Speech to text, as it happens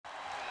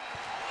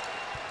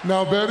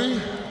Now, Betty,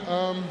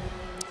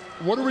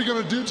 what are we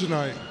going to do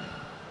tonight?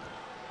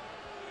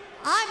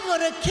 I'm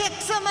gonna kick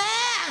some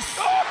ass!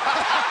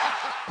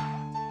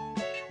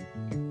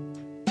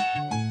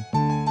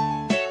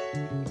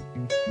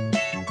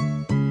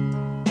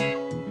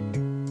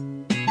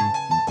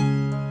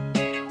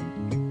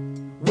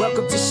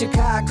 Welcome to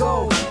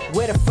Chicago,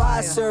 where the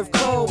fire serve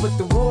cold, but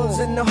the Wolves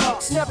and the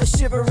Hawks never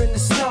shiver in the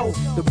snow.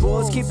 The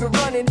Bulls keep it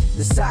running,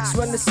 the Sox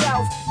run the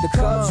South, the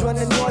Cubs run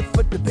the North,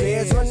 but the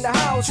Bears run the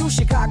house. True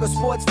Chicago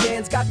sports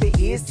fans got their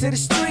ears to the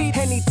street.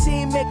 Any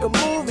team make a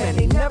move and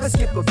they never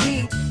skip a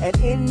beat. And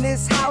in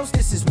this house,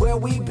 this is where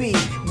we be.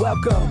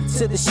 Welcome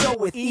to the show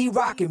with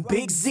E-Rock and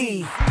Big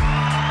Z.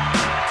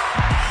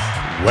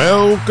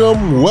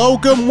 Welcome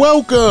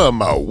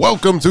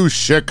to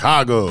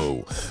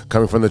Chicago.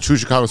 Coming from the True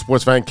Chicago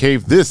Sports Fan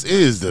Cave, this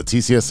is the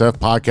TCSF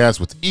podcast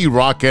with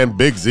E-Rock and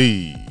Big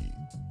Z.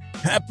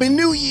 Happy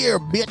New Year,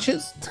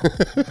 bitches.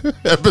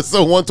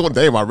 Episode 120.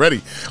 Damn,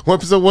 already.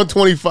 Episode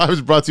 125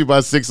 is brought to you by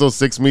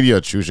 606 Media,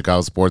 True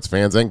Chicago Sports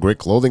Fans, and Grit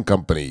Clothing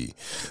Company.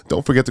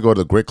 Don't forget to go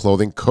to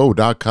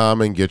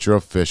gritclothingco.com and get your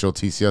official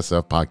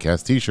TCSF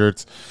podcast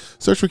t-shirts.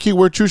 Search for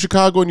keyword True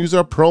Chicago and use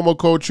our promo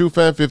code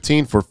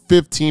TrueFan15 for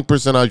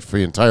 15% off for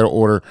your entire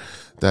order.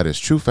 That is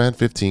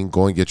TrueFan15.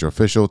 Go and get your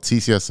official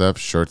TCSF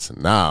shirts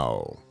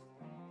now.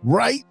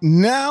 Right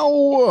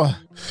now.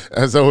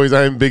 As always,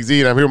 I am Big Z,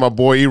 and I'm here with my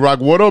boy E-Rock.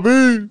 What up,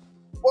 E?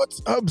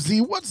 What's up,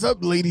 Z? What's up,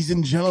 ladies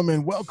and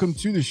gentlemen? Welcome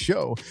to the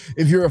show.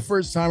 If you're a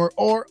first-timer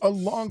or a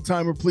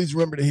long-timer, please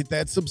remember to hit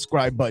that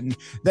subscribe button,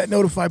 that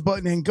notify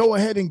button, and go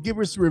ahead and give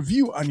us a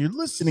review on your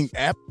listening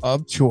app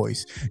of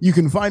choice. You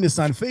can find us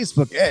on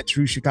Facebook at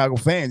True Chicago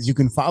Fans. You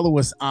can follow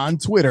us on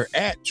Twitter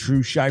at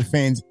True Chi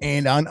Fans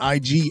and on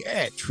IG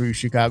at True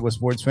Chicago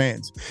Sports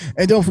Fans.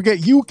 And don't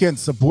forget, you can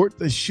support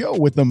the show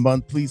with a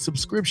monthly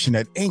subscription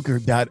at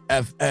anchor.fm/True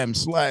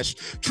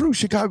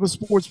Chicago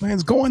Sports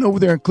Fans. Go on over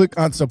there and click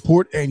on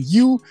support, and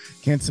you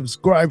can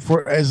subscribe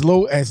for as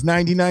low as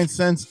 99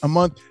 cents a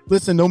month.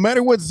 Listen, no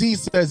matter what Z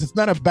says, it's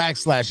not a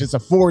backslash, it's a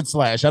forward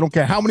slash. I don't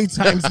care how many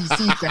times he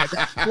sees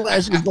that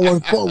slash is going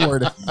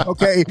forward.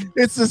 Okay,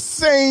 it's the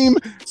same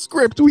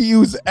script we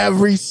use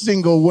every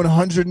single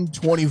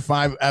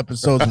 125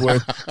 episodes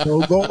worth.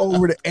 So go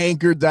over to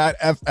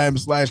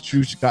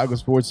anchor.fm/True Chicago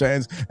Sports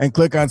Fans and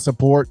click on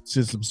support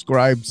to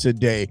subscribe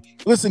today.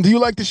 Listen, do you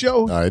like the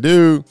show? I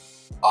do.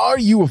 Are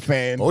you a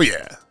fan? Oh,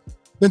 yeah.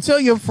 Then tell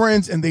your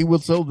friends and they will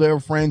tell their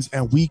friends,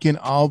 and we can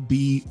all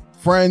be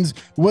friends,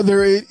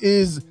 whether it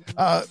is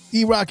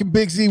E-Rock and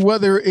Big Z,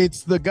 whether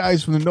it's the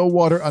guys from the No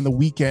Water on the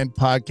Weekend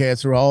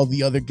podcast, or all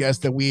the other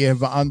guests that we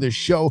have on the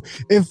show.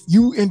 If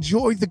you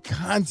enjoy the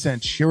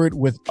content, share it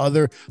with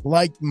other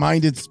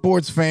like-minded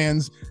sports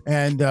fans,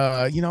 and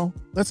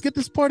let's get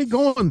this party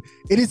going.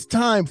 It is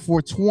time for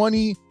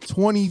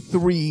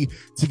 2023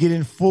 to get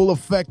in full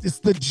effect. It's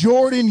the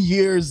Jordan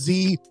year,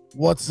 Z.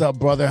 What's up,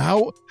 brother?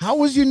 How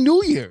was your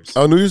New Year's?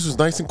 New Year's was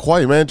nice and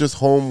quiet, man. Just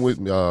home with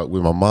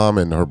my mom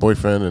and her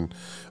boyfriend, and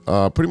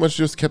pretty much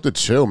just kept it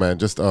chill, man.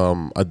 Just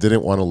I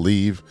didn't want to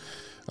leave.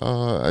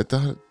 I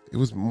thought it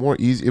was more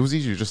easy. It was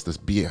easier just to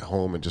be at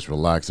home and just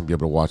relax and be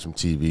able to watch some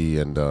TV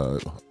and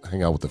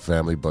hang out with the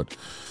family. But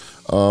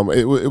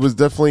it was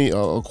definitely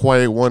a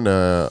quiet one,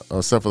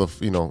 except for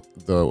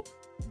the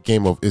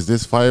game of, is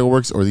this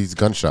fireworks or these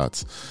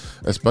gunshots?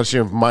 Especially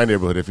in my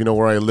neighborhood. If you know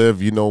where I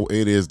live, you know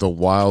it is the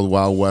wild,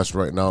 wild west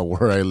right now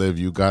where I live.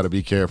 You got to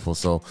be careful.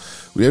 So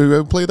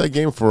we played that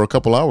game for a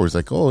couple hours.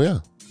 Like, oh,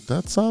 yeah,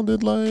 that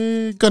sounded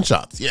like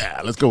gunshots.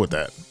 Yeah, let's go with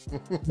that.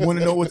 You want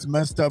to know what's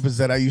messed up is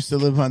that I used to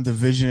live on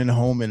Division and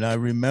Home, and I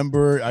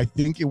remember, I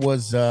think it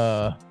was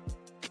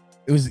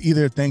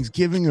either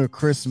Thanksgiving or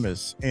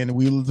Christmas, and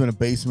we lived in a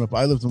basement.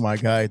 I lived with my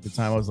guy at the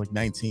time. I was like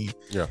 19.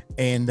 Yeah.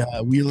 And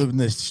we lived in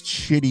this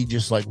shitty,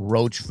 just like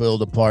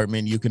roach-filled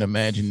apartment. You can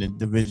imagine the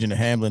Division of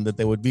Hamlin that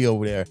they would be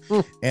over there.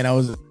 And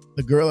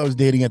the girl I was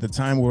dating at the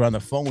time, we were on the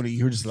phone with her.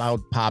 You heard just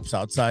loud pops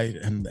outside,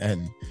 and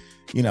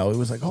it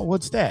was like, oh,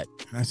 what's that?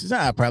 And I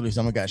said, probably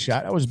someone got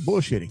shot. I was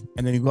bullshitting.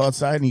 And then you go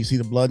outside and you see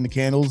the blood and the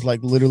candles,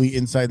 like literally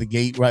inside the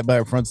gate, right by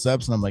our front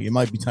steps. And I'm like, it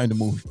might be time to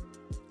move.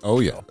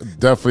 Oh yeah,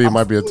 definitely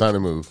might be a time to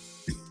move.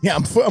 Yeah,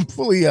 I'm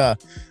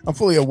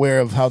fully aware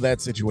of how that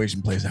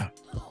situation plays out.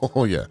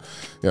 Oh yeah.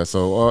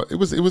 So it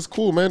was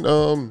cool, man.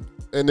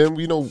 And then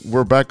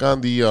we're back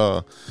on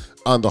the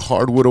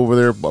hardwood over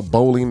there,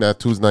 bowling at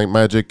Tuesday Night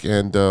Magic,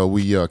 and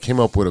we came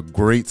up with a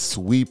great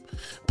sweep,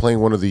 playing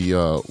one of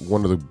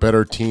the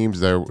better teams.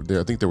 There,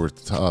 I think they were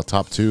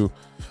top two.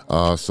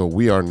 So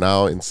we are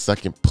now in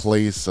second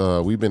place.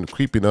 We've been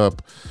creeping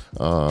up.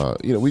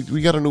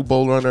 We got a new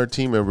bowler on our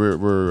team, and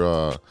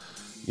we're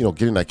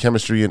getting that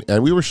chemistry.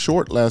 And we were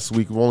short last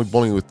week. We were only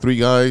bowling with three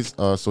guys.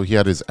 So he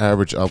had his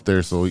average out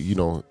there. So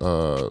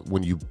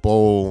when you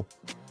bowl,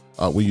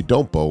 when you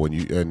don't bowl, and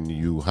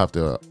you have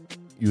to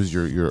use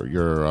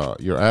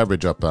your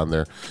average up on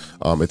there,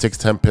 it takes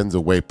 10 pins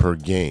away per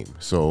game.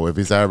 So if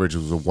his average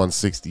was a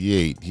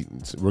 168,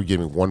 we're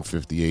giving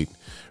 158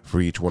 for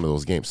each one of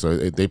those games. So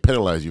they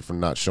penalize you for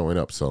not showing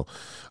up. So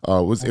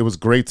it was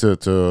great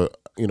to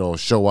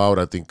show out.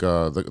 I think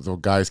the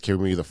guys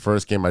carried me the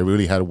first game. I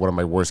really had one of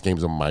my worst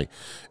games of my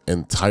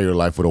entire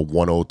life with a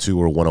 102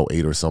 or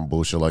 108 or some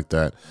bullshit like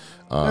that.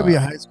 That'd be a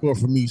high score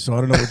for me, so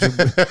I don't know what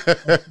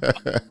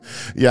you're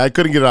Yeah, I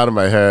couldn't get it out of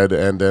my head,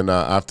 and then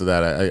after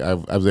that,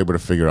 I was able to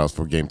figure out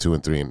for game 2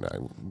 and 3, and I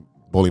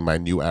bowling my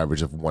new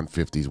average of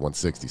 150s,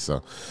 160.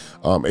 So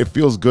it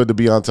feels good to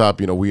be on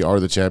top. We are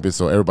the champions,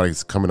 so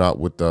everybody's coming out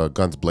with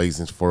guns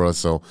blazing for us.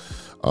 So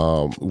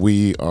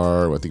we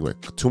are, I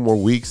think, 2 more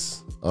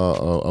weeks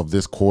of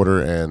this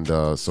quarter, and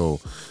so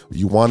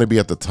you want to be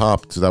at the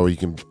top so that way you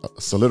can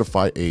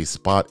solidify a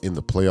spot in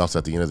the playoffs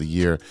at the end of the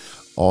year.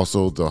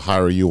 Also, the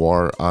higher you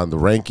are on the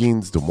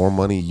rankings, the more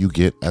money you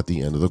get at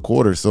the end of the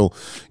quarter. So,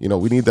 we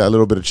need that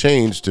little bit of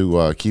change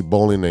to keep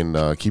bowling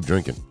and keep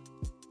drinking.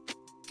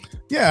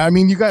 Yeah, I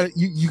mean, you got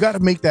to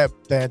make that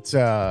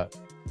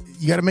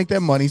you got to make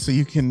that money so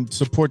you can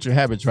support your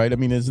habits, right? I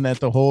mean, isn't that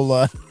the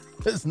whole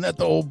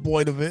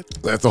point of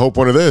it? That's the whole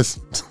point of this.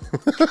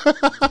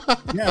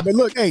 Yeah, but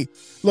look,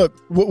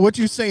 what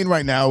you're saying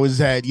right now is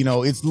that,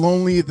 it's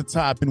lonely at the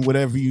top, and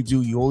whatever you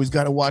do, you always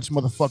got to watch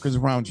motherfuckers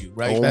around you,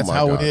 right? Oh, That's my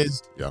how God. it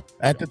is Yeah.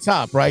 at the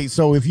top, right?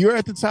 So if you're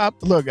at the top,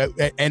 look,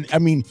 and I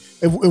mean,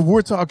 if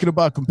we're talking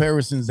about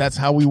comparisons, that's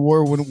how we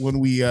were when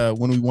we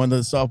won the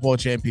softball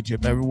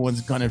championship.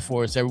 Everyone's gunning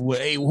for us. Everyone,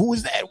 hey, who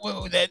is that?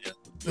 Whoa, that.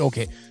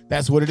 Okay,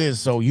 that's what it is.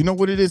 So you know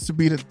what it is to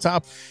be at the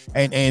top,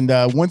 and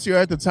once you're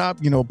at the top,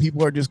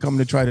 people are just coming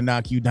to try to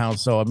knock you down.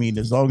 So I mean,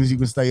 as long as you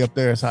can stay up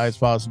there as high as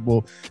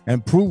possible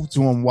and prove to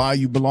them why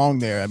you belong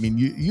there, I mean,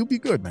 you'll be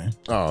good, man.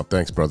 Oh,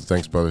 thanks,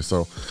 brother.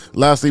 So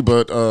lastly,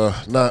 but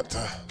not,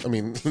 I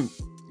mean,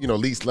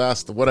 least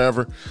last,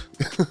 whatever.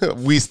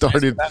 We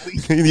started.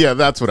 Yeah,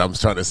 that's what I'm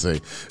trying to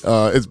say.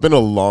 It's been a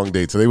long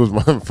day. Today was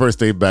my first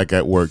day back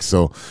at work.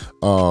 So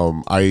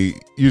I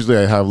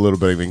have a little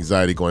bit of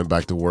anxiety going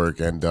back to work,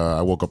 and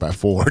I woke up at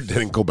 4,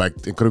 couldn't go back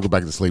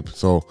to sleep.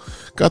 So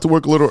got to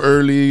work a little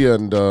early,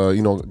 and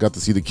got to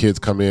see the kids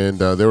come in.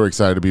 They were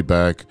excited to be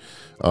back.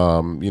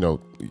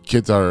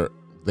 Kids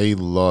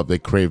they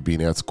crave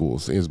being at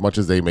schools. As much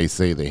as they may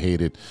say they hate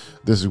it,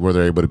 this is where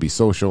they're able to be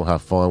social,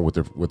 have fun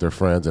with their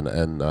friends,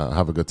 and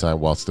have a good time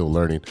while still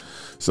learning.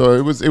 So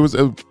it was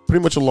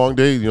pretty much a long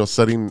day,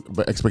 setting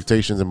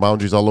expectations and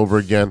boundaries all over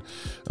again.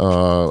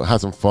 Had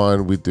some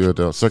fun. We did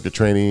circuit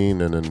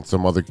training, and then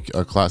some other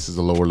classes,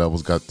 the lower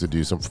levels got to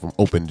do some from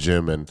open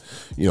gym, and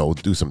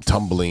do some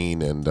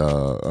tumbling and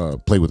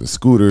play with the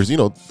scooters.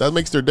 That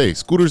makes their day.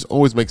 Scooters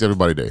always makes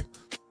everybody's day.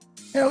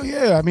 Hell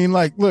yeah! I mean,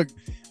 look.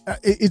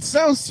 It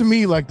sounds to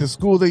me like the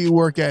school that you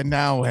work at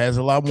now has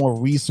a lot more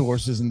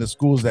resources than the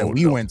schools that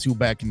we went to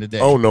back in the day.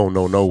 Oh,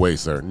 no way,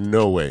 sir.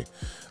 No way.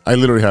 I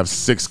literally have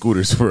 6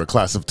 scooters for a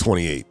class of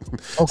 28.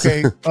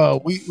 Okay.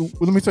 Let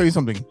me tell you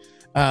something.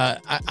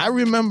 I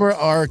remember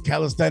our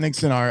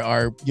calisthenics and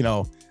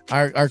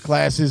our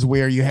classes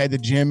where you had the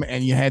gym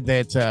and you had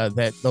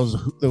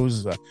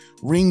those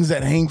rings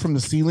that hang from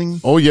the ceiling.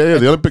 Oh, yeah,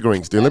 the Olympic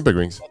rings.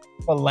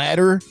 A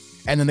ladder.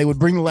 And then they would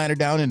bring the ladder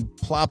down and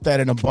plop that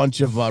in a bunch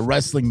of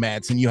wrestling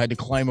mats, and you had to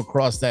climb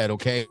across that.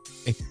 Okay,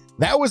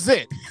 that was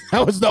it.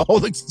 That was the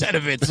whole extent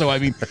of it. So I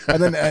mean, and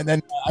then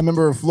I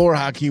remember floor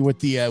hockey with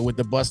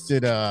the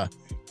busted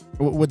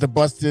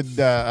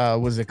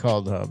what's it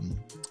called?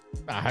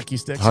 Hockey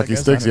sticks. Hockey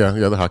sticks, yeah,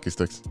 the hockey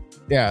sticks.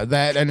 Yeah,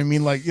 that, and I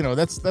mean,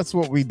 that's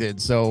what we did.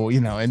 So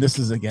and this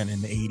is again in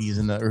the 80s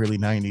and the early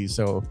 90s.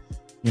 So.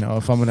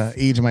 If I'm gonna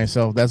age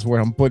myself, that's where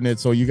I'm putting it.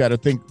 So you got to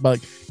think about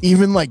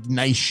even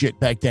nice shit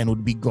back then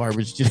would be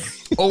garbage today.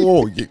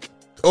 oh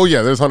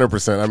yeah, there's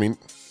 100%. I mean,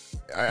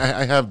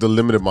 I have the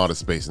limited amount of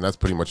space, and that's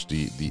pretty much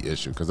the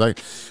issue,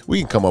 because we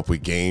can come up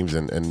with games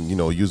and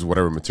use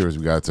whatever materials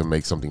we got to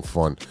make something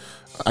fun.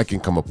 I can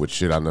come up with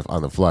shit on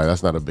the fly.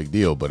 That's not a big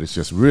deal, but it's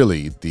just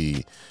really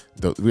we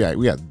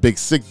got big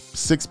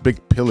six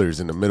big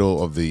pillars in the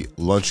middle of the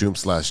lunchroom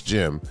 /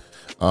 gym.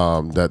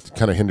 That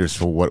kind of hinders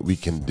for what we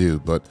can do.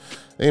 But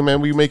hey, man,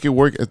 we make it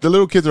work. The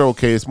little kids are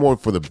okay. It's more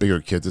for the bigger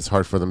kids. It's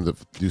hard for them to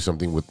do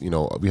something with,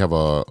 we have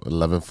a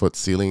 11-foot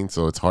ceiling,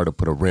 so it's hard to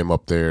put a rim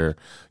up there.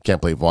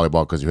 Can't play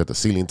volleyball because you hit the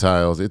ceiling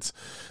tiles. It's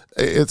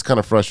kind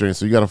of frustrating.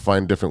 So you got to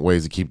find different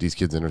ways to keep these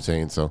kids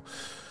entertained. So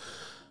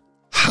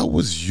how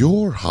was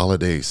your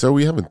holiday? So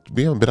we haven't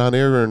been on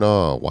air in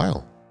a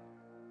while.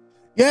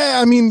 Yeah,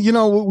 I mean,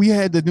 we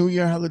had the New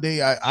Year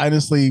holiday.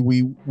 Honestly,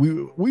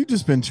 we've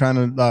just been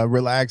trying to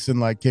relax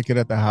and kick it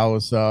at the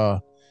house.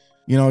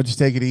 Just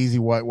take it easy.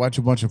 Watch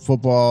a bunch of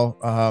football.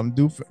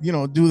 Do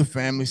the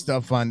family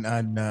stuff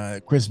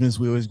on Christmas.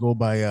 We always go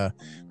by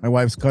my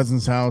wife's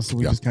cousin's house, so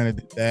we just kind of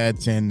did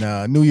that.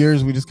 And New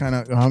Year's, we just kind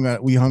of hung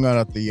out. We hung out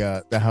at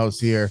the house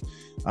here.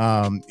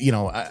 I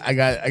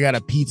got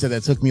a pizza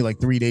that took me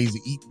 3 days to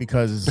eat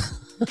because.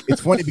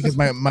 It's funny because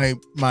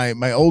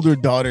my older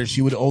daughter,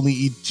 she would only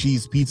eat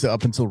cheese pizza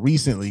up until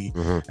recently.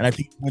 Mm-hmm. And I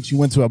think when she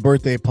went to a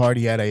birthday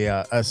party at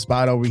a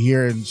spot over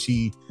here and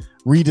she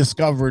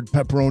rediscovered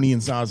pepperoni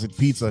and sausage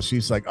pizza,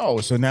 she's like, oh,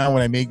 so now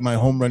when I make my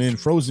home run in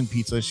frozen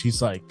pizza,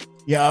 she's like,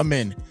 yeah, I'm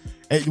in.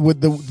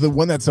 With the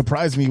one that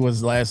surprised me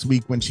was last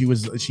week when she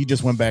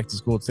just went back to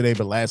school today,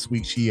 but last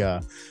week she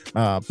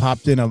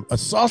popped in a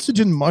sausage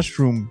and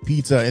mushroom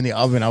pizza in the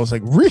oven. I was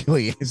like,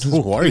 really?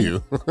 Who are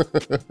you?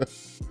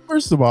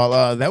 First of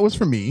all, that was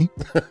for me.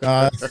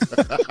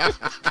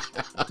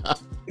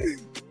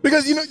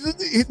 Because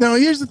now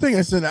here's the thing.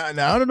 I said,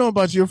 now I don't know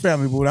about your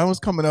family, but when I was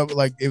coming up,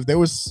 like if there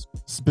was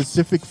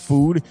specific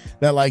food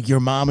that like your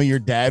mom or your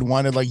dad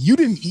wanted, like you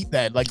didn't eat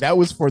that, like that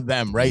was for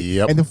them, right?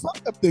 Yep. And the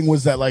fucked up thing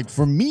was that like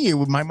for me,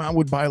 my mom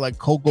would buy like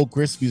Cocoa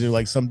Krispies or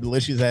like some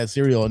delicious ass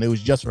cereal, and it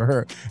was just for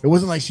her. It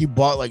wasn't like she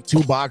bought like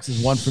 2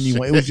 boxes, one for me.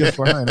 It was just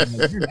for her. And I'm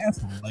like, you're an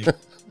asshole. Like,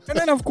 and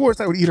then of course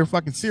I would eat her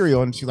fucking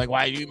cereal, and she's like,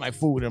 "Why you eat my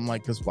food?" And I'm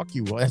like, "Cause fuck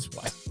you." Well, that's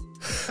why.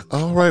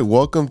 All right,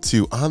 welcome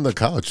to On the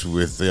Couch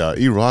with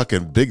E-Rock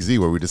and Big Z,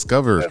 where we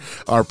discover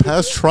our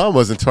past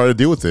traumas and try to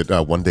deal with it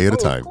one day at a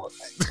time.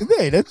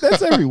 Hey, that's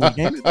every week,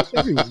 ain't it? That's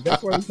every week.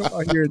 That's why we come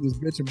out here and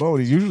just bitch and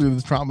bone. Usually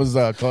the traumas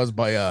caused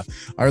by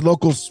our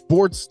local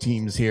sports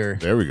teams here.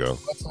 There we go.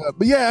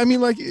 But yeah, I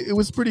mean, like it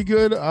was pretty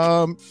good.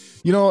 My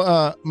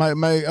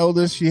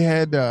eldest,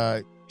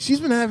 she's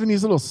been having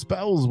these little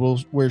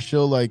spells where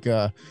she'll like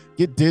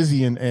get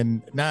dizzy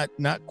and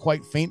not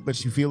quite faint, but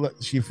she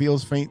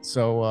feels faint.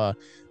 So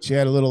she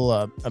had a little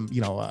a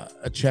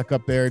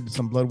checkup there, did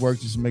some blood work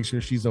just to make sure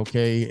she's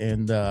okay.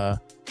 And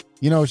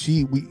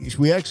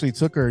we actually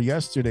took her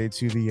yesterday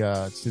to the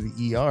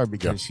ER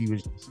because she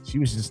was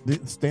just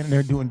standing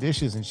there doing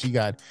dishes, and she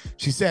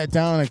sat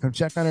down and I come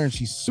check on her, and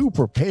she's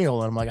super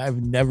pale. And I'm like,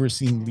 I've never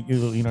seen, you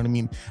know what I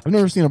mean? I've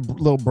never seen a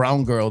little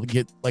brown girl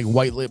get like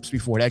white lips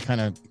before. That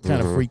kind of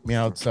freaked me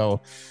out.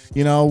 So,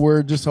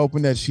 we're just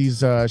hoping that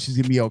she's gonna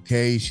be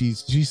okay. She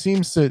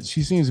seems to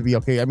be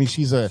okay. I mean,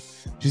 she's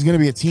gonna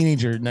be a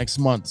teenager next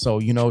month, so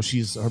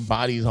her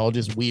body's all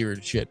just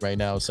weird shit right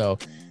now. So.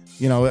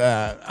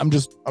 I'm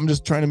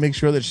just trying to make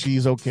sure that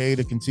she's okay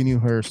to continue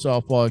her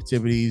softball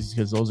activities,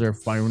 because those are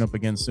firing up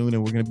again soon,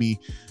 and we're going to be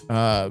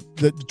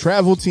the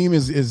travel team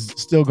is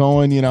still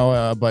going,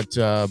 but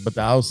the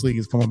house league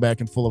is coming back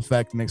in full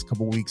effect the next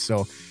couple of weeks,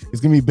 so it's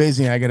going to be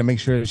busy. I got to make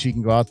sure that she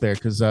can go out there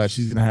because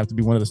she's going to have to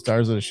be one of the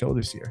stars of the show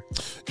this year.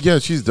 Yeah,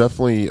 she's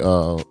definitely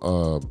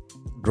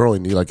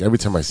growing. Like every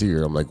time I see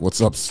her, I'm like, "What's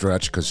up,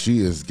 Stretch?" Because she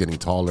is getting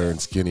taller and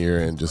skinnier,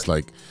 and just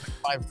like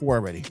 5'4"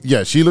 already.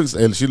 Yeah, she looks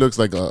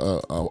like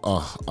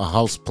a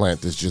house plant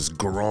that's just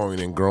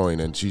growing and growing,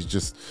 and she's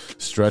just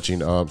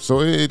stretching. So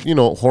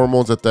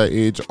hormones at that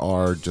age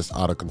are just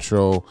out of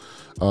control.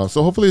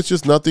 So hopefully it's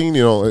just nothing.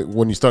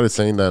 When you started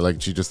saying that,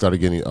 like she just started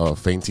getting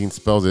fainting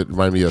spells, it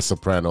reminded me of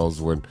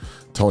Sopranos when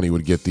Tony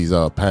would get these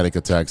panic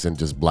attacks and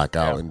just black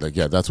out, and like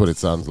that's what it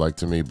sounds like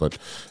to me. But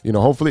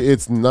hopefully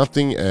it's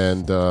nothing,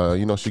 and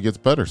she gets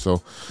better.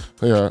 So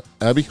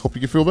Abby, hope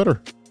you can feel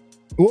better.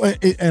 Well,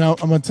 and I'm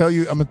gonna tell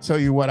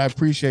you what, I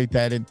appreciate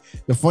that. And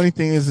the funny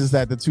thing is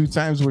that the 2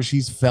 times where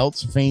she's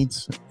felt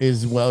faint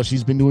is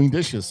she's been doing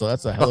dishes, so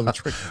that's a hell of a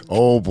trick.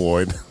 Oh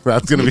boy,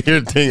 that's gonna be her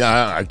thing.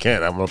 I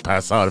can't. I'm gonna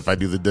pass out if I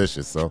do the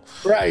dishes. So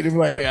right, I'm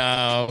like,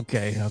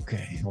 okay.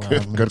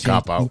 Well, good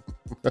cop out.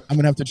 I'm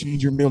gonna have to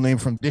change your middle name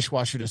from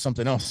dishwasher to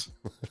something else.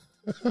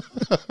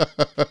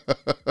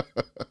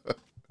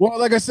 Well,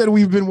 like I said,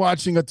 we've been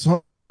watching a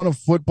ton of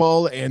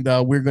football, and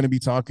we're going to be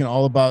talking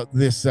all about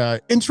this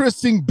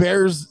interesting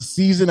Bears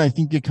season. I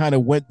think it kind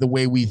of went the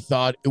way we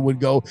thought it would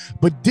go,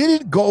 but did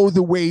it go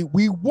the way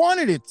we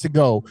wanted it to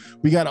go?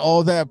 We got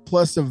all that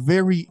plus a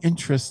very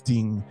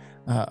interesting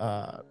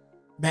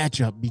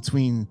matchup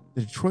between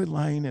the Detroit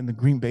Lions and the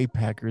Green Bay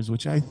Packers,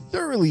 which I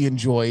thoroughly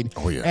enjoyed.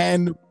 Oh yeah.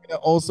 And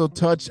also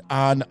touch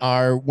on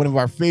one of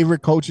our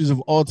favorite coaches of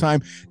all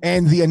time,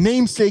 and the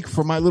namesake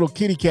for my little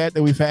kitty cat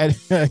that we've had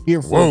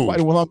here for quite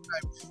a long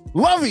time.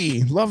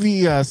 Lovey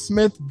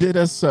Smith did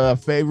us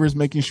favors,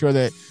 making sure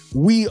that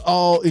we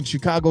all in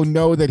Chicago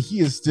know that he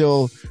is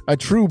still a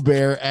true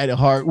Bear at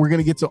heart. We're going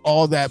to get to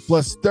all that,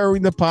 plus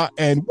stirring the pot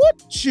and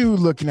what you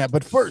looking at.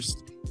 But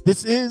first,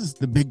 this is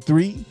the Big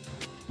Three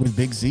with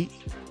Big Z.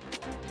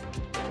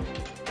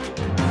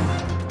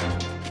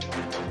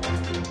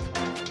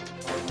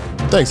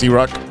 Thanks,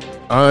 E-Rock.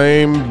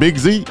 I'm Big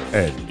Z,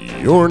 and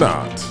you're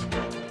not.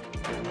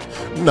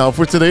 Now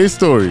for today's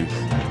stories.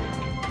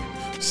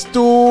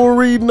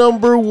 Story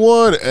number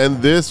 1,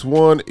 and this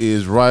one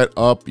is right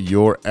up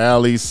your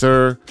alley,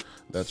 sir.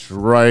 That's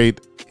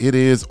right. It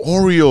is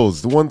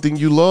Oreos, the one thing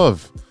you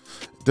love.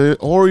 The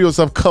Oreos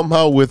have come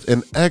out with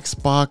an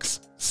Xbox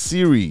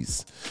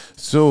Series.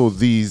 So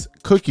these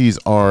cookies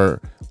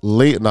are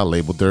not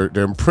labeled, they're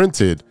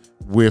imprinted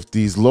with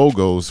these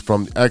logos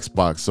from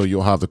Xbox. So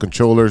you'll have the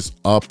controllers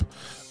up,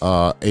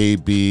 A,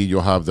 B,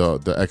 you'll have the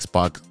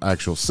Xbox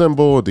actual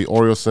symbol, the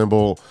Oreo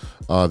symbol,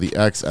 the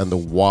X and the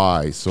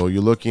Y. So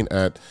you're looking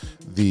at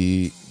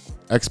the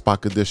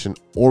Xbox Edition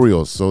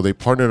Oreos. So they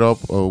partnered up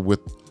with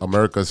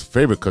America's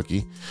favorite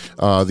cookie,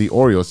 the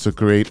Oreos, to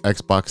create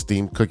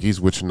Xbox-themed cookies,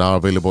 which are now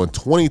available in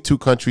 22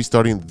 countries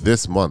starting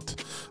this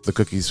month. The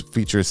cookies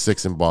feature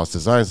 6 embossed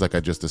designs, like I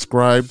just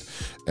described,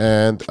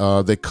 and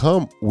they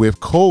come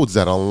with codes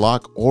that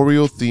unlock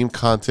Oreo-themed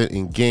content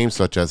in games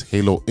such as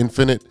Halo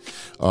Infinite,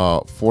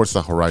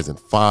 Forza Horizon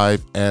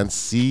 5, and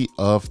Sea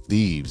of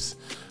Thieves.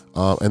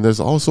 And there's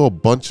also a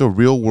bunch of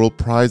real-world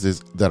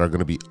prizes that are going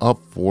to be up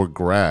for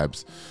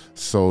grabs.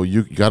 So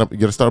you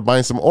gotta start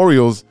buying some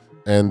Oreos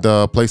and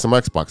play some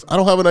Xbox. I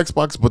don't have an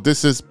Xbox, but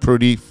this is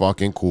pretty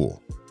fucking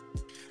cool.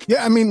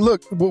 Yeah, I mean,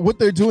 look, what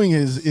they're doing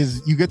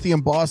is you get the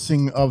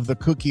embossing of the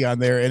cookie on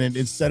there, and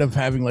instead of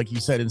having, like you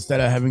said, instead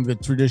of having the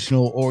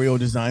traditional Oreo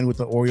design with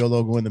the Oreo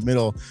logo in the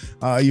middle,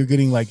 you're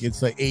getting like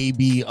it's like A,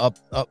 B, up,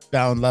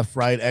 down, left,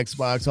 right,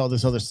 Xbox, all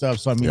this other stuff.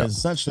 So I mean,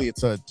 essentially,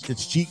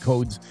 it's cheat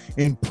codes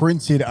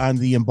imprinted on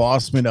the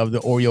embossment of the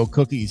Oreo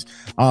cookies.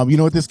 You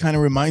know what this kind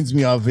of reminds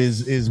me of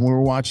is when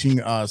we're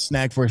watching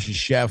Snack versus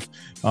Chef,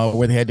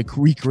 where they had to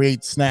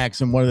recreate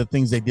snacks, and one of the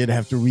things they did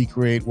have to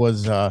recreate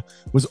was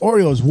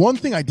Oreos. One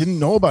thing I didn't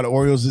know about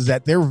Oreos is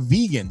that they're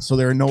vegan, so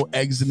there are no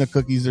eggs in the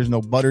cookies. There's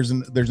no butter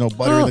in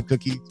the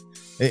cookies.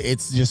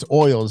 It's just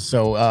oils.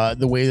 So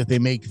the way that they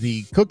make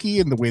the cookie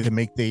and the way they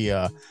make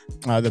the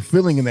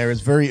filling in there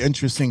is very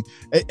interesting.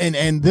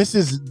 And this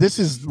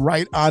is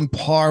right on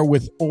par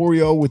with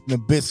Oreo, with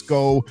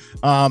Nabisco.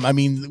 I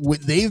mean,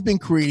 they've been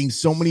creating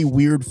so many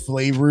weird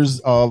flavors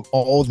of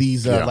all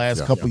these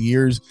last couple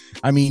years.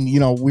 I mean,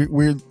 you know,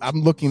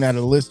 I'm looking at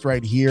a list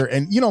right here,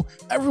 and you know,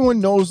 everyone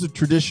knows the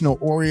traditional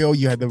Oreo.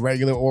 You had the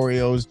regular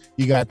Oreos.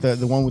 You got the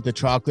one with the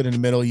chocolate in the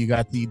middle. You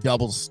got the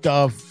double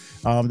stuff.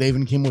 They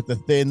even came with the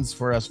thins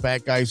for us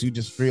fat guys who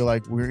just feel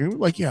like we're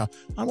like, yeah,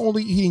 I'm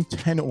only eating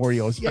 10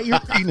 Oreos. Yeah, you're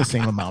eating the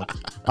same amount.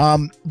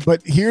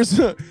 But here's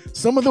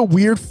some of the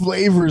weird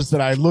flavors that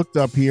I looked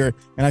up here,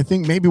 and I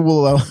think maybe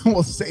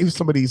we'll save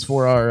some of these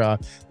for our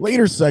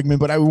later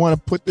segment. But I want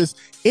to put this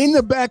in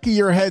the back of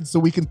your head so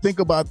we can think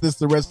about this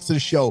the rest of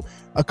the show.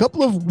 A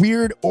couple of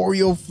weird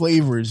Oreo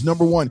flavors.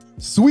 Number one,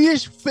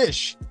 Swedish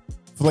fish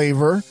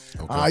flavor.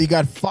 Okay. You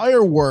got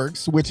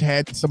fireworks, which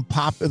had some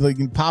pop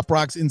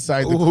rocks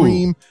inside the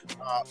cream.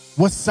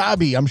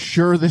 Wasabi. I'm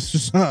sure this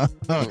was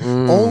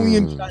only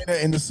in China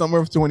in the summer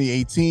of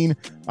 2018.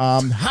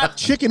 Hot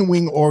chicken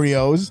wing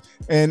Oreos,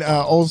 and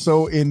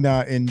also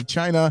in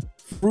China,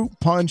 fruit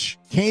punch,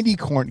 candy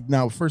corn.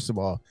 Now, first of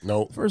all,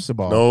 nope.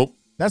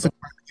 That's a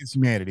crime against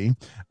humanity.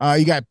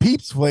 You got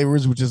Peeps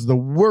flavors, which is the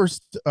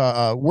worst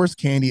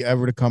candy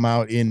ever to come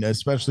out in,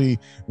 especially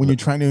when you're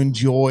trying to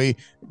enjoy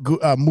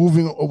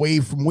moving away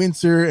from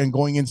winter and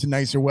going into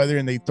nicer weather,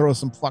 and they throw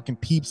some fucking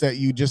Peeps at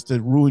you just to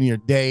ruin your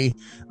day.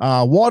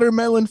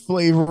 Watermelon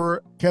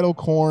flavor, kettle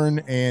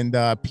corn, and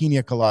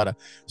pina colada.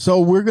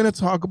 So we're going to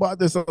talk about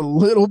this a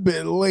little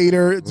bit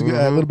later. It's a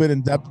little bit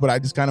in depth, but I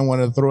just kind of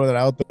wanted to throw that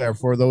out there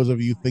for those of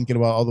you thinking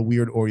about all the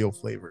weird Oreo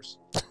flavors.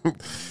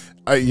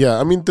 Yeah,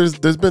 I mean,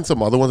 there's been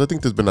some other ones. I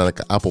think there's been like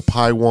an apple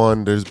pie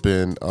one. There's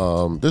been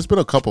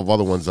a couple of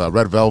other ones.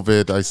 Red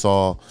velvet I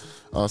saw.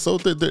 So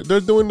they're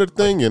doing their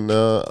thing, and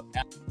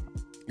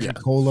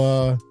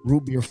cola,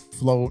 root beer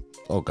float.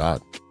 Oh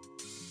God.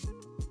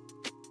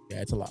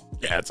 Yeah, it's a lot.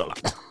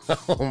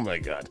 Oh my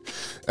God.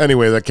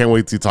 Anyways, I can't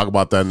wait to talk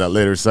about that in that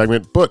later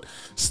segment. But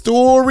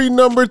story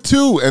number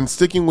 2, and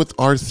sticking with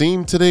our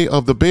theme today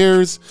of the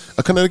bears,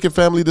 a Connecticut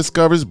family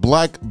discovers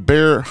black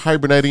bear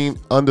hibernating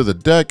under the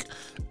deck,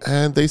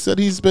 and they said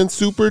he's been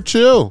super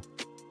chill.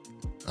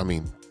 I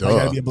mean, duh. I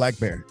gotta be a black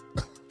bear.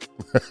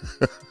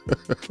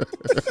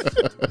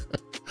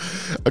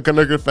 A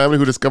Connecticut family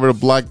who discovered a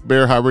black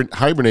bear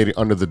hibernating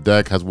under the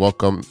deck has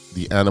welcomed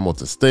the animal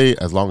to stay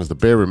as long as the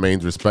bear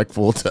remains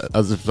respectful to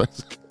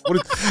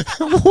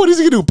what is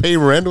he gonna do? Pay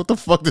rent? What the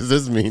fuck does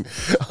this mean?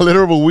 A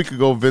little over a week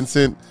ago,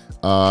 Vincent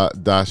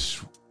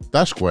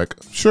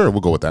Dashquek, sure,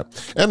 we'll go with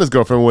that, and his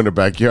girlfriend were in the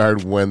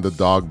backyard when the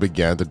dog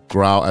began to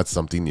growl at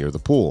something near the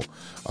pool.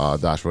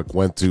 Dashquek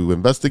went to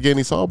investigate, and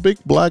he saw a big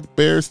black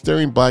bear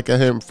staring back at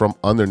him from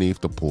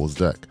underneath the pool's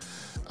deck.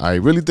 I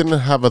really didn't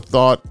have a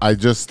thought. I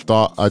just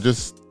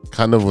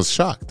kind of was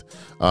shocked.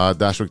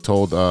 Dashwick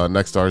told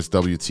Nextars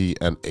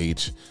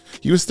WTNH.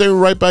 He was staring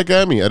right back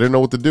at me. I didn't know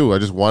what to do. I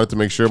just wanted to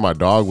make sure my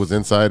dog was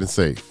inside and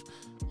safe.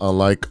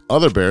 Unlike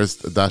other bears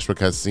Dashwick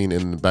has seen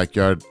in the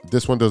backyard,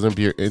 this one does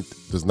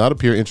not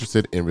appear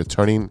interested in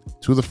returning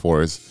to the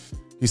forest.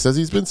 He says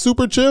he's been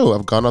super chill.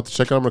 I've gone out to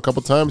check on him a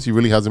couple times. He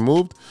really hasn't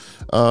moved.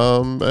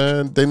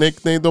 And they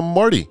nicknamed him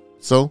Marty.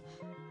 So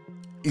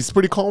he's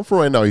pretty calm for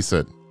right now, he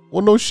said.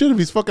 Well, no shit. If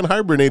he's fucking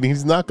hibernating,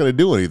 he's not going to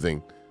do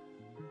anything.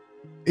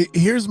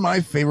 Here's my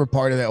favorite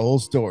part of that whole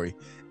story.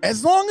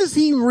 As long as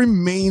he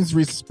remains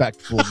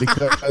respectful,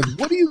 because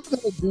what are you going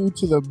to do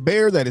to the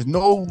bear that is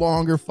no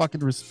longer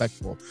fucking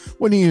respectful?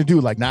 What are you going to do?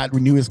 Like not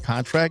renew his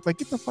contract? Like,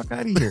 get the fuck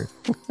out of here.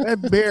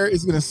 That bear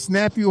is going to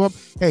snap you up.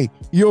 Hey,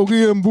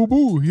 Yogi and Boo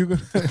Boo, you're going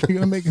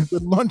to make a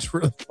good lunch for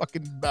the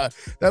fucking, that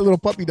little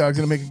puppy dog's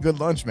going to make a good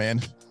lunch,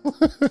 man.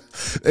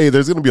 Hey,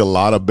 there's going to be a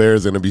lot of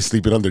bears going to be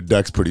sleeping under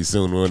decks pretty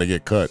soon when they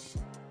get cut.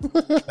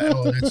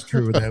 Oh, that's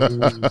true.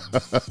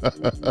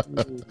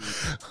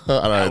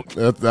 All right,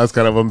 that's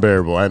kind of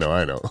unbearable. I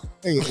know.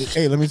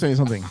 Hey, let me tell you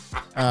something.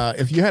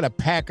 If you had a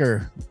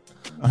Packer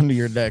under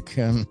your deck,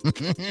 you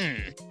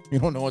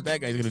don't know what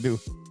that guy's gonna do.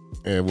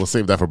 And we'll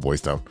save that for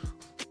Boys Town.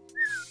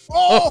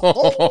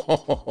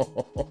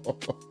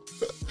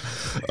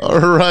 All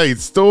right,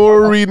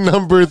 story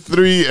number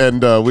 3,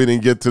 and we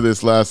didn't get to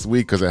this last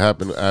week because it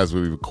happened as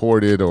we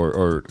recorded,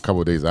 or a couple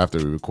of days after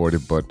we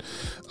recorded. But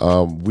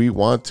we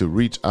want to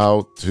reach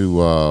out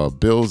to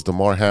Bills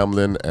Damar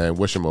Hamlin and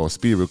wish him a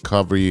speedy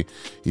recovery.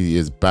 He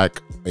is back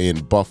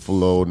in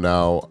Buffalo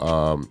now.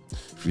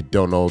 If you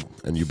don't know,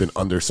 and you've been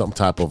under some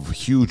type of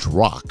huge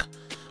rock,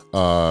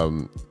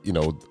 Damar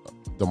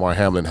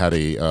Hamlin had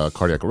a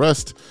cardiac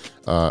arrest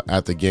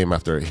at the game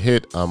after a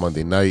hit on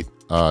Monday night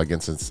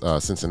against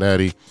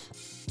Cincinnati.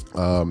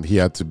 He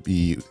had to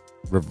be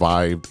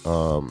revived.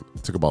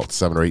 It took about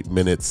 7 or 8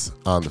 minutes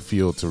on the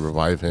field to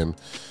revive him,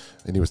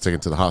 and he was taken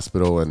to the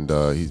hospital, and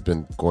he's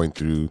been going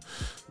through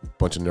a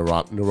bunch of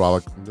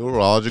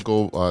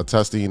neurological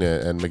testing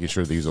and making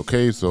sure that he's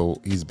okay. So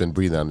he's been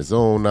breathing on his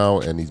own now,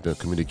 and he's been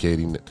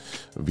communicating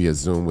via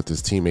Zoom with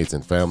his teammates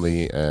and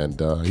family,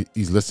 and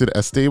he's listed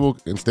as stable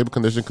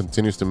condition,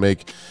 continues to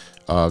make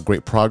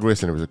great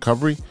progress in his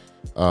recovery.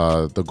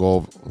 The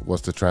goal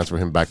was to transfer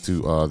him back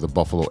to the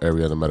Buffalo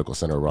area, the medical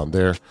center around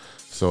there.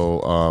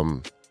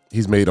 So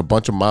he's made a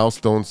bunch of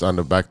milestones on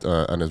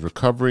his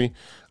recovery,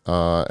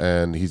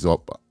 and he's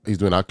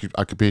doing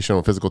occupational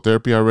and physical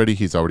therapy already.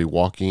 He's already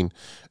walking,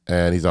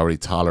 and he's already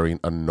tolerating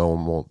a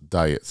normal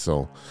diet.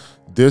 So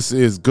this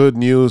is good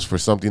news for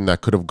something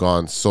that could have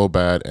gone so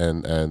bad.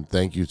 And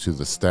thank you to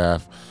the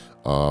staff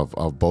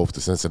of both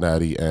the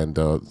Cincinnati and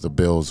the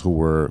Bills, who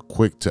were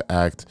quick to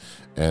act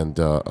and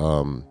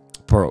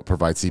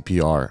provide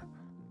CPR.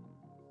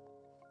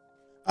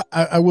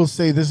 I will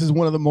say this is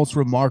one of the most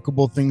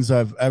remarkable things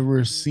I've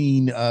ever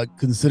seen,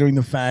 considering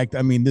the fact,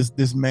 I mean,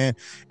 this man,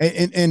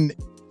 and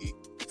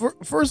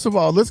first of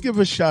all, let's give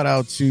a shout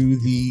out to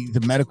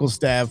the medical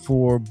staff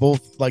for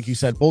both, like you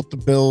said, both the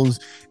Bills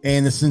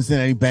and the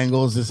Cincinnati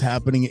Bengals. Is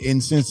happening in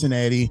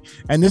Cincinnati,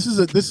 and this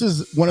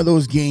is one of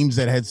those games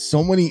that had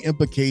so many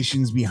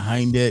implications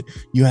behind it.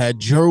 You had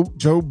Joe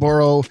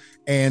Burrow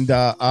and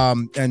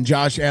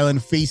Josh Allen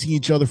facing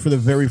each other for the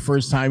very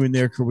first time in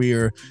their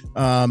career,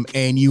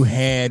 and you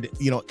had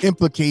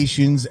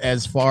implications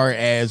as far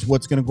as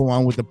what's going to go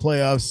on with the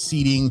playoffs,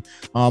 seeding,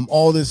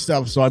 all this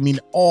stuff. So I mean,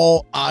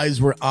 all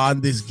eyes were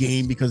on this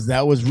game because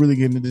that was really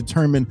going to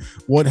determine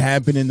what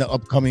happened in the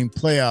upcoming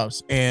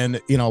playoffs. And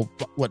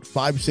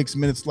 5-6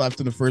 minutes left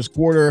in the first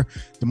quarter,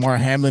 Damar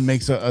Hamlin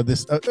makes a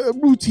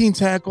routine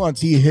tackle on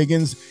T.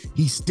 Higgins.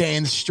 He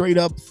stands straight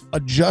up,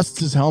 adjusts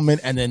his helmet,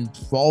 and then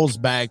falls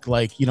back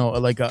like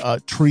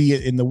a tree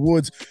in the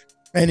woods,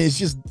 and he's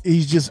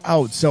just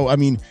out. So I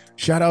mean,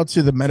 shout out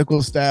to the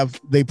medical staff.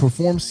 They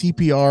performed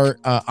CPR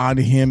on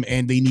him,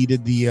 and they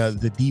needed the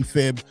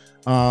defib.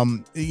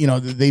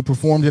 They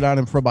performed it on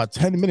him for about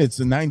 10 minutes,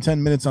 and 9-10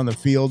 minutes on the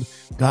field.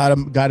 Got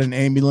an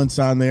ambulance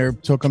on there,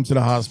 took him to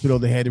the hospital.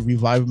 They had to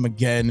revive him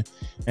again.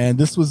 And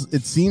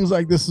it seems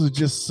like this was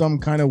just some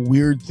kind of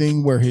weird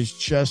thing where his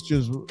chest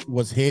just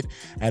was hit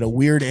at a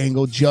weird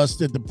angle,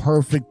 just at the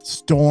perfect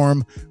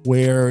storm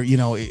where,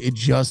 it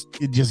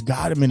just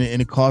got him, and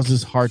it caused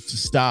his heart to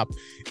stop.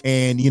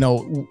 And,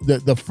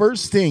 the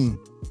first thing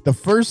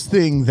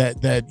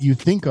that you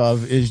think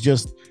of is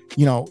just,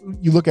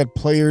 you look at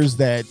players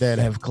that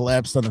have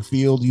collapsed on the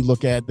field. You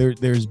look at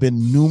there's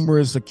been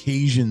numerous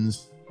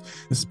occasions,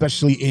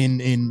 especially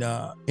in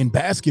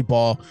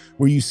basketball,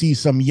 where you see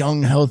some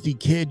young healthy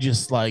kid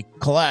just like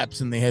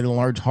collapse, and they had a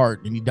large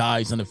heart, and he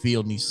dies on the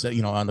field, and he's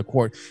on the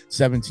court,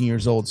 17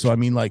 years old. So I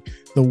mean, like,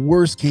 the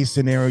worst case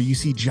scenario, you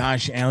see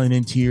Josh Allen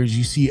in tears,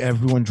 you see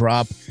everyone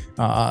drop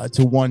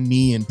to one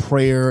knee in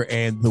prayer,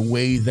 and the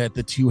way that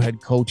the two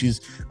head coaches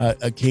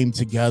came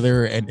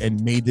together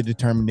and made the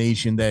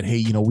determination that,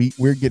 hey,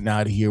 we're getting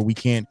out of here. We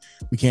can't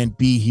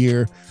be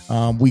here.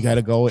 We got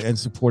to go and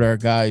support our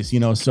guys.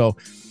 So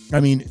I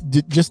mean,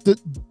 just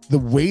the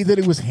way that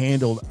it was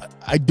handled,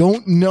 I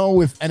don't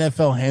know if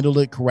NFL handled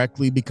it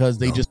correctly, because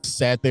they just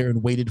sat there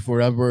and waited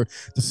forever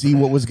to see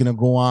what was going to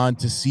go on,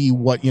 to see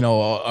what,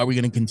 are we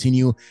going to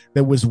continue?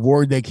 There was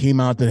word that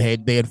came out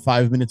that they had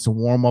 5 minutes to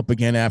warm up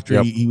again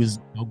after he was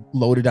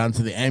loaded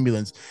onto the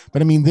ambulance.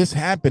 But I mean, this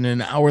happened,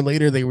 and an hour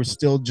later, they were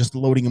still just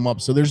loading him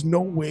up. So there's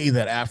no way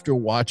that after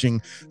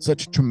watching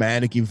such a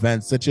traumatic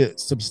event, such a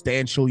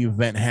substantial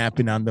event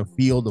happen on the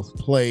field of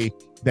play,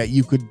 that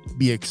you could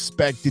be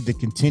expected to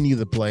continue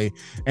the play.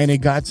 And it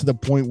got to the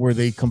point where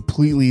they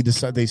completely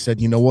decided, they said,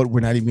 you know what,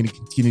 we're not even going to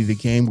continue the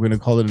game. We're going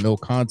to call it a no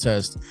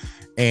contest.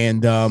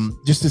 And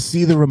just to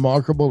see the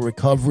remarkable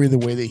recovery, the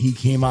way that he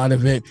came out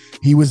of it,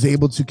 he was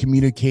able to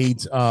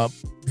communicate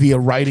via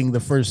writing the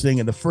first thing.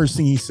 And the first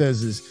thing he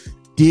says is,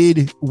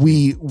 did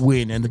we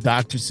win? And the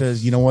doctor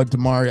says, you know what,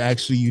 Damar,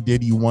 actually you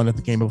did. You won at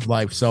the game of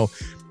life. So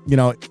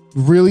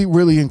really,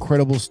 really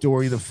incredible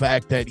story. The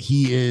fact that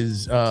he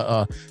is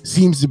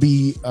seems to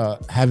be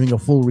having a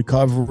full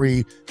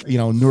recovery,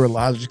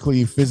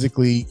 neurologically,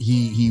 physically.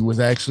 He was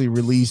actually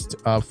released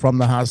from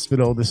the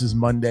hospital. This is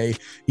Monday.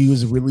 He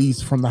was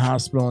released from the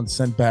hospital and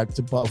sent back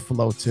to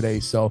Buffalo today.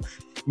 So,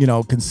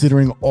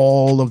 considering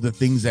all of the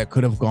things that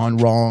could have gone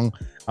wrong,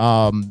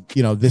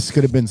 this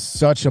could have been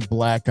such a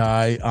black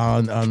eye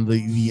on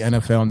the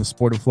NFL and the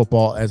sport of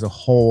football as a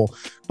whole.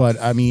 But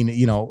I mean,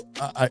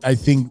 I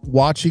think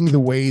watching the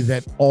way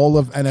that all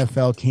of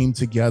NFL came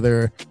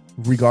together,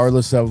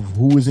 regardless of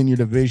who is in your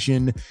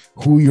division,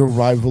 who your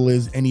rival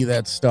is, any of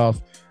that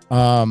stuff,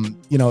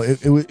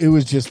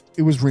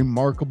 it was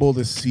remarkable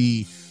to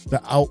see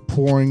the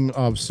outpouring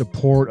of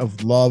support,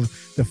 of love,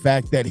 the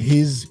fact that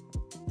his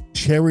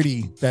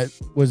charity that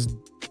was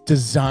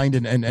designed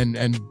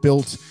and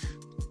built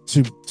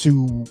to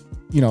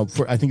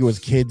for, I think it was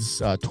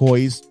kids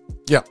toys.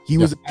 Yeah, he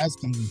was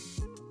asking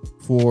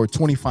for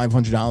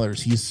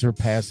 $2,500. He's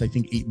surpassed, I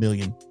think, 8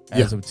 million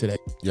as of today.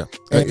 Yeah,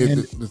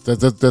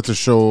 that's a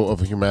show of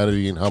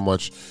humanity and how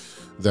much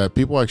that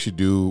people actually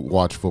do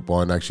watch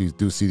football and actually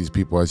do see these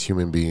people as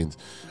human beings.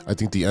 I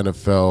think the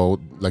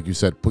NFL, like you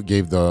said,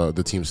 gave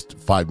the teams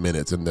 5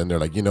 minutes, and then they're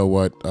like, you know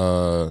what,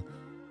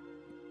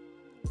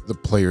 the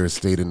players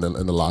stayed in the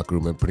locker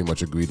room and pretty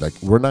much agreed, like,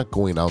 we're not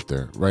going out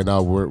there right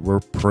now. We're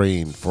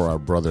praying for our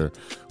brother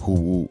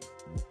who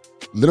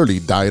literally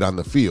died on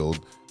the field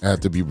and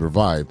had to be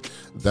revived.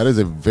 That is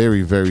a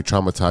very, very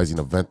traumatizing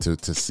event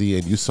to see,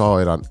 and you saw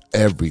it on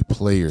every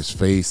player's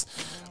face.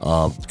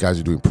 Guys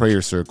are doing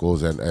prayer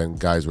circles, and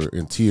guys were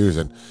in tears,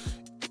 and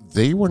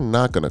they were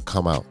not going to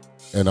come out.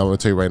 And I'm going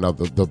to tell you right now,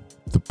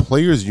 the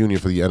players union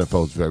for the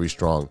NFL is very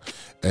strong.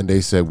 And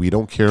they said, we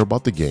don't care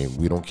about the game.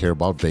 We don't care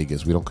about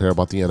Vegas. We don't care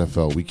about the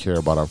NFL. We care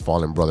about our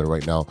fallen brother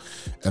right now.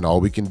 And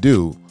all we can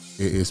do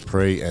is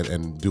pray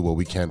and do what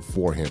we can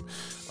for him.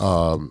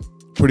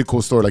 Pretty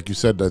cool story. Like you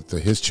said, that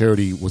his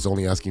charity was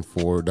only asking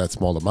for that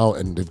small amount,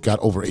 and they've got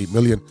over 8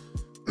 million.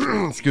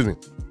 Excuse me.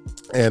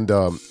 And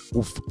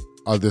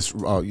this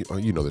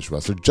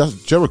wrestler,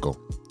 just Jericho.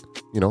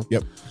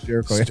 Yep,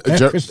 Jericho.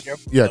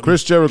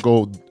 Chris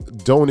Jericho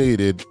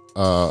donated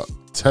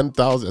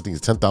 10,000. I think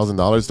it's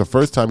 $10,000. The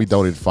first time he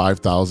donated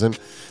 5,000,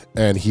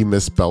 and he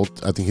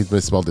misspelled. I think he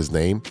misspelled his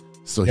name,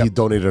 so he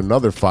donated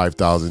another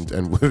 5,000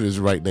 and with his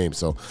right name.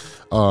 So,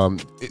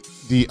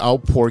 the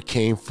outpour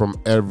came from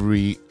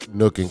every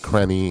nook and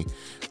cranny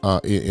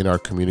in our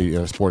community,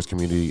 in our sports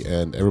community,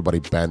 and everybody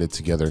banded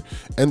together.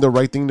 And the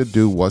right thing to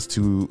do was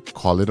to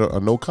call it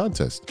a no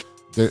contest.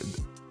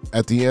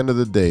 At the end of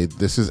the day,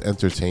 this is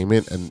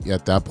entertainment, and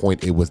at that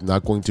point, it was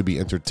not going to be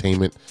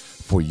entertainment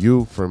for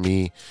you, for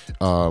me.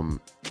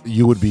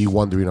 You would be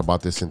wondering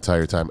about this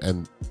entire time,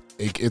 and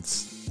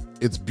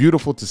it's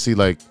beautiful to see,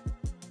 like,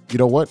 you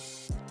know what?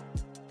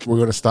 We're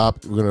gonna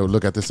stop. We're gonna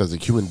look at this as a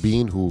human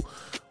being who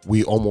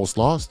we almost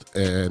lost,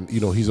 and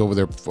he's over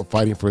there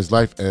fighting for his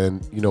life,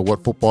 and you know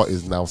what? Football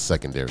is now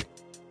secondary.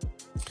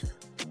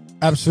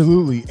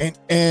 Absolutely,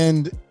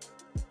 and.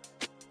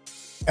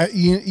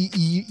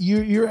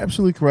 You're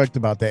absolutely correct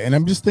about that. And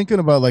I'm just thinking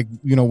about, like,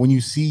 when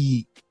you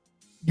see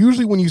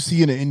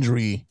an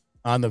injury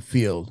on the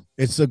field,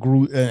 it's a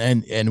group,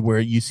 and where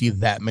you see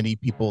that many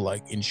people,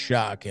 like, in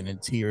shock and in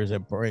tears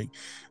and praying.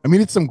 I mean,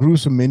 it's some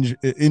gruesome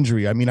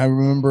injury. I mean, I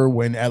remember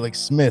when Alex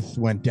Smith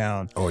went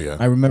down. Oh yeah.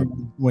 I remember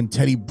when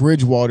Teddy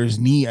Bridgewater's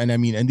knee, and I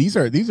mean, and these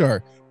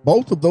are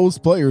both of those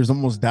players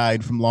almost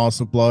died from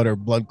loss of blood or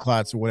blood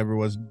clots or whatever it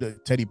was.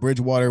 Teddy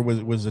Bridgewater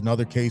was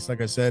another case,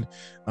 like I said.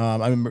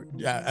 I remember,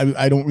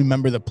 I don't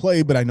remember the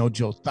play, but I know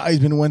Joe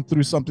Theismann went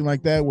through something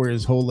like that where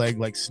his whole leg,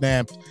 like,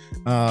 snapped.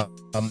 I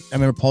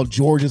remember Paul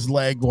George's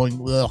leg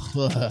going, ugh.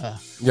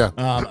 Yeah.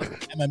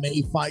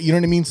 MMA fight, you know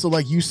what I mean? So,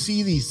 like, you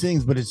see these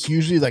things, but it's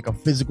usually like a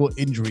physical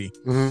injury.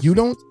 Mm-hmm. You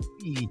don't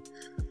see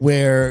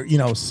where,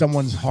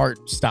 someone's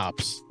heart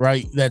stops,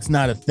 right? That's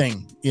not a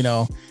thing,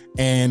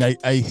 And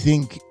I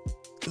think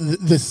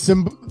the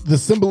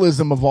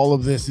symbolism of all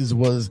of this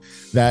was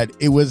that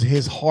it was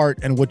his heart,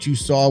 and what you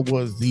saw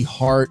was the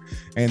heart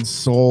and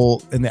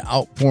soul and the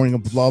outpouring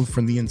of love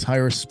from the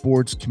entire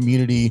sports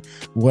community.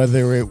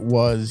 Whether it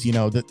was,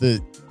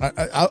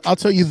 I'll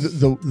tell you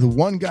the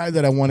one guy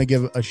that I want to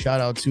give a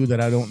shout out to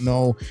that I don't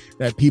know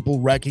that people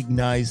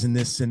recognize in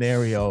this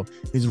scenario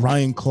is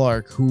Ryan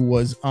Clark, who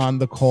was on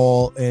the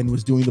call and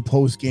was doing the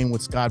post game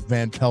with Scott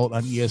Van Pelt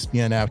on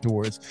ESPN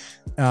afterwards.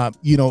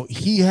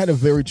 He had a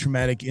very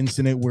traumatic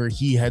incident where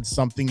he had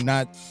something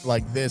not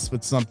like this,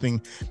 but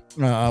something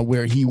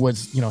where he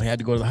was, he had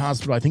to go to the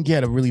hospital. I think he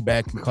had a really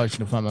bad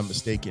concussion, if I'm not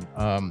mistaken.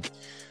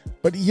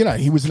 But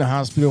he was in the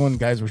hospital and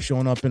guys were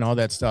showing up and all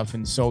that stuff,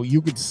 and so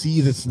you could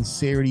see the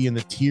sincerity and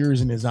the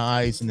tears in his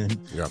eyes and then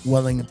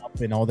welling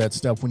up and all that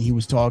stuff when he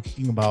was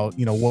talking about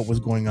what was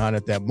going on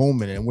at that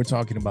moment. And we're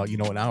talking about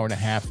an hour and a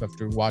half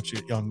after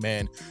watching a young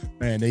man,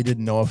 and they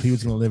didn't know if he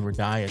was going to live or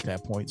die at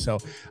that point. So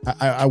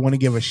I want to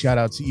give a shout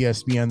out to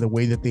ESPN, the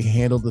way that they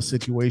handled the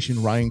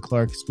situation, Ryan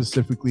Clark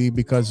specifically,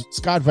 because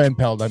Scott Van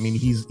Pelt, I mean,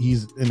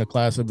 he's in a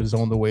class of his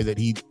own, the way that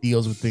he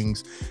deals with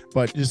things.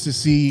 But just to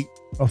see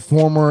a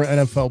former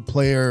NFL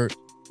player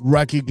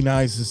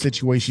recognize the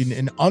situation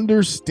and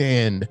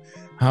understand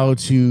how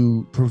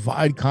to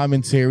provide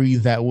commentary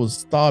that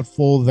was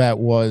thoughtful, that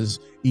was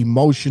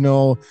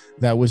emotional,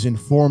 that was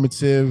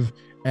informative,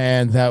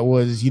 and that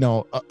was,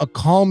 a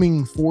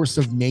calming force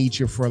of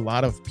nature for a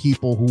lot of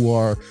people who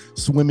are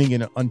swimming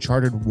in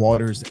uncharted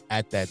waters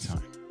at that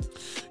time.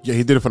 Yeah,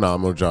 he did a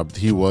phenomenal job.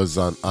 He was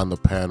on the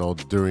panel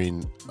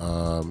during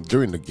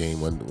the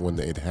game when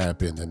it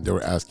happened, and they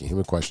were asking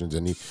him questions,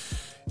 and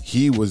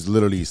he was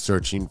literally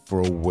searching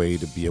for a way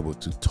to be able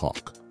to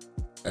talk.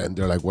 And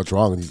they're like, "What's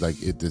wrong?" And he's like,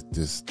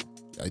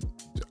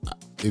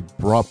 it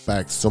brought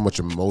back so much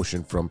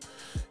emotion from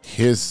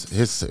his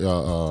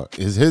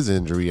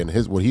injury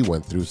and what he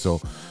went through. So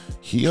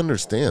he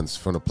understands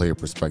from a player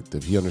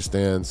perspective. He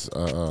understands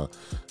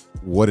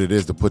what it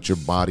is to put your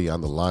body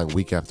on the line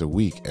week after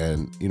week.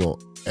 And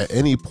at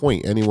any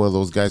point, any one of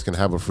those guys can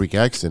have a freak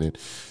accident.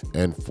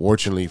 And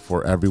fortunately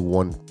for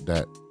everyone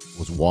that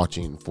was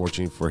watching,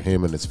 fortunately for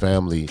him and his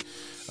family,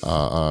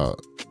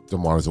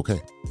 DeMar is okay,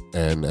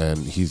 and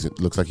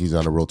looks like he's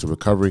on the road to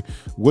recovery.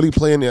 Will he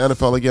play in the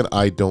NFL again?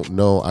 I don't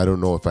know. I don't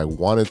know if I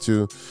wanted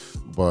to,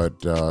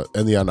 but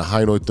on the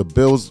high note, the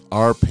Bills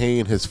are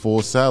paying his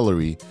full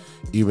salary,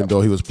 even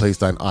though he was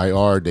placed on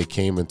IR. They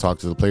came and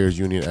talked to the players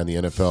union and the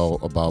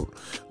NFL about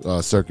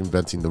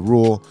circumventing the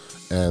rule,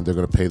 and they're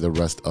going to pay the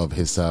rest of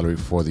his salary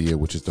for the year,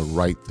 which is the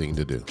right thing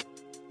to do.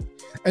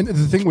 And the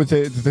thing with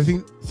it, the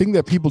thing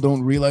that people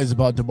don't realize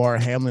about DeMar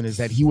Hamlin is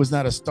that he was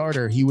not a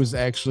starter. He was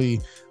actually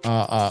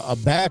a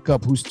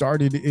backup who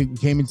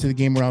came into the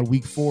game around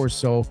week 4.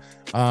 So,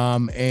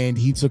 and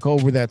he took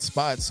over that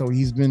spot. So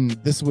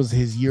this was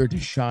his year to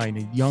shine.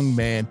 A young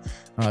man,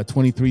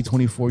 23,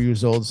 24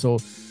 years old. So,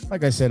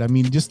 like I said, I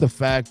mean, just the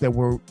fact that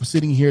we're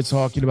sitting here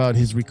talking about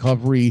his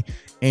recovery.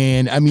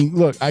 And I mean,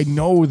 look, I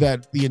know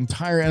that the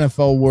entire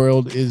NFL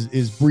world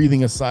is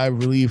breathing a sigh of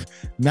relief,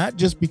 not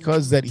just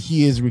because that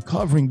he is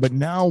recovering, but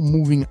now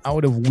moving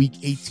out of week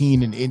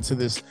 18 and into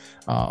this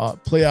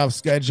playoff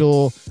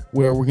schedule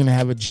where we're going to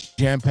have a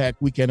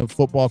jam-packed weekend of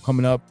football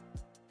coming up.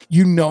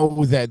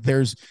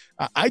 That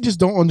I just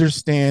don't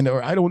understand,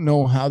 or I don't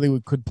know how they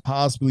could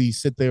possibly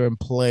sit there and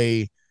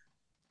play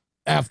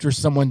after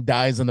someone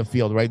dies on the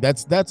field, right?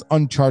 That's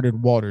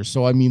uncharted waters.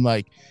 So, I mean,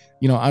 like,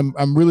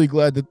 I'm really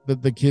glad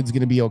that the kid's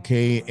going to be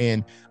okay.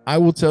 And I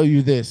will tell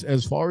you this,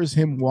 as far as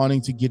him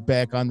wanting to get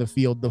back on the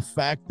field, the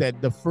fact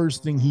that the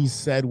first thing he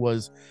said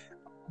was,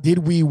 did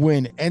we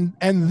win? And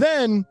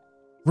then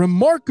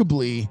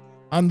remarkably,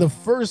 on the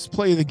first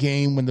play of the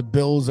game, when the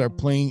Bills are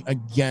playing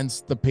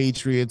against the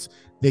Patriots,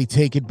 they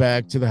take it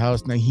back to the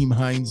house. Nyheim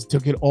Hines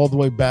took it all the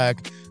way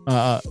back,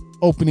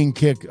 opening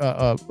kick,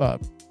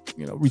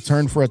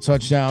 return for a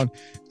touchdown.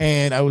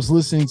 And I was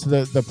listening to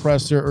the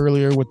presser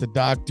earlier with the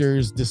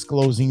doctors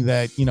disclosing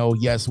that,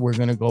 yes, we're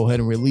going to go ahead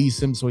and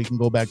release him so he can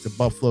go back to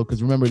Buffalo.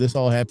 Because remember, this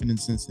all happened in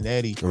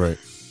Cincinnati. Right.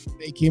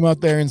 They came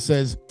out there and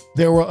says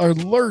there were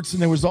alerts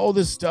and there was all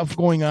this stuff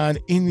going on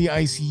in the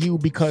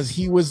ICU because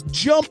he was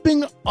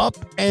jumping up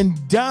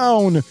and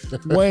down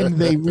when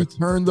they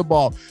returned the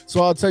ball.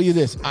 So I'll tell you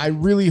this, I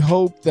really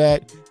hope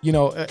that,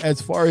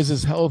 as far as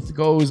his health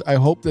goes, I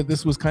hope that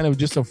this was kind of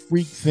just a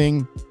freak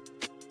thing.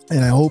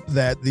 And I hope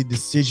that the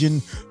decision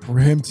for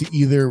him to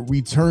either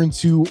return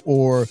to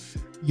or,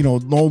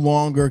 no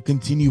longer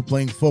continue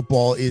playing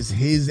football is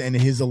his and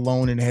his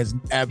alone and has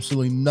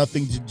absolutely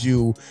nothing to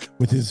do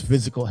with his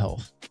physical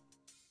health.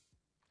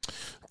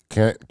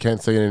 Can't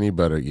say it any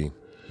better, Guy.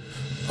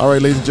 All right,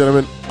 ladies and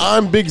gentlemen,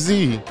 I'm Big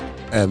Z,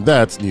 and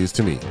that's news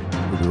to me.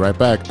 We'll be right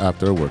back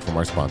after a word from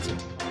our sponsor.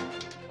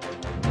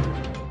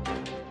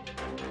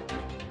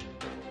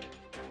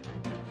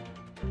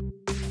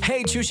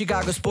 Hey, true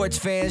Chicago sports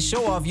fans,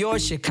 show off your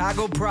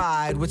Chicago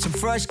pride with some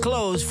fresh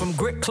clothes from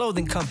Grit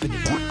Clothing Company.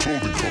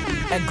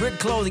 At Grit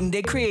Clothing,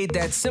 they create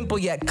that simple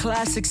yet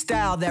classic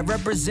style that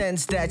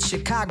represents that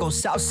Chicago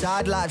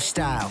Southside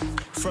lifestyle.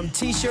 From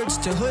t-shirts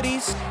to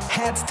hoodies,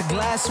 hats to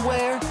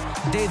glassware,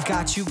 they've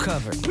got you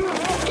covered.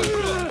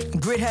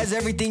 Grit has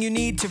everything you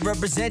need to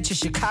represent your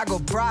Chicago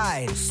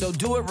pride. So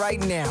do it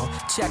right now.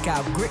 Check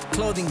out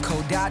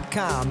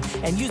gritclothingco.com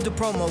and use the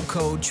promo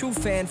code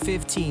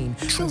TrueFan15.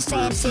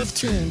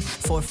 TrueFan15.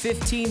 For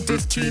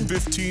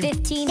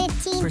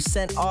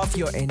 15% off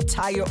your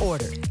entire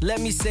order.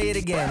 Let me say it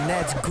again.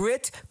 That's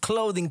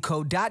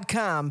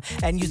gritclothingco.com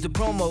and use the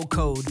promo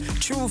code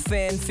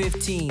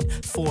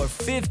TrueFan15 for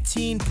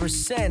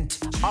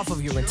 15% off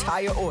of your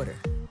entire order.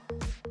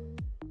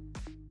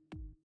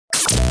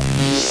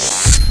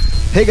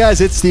 Hey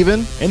guys, it's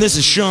Steven. And this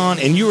is Sean,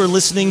 and you are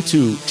listening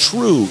to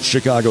True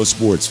Chicago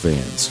Sports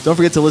Fans. Don't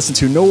forget to listen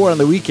to No War on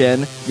the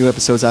Weekend. New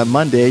episodes on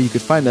Monday. You can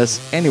find us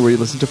anywhere you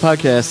listen to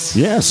podcasts.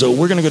 Yeah, so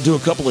we're going to go do a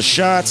couple of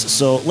shots.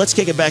 So let's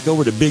kick it back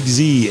over to Big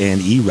Z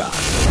and E-Rock.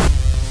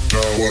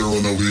 Water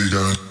on the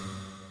weekend.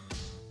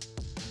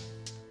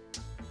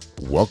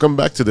 Welcome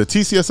back to the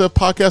TCSF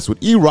podcast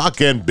with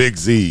E-Rock and Big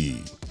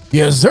Z.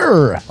 Yes,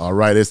 sir. All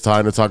right, it's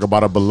time to talk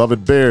about our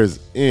beloved Bears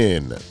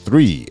in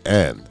 3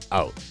 and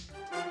out.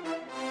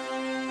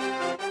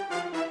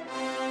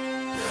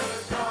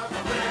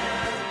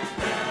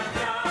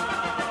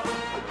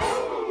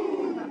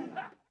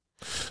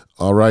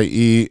 All right,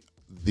 E,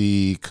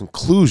 the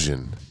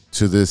conclusion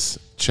to this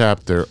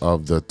chapter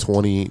of the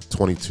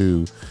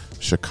 2022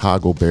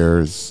 Chicago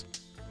Bears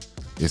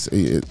is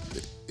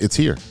it's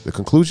here. The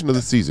conclusion of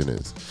the season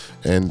is,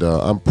 and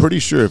I'm pretty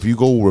sure if you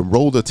go and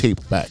roll the tape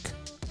back,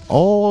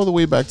 all the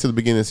way back to the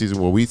beginning of the season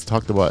where we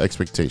talked about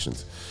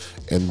expectations,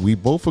 and we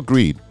both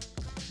agreed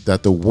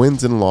that the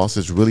wins and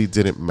losses really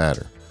didn't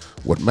matter.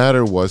 What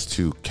mattered was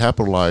to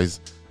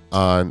capitalize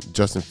on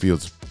Justin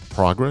Fields'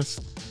 progress,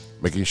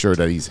 making sure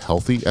that he's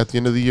healthy at the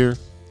end of the year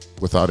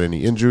without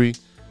any injury.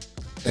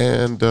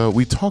 And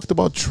we talked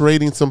about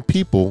trading some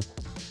people.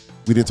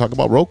 We didn't talk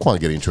about Roquan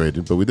getting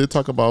traded, but we did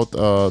talk about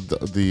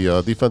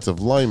the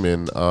defensive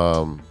lineman,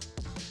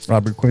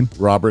 Robert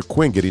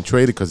Quinn getting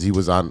traded because he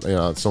was on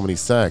so many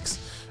sacks,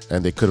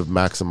 and they could have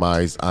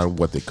maximized on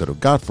what they could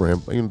have got for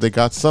him. They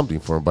got something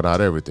for him, but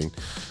not everything.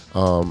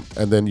 And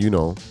then,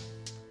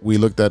 we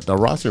looked at the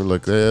roster and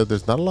looked,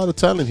 there's not a lot of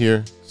talent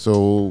here,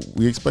 so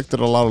we expected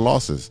a lot of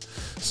losses.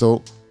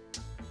 So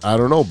I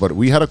don't know, but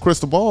we had a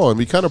crystal ball and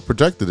we kind of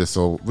projected it.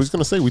 So we're just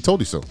gonna say we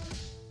told you so.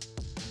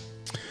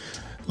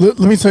 Let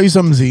me tell you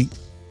something, Z.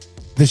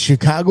 The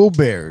Chicago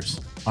Bears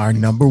are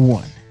number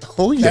one.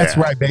 Oh yeah, that's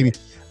right, baby.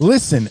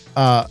 Listen,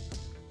 I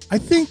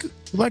think,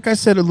 like I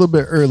said a little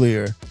bit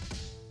earlier,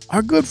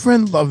 our good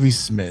friend Lovie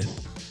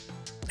Smith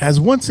has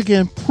once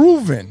again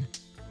proven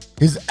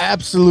his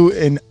absolute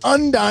and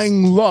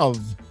undying love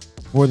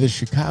for the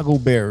Chicago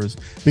Bears,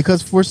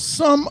 because for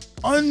some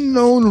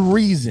unknown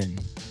reason,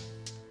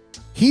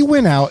 he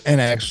went out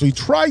and actually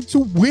tried to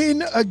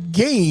win a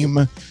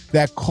game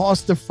that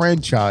cost the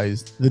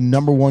franchise the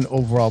number one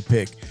overall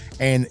pick.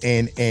 And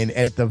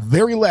at the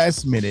very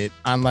last minute,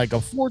 on like a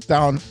 4th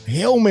down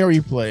Hail Mary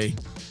play,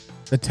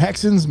 the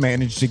Texans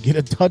managed to get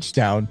a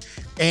touchdown,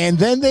 and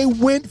then they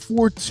went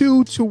for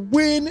 2 to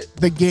win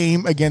the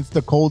game against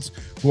the Colts,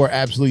 who are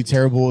absolutely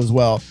terrible as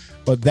well.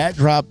 But that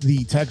dropped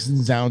the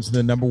Texans down to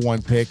the number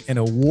one pick and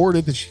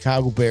awarded the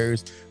Chicago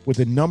Bears with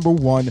the number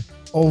one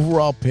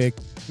overall pick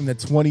in the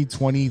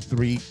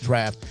 2023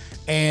 draft.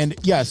 And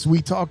yes,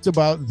 we talked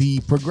about the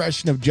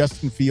progression of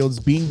Justin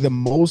Fields being the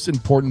most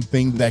important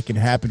thing that can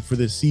happen for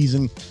this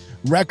season.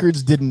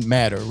 Records didn't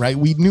matter, right?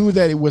 We knew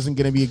that it wasn't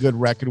going to be a good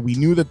record. We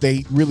knew that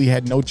they really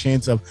had no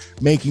chance of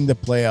making the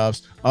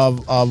playoffs,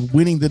 of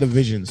winning the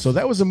division. So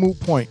that was a moot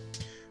point.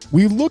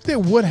 We looked at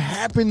what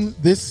happened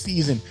this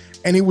season,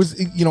 and it was,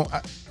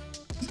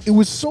 it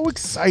was so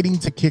exciting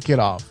to kick it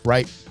off,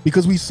 right?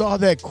 Because we saw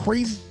that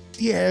crazy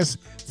ass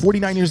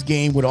 49ers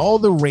game with all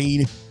the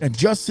rain and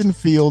Justin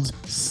Fields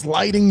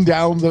sliding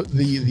down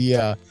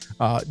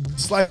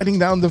sliding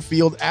down the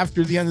field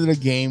after the end of the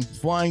game,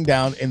 flying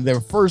down in their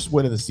first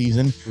win of the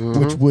season,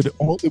 and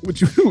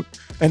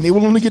they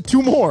will only get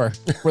 2 more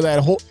for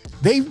that whole.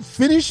 They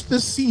finished the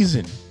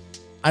season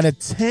on a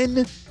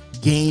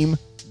 10-game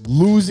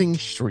losing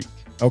streak.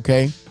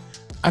 Okay,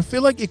 I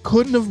feel like it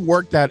couldn't have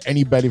worked out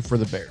any better for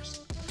the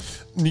Bears.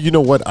 You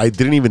know what? I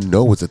didn't even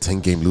know it was a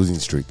 10-game losing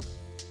streak.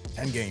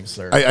 10 games,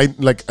 sir. I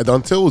like,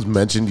 until it was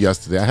mentioned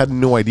yesterday, I had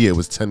no idea it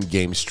was 10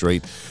 games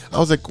straight. I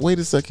was like, wait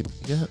a second.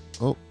 Yeah.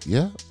 Oh,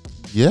 yeah.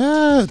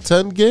 Yeah.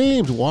 10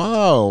 games.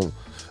 Wow.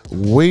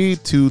 Way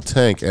too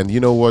tank. And you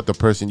know what? The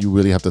person you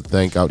really have to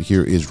thank out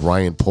here is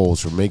Ryan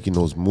Poles for making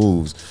those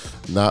moves,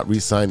 not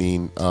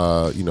re-signing,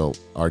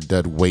 our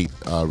dead weight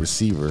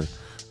receiver.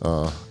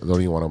 I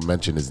don't even want to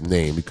mention his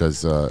name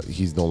because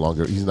he's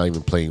not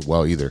even playing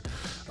well either.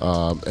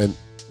 And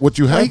what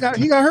you have,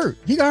 he got hurt.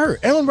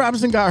 Allen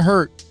Robinson got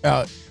hurt.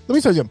 Let me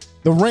tell you,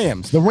 the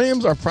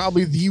Rams are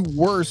probably the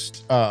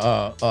worst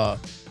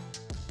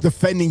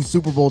defending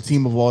Super Bowl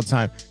team of all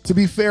time. To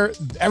be fair,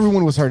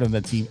 everyone was hurt on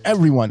that team.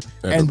 Everyone.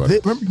 Everybody.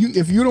 And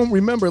if you don't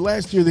remember,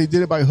 last year they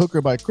did it by hook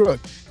or by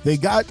crook. They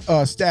got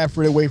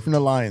Stafford away from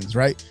the Lions,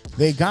 right?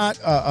 They got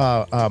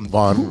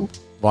Von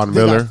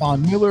Miller.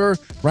 Von Miller,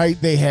 right?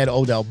 They had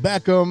Odell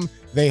Beckham.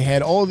 They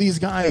had all these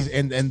guys,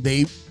 and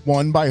they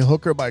won by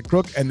hook or by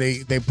crook, and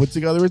they put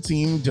together a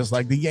team just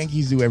like the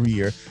Yankees do every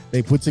year.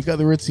 They put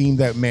together a team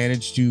that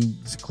managed to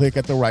click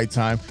at the right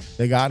time.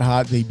 They got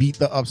hot. They beat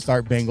the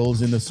upstart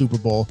Bengals in the Super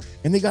Bowl,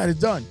 and they got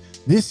it done.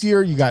 This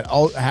year, you got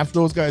half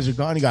those guys are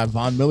gone. You got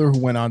Von Miller, who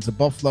went on to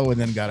Buffalo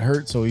and then got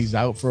hurt, so he's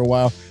out for a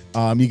while.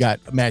 You got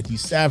Matthew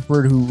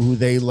Stafford, who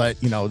they were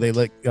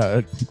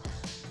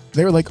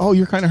like, oh,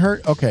 you're kind of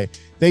hurt? Okay.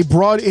 They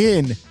brought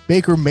in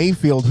Baker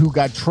Mayfield, who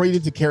got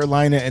traded to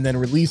Carolina and then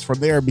released from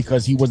there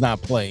because he was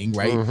not playing,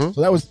 right?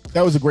 So that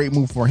was a great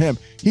move for him.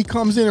 He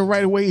comes in and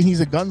right away, and he's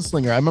a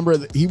gunslinger. I remember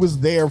he was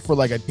there for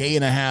like a day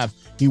and a half.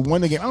 He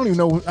won the game. I don't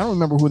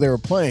remember who they were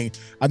playing.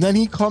 And then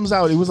he comes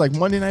out. It was like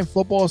Monday Night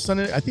Football,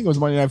 Sunday. I think it was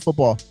Monday Night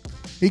Football.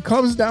 He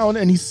comes down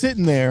and he's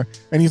sitting there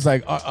and he's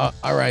like, all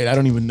right, I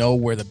don't even know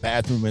where the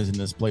bathroom is in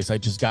this place. I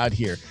just got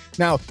here.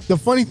 Now, the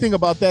funny thing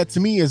about that to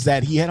me is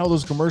that he had all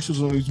those commercials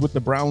when he was with the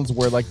Browns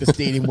where like the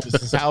stadium was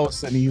his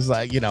house and he's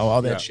like,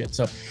 all that shit.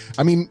 So,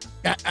 I mean,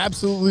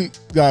 absolutely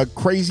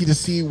crazy to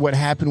see what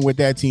happened with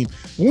that team.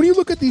 When you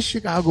look at these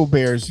Chicago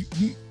Bears,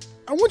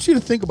 I want you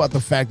to think about the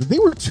fact that they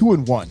were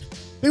 2-1.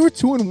 They were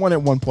 2-1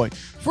 at one point.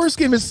 First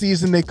game of the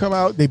season, they come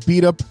out, they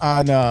beat up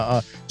on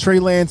Trey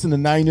Lance and the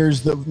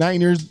Niners. The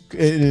Niners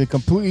in a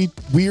completely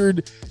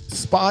weird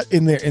spot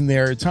in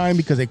their time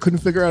because they couldn't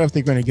figure out if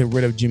they're going to get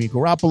rid of Jimmy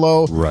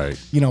Garoppolo. Right.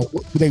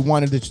 They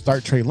wanted to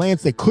start Trey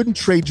Lance. They couldn't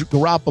trade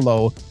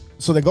Garoppolo,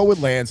 so they go with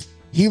Lance.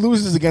 He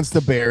loses against the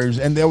Bears,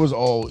 and he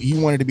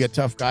wanted to be a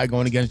tough guy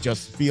going against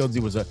Justin Fields.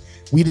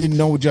 We didn't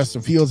know what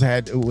Justin Fields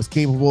was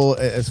capable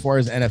as far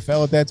as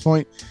NFL at that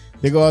point.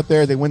 They go out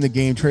there, they win the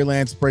game. Trey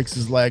Lance breaks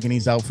his leg, and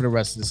he's out for the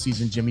rest of the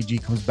season. Jimmy G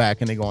comes back,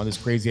 and they go on this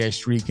crazy-ass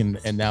streak, and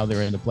now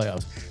they're in the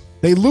playoffs.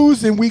 They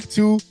lose in week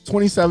 2,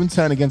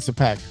 27-10 against the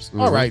Packers.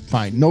 All right,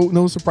 fine.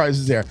 No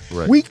surprises there.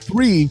 Right. Week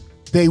 3,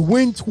 they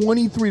win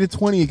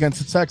 23-20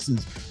 against the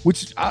Texans,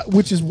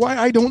 which is why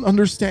I don't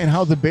understand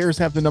how the Bears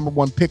have the number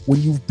 1 pick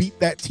when you've beat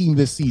that team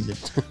this season.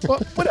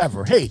 But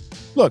whatever. Hey,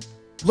 look,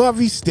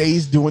 Lovey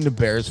stays doing the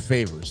Bears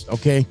favors,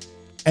 okay?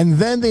 And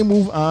then they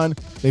move on.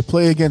 They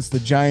play against the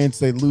Giants.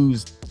 They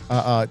lose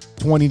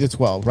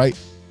 20-12, right?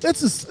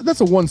 That's a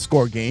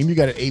 1-score game. You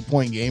got an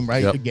 8-point game,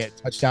 right? Yep. To get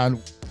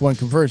touchdown, 1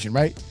 conversion,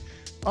 right?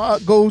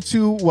 Go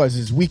to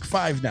week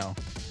 5 now.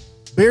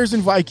 Bears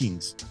and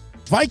Vikings.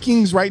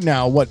 Vikings right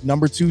now,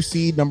 number 2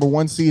 seed, number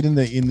 1 seed in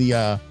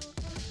the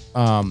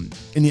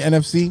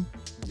NFC. Yeah.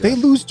 They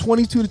lose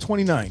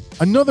 22-29.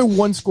 Another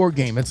 1-score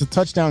game. It's a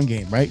touchdown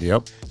game, right?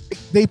 Yep.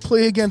 They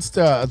play against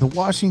the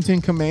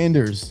Washington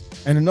Commanders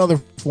and another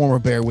former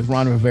Bear with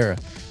Ron Rivera.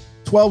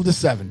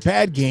 12-7.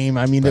 Bad game.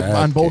 I mean,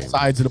 on both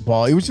sides of the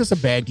ball. It was just a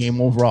bad game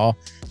overall.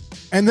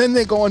 And then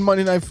they go on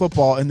Monday Night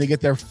Football and they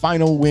get their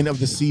final win of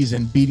the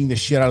season, beating the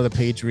shit out of the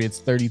Patriots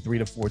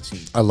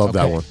 33-14. I love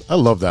that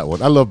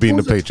one. I love beating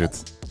the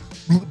Patriots.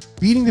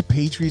 Beating the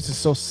Patriots is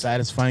so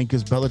satisfying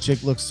because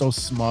Belichick looks so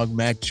smug.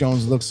 Mac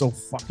Jones looks so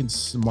fucking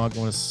smug. I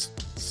want to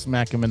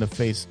smack him in the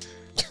face.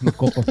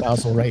 Coco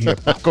Paso right here.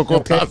 Coco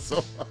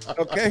Paso.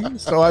 Okay.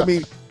 So, I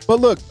mean, but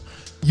look,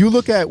 you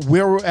look at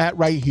where we're at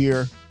right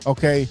here.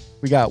 Okay.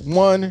 We got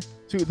 1,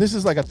 2. This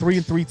is like a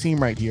 3-3 team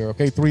right here.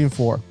 Okay.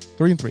 3-4.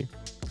 3-3.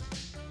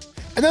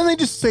 And then they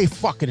just say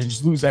fuck it and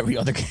just lose every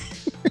other game.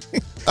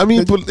 I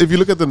mean, but if you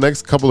look at the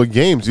next couple of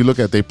games,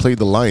 they played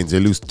the Lions. They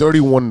lose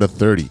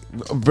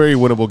 31-30. A very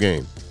winnable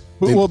game.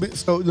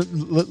 So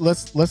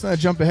let's not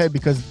jump ahead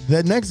because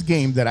the next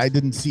game that I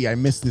didn't see, I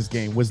missed this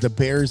game, was the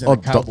Bears and the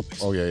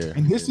Cowboys. Yeah.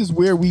 And this is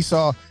where we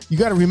saw, you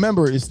got to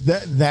remember, is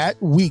that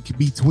week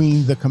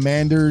between the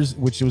Commanders,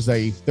 which was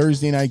a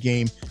Thursday night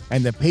game,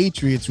 and the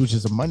Patriots, which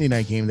is a Monday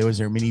night game, there was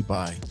their mini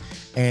bye.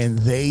 And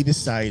they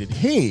decided,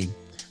 hey,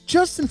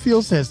 Justin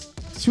Fields has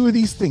 2 of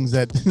these things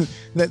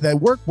that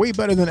work way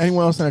better than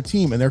anyone else on our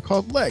team, and they're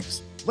called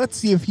legs. Let's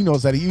see if he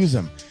knows how to use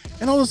them.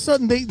 And all of a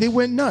sudden, they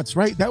went nuts,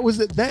 right? That was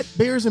that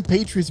Bears and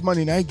Patriots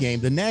Monday night game,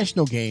 the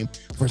national game.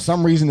 For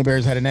some reason, the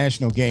Bears had a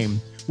national game,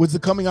 was the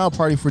coming out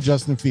party for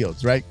Justin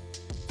Fields, right?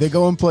 They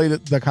go and play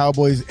the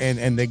Cowboys,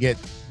 and they get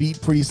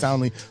beat pretty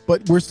soundly.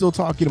 But we're still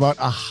talking about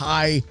a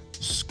high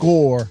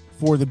score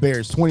for the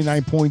Bears,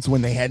 29 points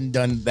when they hadn't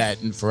done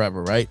that in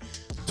forever, right?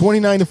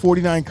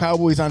 29-49,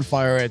 Cowboys on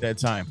fire at that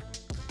time.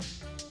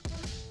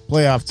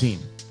 Playoff team.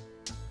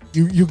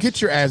 You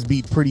get your ass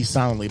beat pretty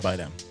soundly by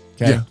them,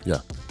 okay?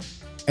 Yeah.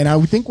 And I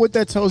would think what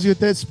that tells you at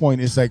this point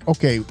is like,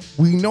 okay,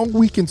 we know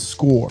we can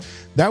score.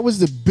 That was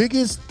the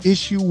biggest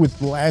issue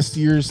with last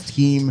year's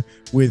team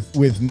with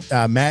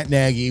Matt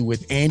Nagy,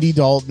 with Andy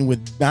Dalton,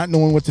 with not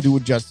knowing what to do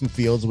with Justin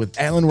Fields, with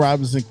Allen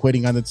Robinson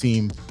quitting on the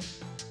team,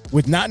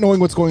 with not knowing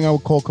what's going on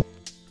with Cole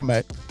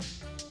Kmet.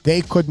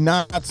 They could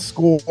not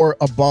score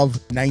above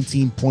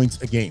 19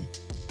 points a game.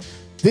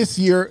 This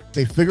year,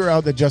 they figure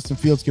out that Justin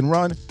Fields can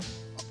run.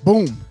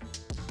 Boom.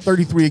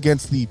 33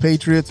 against the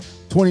Patriots,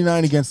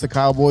 29 against the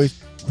Cowboys,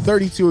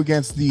 32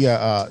 against the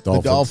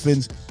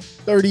Dolphins,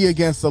 30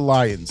 against the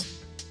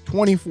Lions,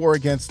 24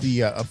 against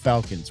the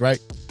Falcons, right?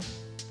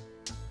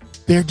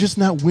 They're just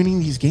not winning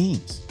these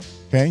games,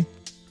 okay?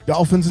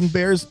 Dolphins and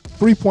Bears,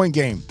 3-point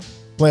game,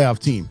 playoff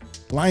team.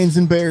 Lions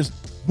and Bears,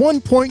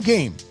 1-point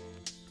game.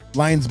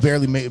 Lions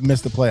barely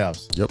missed the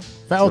playoffs. Yep.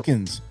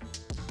 Falcons,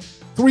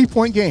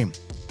 3-point game.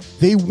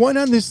 They went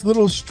on this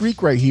little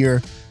streak right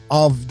here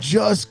of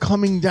just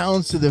coming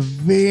down to the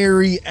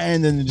very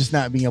end and just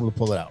not being able to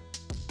pull it out.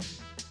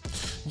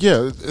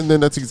 Yeah, and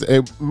then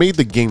it made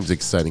the games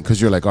exciting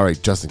because you're like, all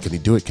right, Justin, can he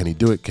do it? Can he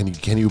do it?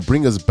 Can you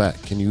bring us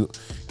back? Can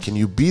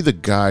you be the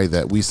guy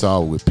that we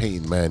saw with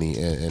Peyton Manning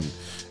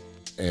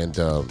and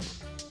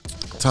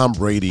Tom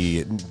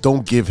Brady?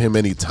 Don't give him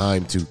any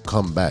time to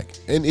come back.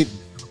 And you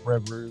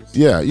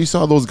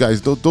saw those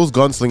guys, those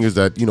gunslingers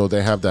that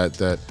they have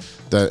that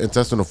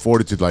intestinal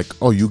fortitude. Like,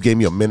 oh, you gave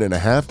me a minute and a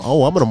half.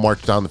 Oh, I'm gonna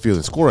march down the field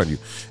and score on you.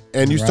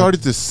 And you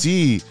started to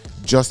see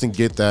Justin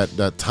get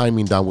that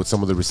timing down with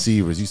some of the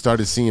receivers. You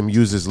started to see him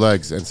use his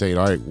legs and saying,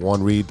 all right,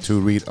 1 read,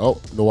 2 read.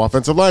 Oh, no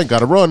offensive line, got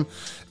to run.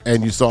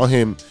 And you saw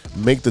him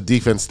make the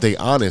defense stay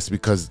honest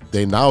because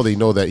they know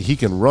that he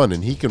can run,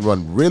 and he can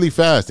run really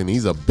fast, and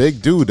he's a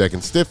big dude that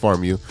can stiff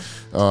arm you,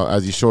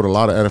 as he showed a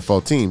lot of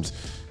NFL teams.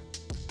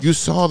 You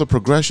saw the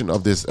progression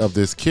of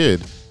this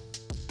kid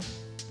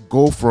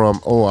go from,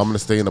 oh, I'm going to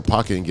stay in the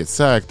pocket and get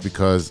sacked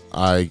because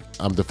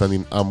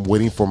I'm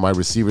waiting for my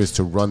receivers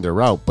to run their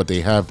route, but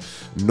they have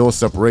no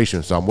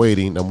separation. So I'm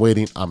waiting,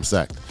 I'm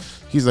sacked.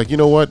 He's like, you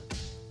know what?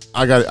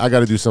 I got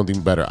to do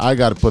something better. I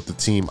got to put the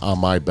team on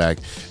my back.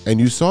 And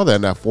you saw that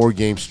in that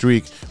 4-game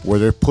streak where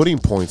they're putting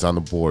points on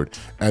the board,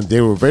 and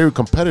they were very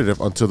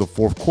competitive until the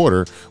fourth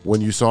quarter when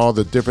you saw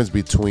the difference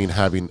between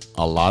having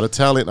a lot of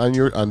talent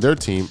on their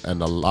team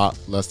and a lot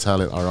less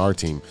talent on our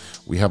team.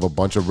 We have a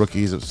bunch of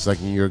rookies,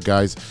 second-year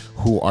guys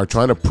who are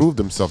trying to prove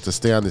themselves to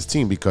stay on this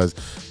team, because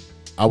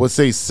I would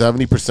say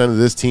 70% of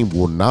this team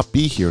will not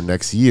be here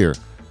next year.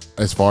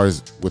 As far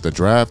as with the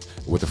draft,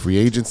 with the free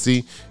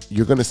agency,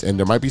 and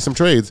there might be some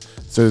trades.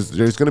 So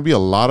there's going to be a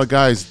lot of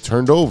guys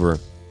turned over,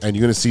 and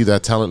you're going to see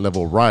that talent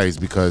level rise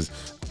because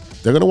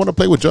they're going to want to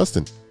play with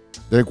Justin.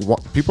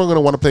 People are going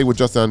to want to play with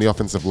Justin on the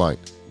offensive line.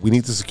 We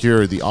need to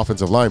secure the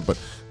offensive line, but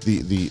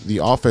the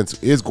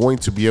offense is going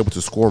to be able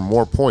to score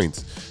more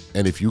points.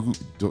 And if you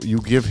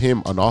give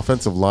him an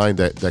offensive line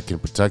that can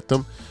protect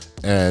them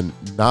and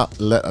not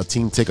let a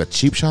team take a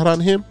cheap shot on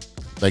him,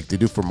 like they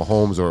do for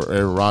Mahomes or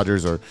Aaron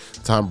Rodgers or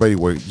Tom Brady,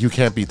 where you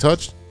can't be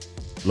touched,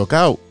 look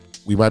out.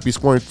 We might be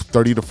scoring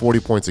 30 to 40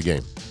 points a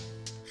game.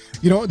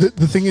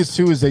 The thing is,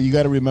 too, is that you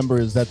got to remember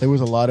is that there was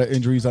a lot of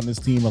injuries on this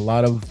team, a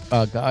lot of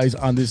guys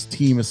on this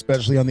team,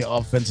 especially on the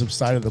offensive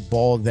side of the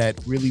ball, that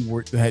really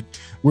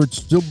were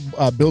still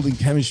building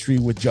chemistry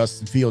with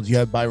Justin Fields. You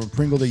had Byron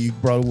Pringle that you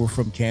brought over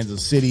from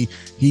Kansas City.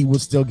 He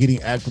was still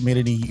getting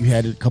acclimated. He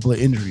had a couple of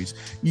injuries.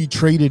 You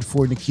traded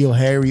for N'Keal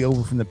Harry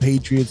over from the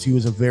Patriots. He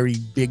was a very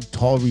big,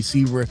 tall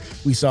receiver.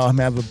 We saw him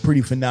have a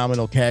pretty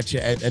phenomenal catch,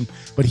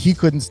 but he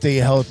couldn't stay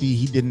healthy.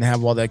 He didn't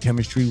have all that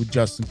chemistry with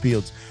Justin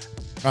Fields.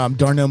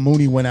 Darnell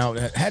Mooney went out,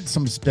 had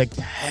some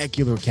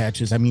spectacular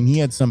catches. I mean, he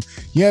had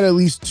at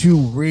least 2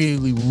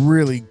 really,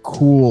 really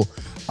cool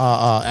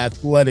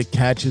athletic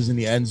catches in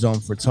the end zone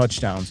for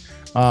touchdowns.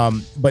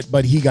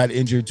 But he got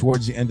injured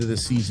towards the end of the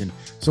season.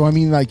 So, I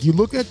mean, like, you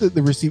look at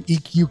the receiver,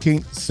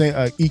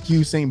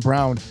 EQ St.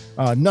 Brown,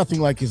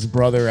 nothing like his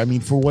brother. I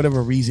mean, for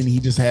whatever reason, he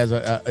just has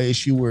a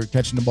issue with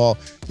catching the ball,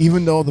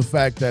 even though the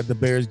fact that the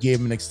Bears gave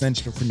him an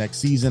extension for next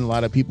season, a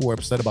lot of people were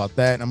upset about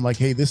that. And I'm like,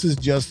 hey, this is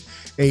just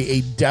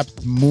a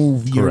depth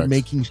move. You're Correct.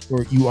 Making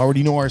sure you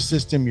already know our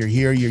system. You're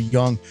here, you're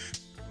young.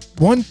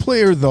 One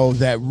player, though,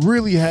 that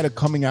really had a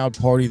coming out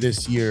party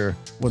this year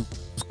was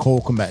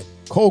Cole Kmet.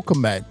 Cole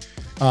Kmet,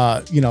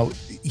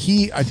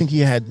 I think he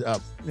had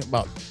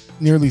about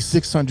nearly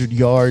 600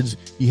 yards.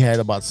 He had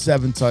about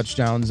 7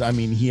 touchdowns. I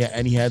mean, he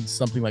had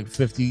something like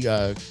 50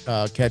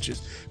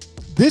 catches.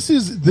 This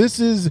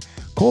is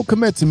Cole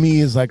Kmet to me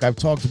is like I've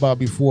talked about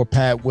before,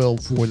 Pat Will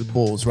for the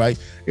Bulls, right?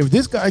 If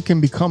this guy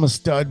can become a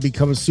stud,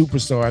 become a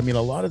superstar, I mean,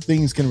 a lot of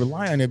things can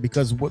rely on it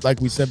because,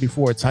 like we said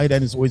before, a tight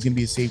end is always going to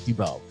be a safety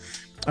valve.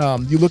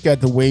 You look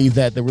at the way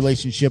that the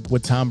relationship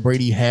with Tom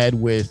Brady had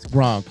with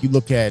Gronk. You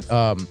look at,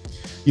 a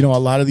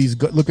lot of these.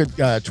 Look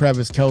at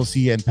Travis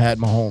Kelce and Pat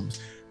Mahomes.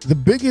 The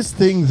biggest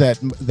thing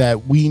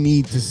that we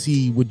need to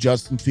see with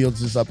Justin Fields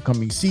this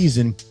upcoming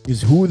season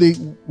is who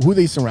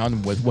they surround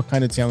him with, what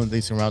kind of talent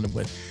they surround him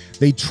with.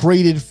 They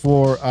traded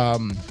for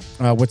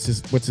what's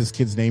his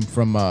kid's name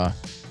from the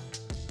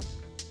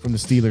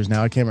Steelers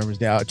now? I can't remember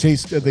his name.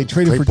 Chase. They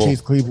traded for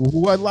Chase Claypool,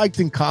 who I liked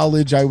in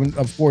college. I went,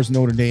 of course,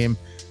 Notre Dame,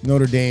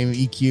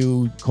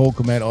 EQ, Cole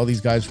Kmet, all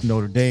these guys from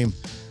Notre Dame.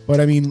 But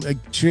I mean, like,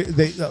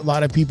 a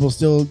lot of people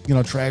still,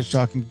 trash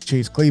talking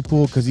Chase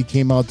Claypool because he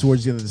came out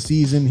towards the end of the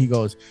season. He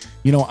goes,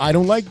 I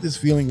don't like this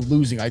feeling of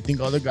losing. I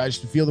think other guys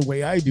should feel the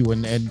way I do.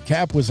 And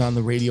Cap was on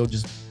the radio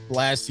just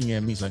blasting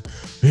him. He's like,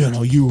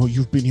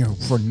 you've been here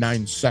for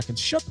 9 seconds.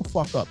 Shut the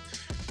fuck up.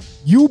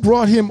 You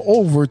brought him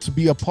over to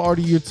be a part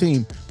of your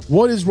team.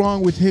 What is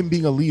wrong with him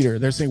being a leader?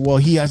 They're saying, well,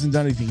 he hasn't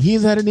done anything. He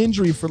has had an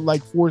injury for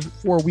like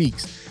four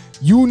weeks.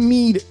 You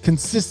need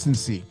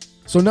consistency.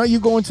 So now you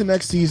go into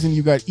next season,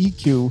 you got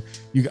EQ.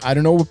 I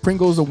don't know if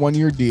Pringle's a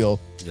 1-year deal.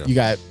 Yeah. You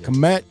got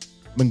Kmet.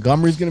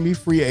 Montgomery's going to be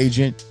free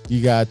agent.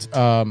 You got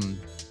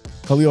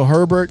Khalil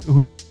Herbert,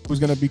 who's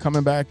going to be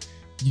coming back.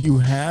 You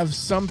have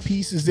some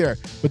pieces there,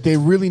 but they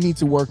really need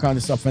to work on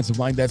this offensive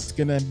line. That's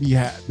going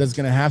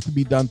to have to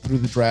be done through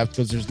the draft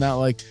because there's not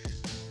like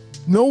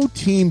no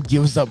team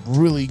gives up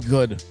really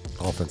good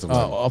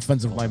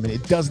offensive lineman.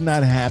 It does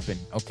not happen,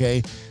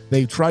 okay?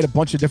 They tried a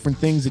bunch of different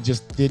things. It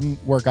just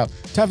didn't work out.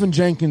 Tevin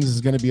Jenkins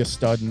is going to be a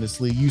stud in this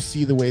league. You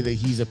see the way that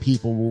he's a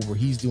people mover.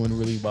 He's doing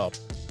really well.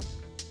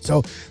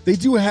 So they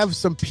do have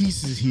some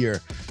pieces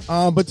here.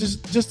 But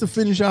just to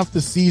finish off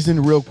the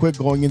season real quick,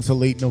 going into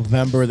late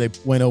November, they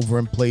went over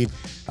and played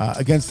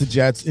against the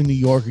Jets in New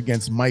York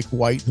against Mike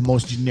White, the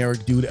most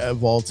generic dude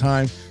of all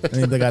time. And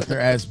then they got their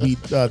ass beat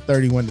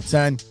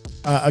 31-10.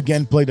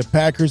 Again, played the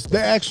Packers. They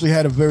actually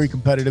had a very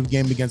competitive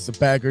game against the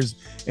Packers.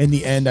 In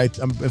the end,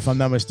 if I'm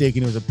not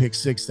mistaken, it was a pick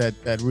six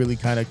that really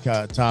kind of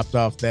topped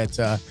off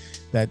that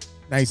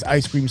nice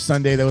ice cream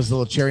sundae. That was a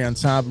little cherry on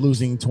top,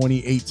 losing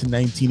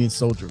 28-19 in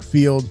Soldier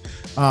Field.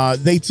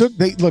 They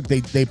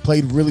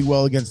played really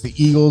well against the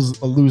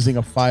Eagles, losing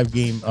a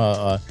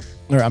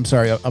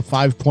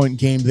 5-point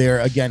game there.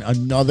 Again,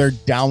 another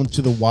down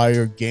to the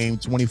wire game,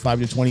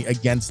 25-20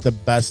 against the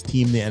best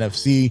team in the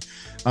NFC.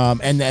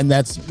 And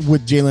that's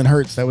with Jalen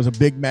Hurts. That was a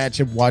big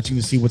matchup, watching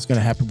to see what's going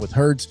to happen with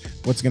Hurts,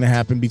 what's going to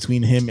happen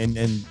between him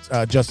and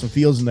Justin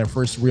Fields in their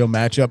first real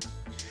matchup.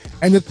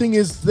 And the thing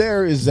is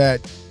that,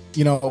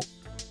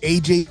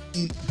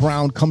 AJ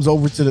Brown comes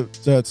over to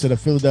the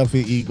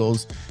Philadelphia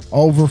Eagles,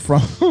 over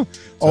from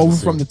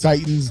the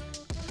Titans,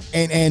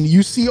 and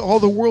you see all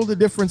the world of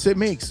difference it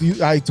makes.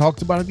 I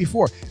talked about it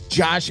before.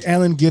 Josh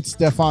Allen gets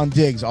Stephon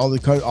Diggs. All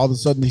of a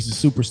sudden he's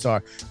a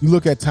superstar. You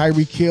look at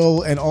Tyreek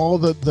Hill and all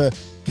the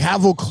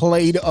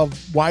cavalcade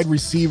of wide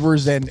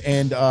receivers and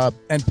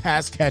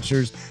pass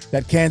catchers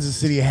that Kansas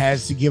City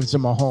has to give to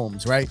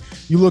Mahomes. Right?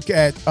 You look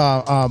at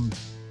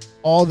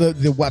all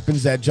the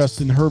weapons that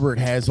Justin Herbert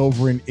has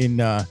over in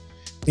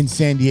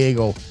San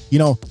Diego.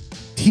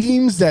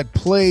 Teams that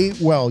play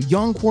well,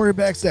 young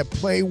quarterbacks that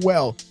play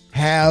well,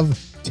 have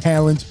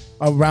talent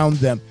around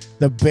them.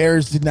 The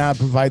Bears did not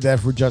provide that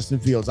for Justin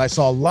Fields. I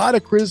saw a lot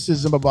of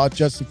criticism about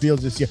Justin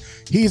Fields this year.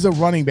 He's a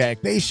running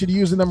back. They should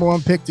use the number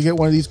one pick to get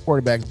one of these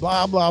quarterbacks.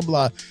 Blah, blah,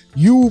 blah.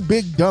 You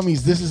big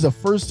dummies. This is the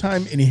first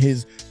time in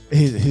his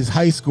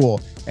high school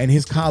and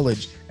his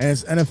college and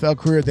his NFL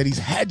career that he's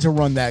had to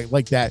run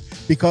like that,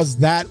 because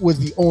that was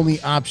the only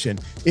option.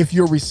 If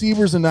your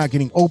receivers are not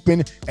getting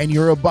open and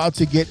you're about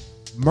to get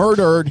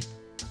murdered,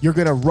 you're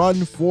going to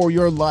run for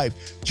your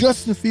life.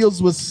 Justin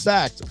Fields was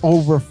sacked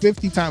over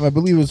 50 times. I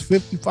believe it was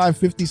 55,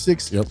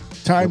 56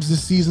 times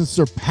this season,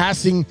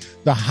 surpassing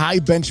the high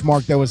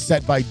benchmark that was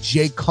set by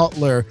Jay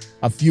Cutler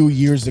a few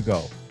years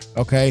ago.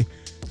 Okay.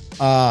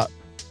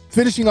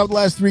 Finishing up the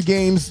last three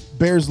games,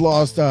 Bears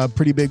lost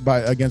pretty big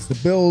against the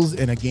Bills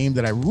in a game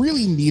that I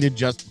really needed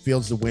Justin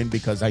Fields to win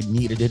because I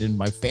needed it in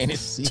my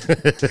fantasy.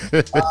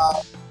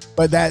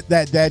 But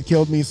that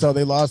killed me. So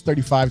they lost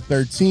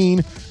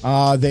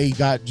 35-13. They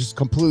got just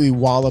completely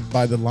walloped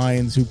by the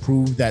Lions, who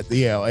proved that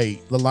the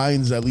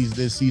Lions, at least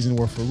this season,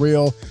 were for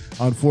real.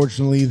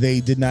 Unfortunately,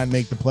 they did not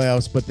make the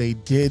playoffs, but they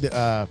did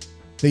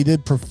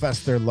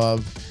profess their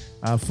love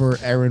for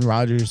Aaron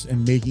Rodgers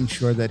and making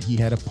sure that he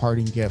had a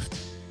parting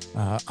gift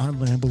on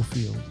Lambeau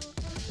Field.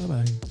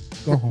 Bye-bye.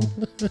 Go home.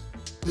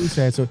 Really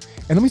sad. So,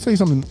 and let me tell you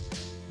something.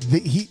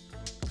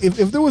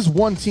 If there was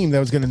one team that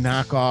was going to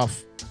knock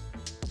off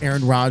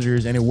Aaron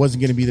Rodgers and it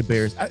wasn't going to be the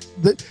Bears,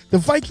 the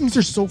Vikings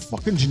are so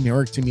fucking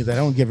generic to me that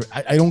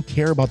I don't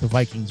care about the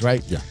Vikings,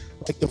 right? Yeah.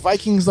 Like the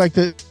Vikings,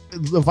 the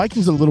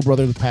Vikings are the little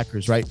brother of the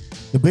Packers, right?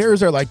 The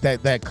Bears are like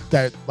that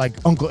like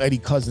Uncle Eddie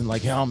cousin,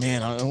 like, oh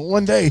man,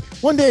 one day,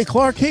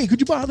 Clark, hey, could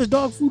you buy the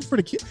dog food for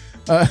the kid?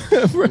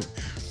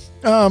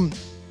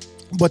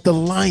 But the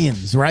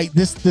Lions, right?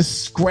 This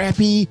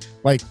scrappy,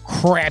 like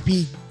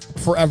crappy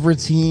forever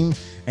team,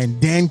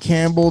 and Dan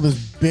Campbell,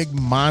 this big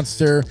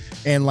monster,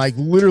 and like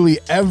literally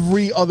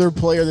every other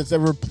player that's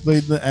ever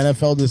played in the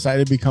NFL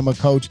decided to become a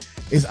coach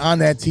is on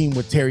that team,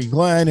 with Terry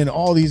Glenn and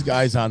all these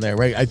guys on there,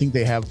 right? I think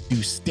they have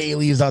Deuce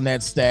Staley is on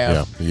that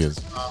staff. Yeah, he is.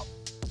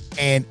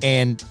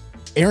 And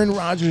Aaron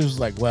Rodgers was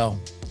like, well,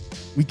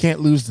 we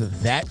can't lose to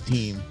that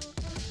team.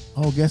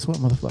 Oh, guess what,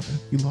 motherfucker?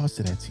 You lost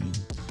to that team.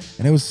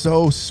 And it was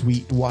so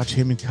sweet to watch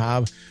him and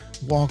Cobb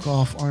walk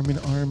off arm in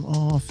arm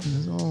off.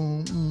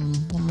 I'm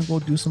going to go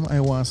do some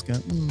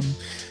ayahuasca.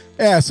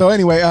 Yeah, so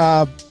anyway,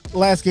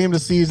 last game of the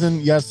season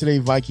yesterday,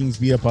 Vikings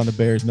beat up on the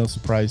Bears. No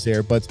surprise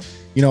there. But,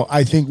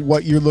 I think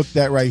what you looked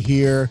at right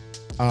here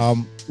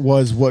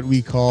was what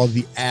we call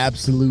the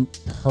absolute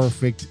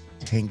perfect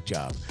tank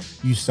job.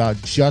 You saw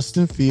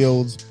Justin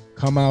Fields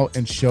come out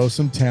and show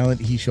some talent.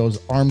 He shows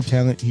arm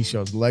talent. He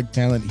shows leg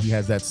talent. He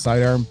has that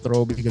sidearm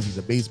throw because he's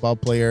a baseball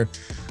player.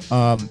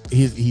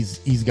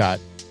 He's got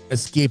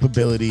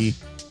escapability.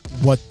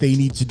 What they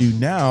need to do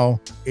now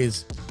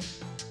is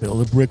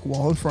build a brick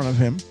wall in front of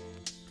him.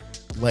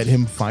 Let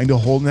him find a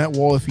hole in that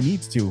wall if he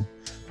needs to,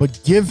 but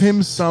give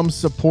him some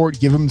support.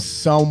 Give him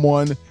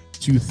someone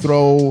to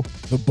throw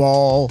the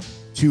ball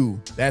to.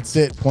 That's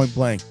it, point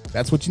blank.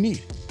 That's what you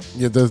need.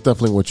 Yeah, that's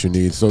definitely what you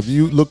need. So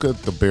you look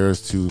at the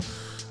Bears to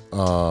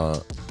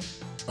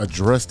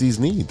address these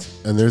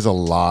needs, and there's a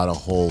lot of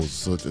holes.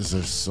 So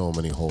there's so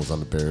many holes on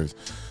the Bears.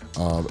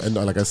 And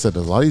like I said,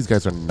 a lot of these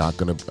guys are not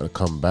going to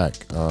come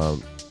back.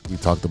 We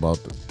talked about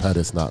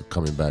Pettis not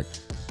coming back.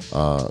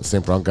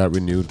 St. Brown got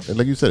renewed, and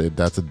like you said,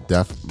 that's a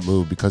deft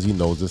move because he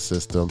knows the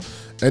system,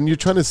 and you're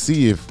trying to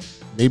see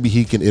if maybe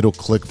it'll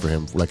click for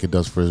him like it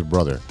does for his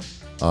brother.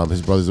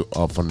 His brother's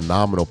a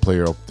phenomenal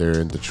player up there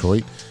in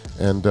Detroit,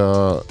 and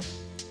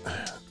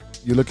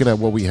you're looking at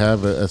what we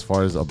have as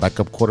far as a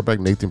backup quarterback,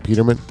 Nathan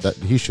Peterman. That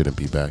he shouldn't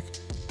be back.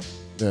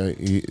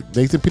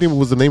 Nathan Peterman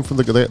was the name from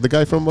the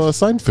guy from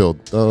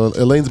Seinfeld,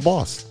 Elaine's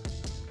boss.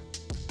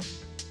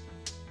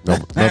 No,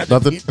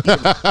 nothing.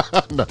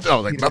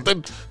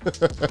 Nothing.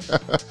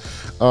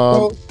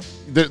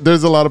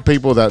 There's a lot of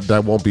people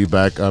that won't be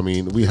back. I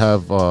mean, we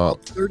have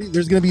 30.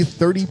 There's going to be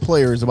 30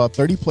 players, about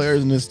 30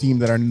 players in this team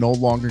that are no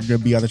longer going to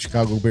be on the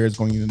Chicago Bears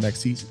going into next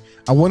season.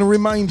 I want to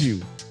remind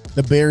you,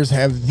 the Bears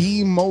have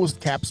the most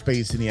cap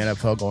space in the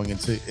NFL going in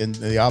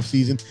the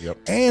offseason,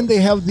 and they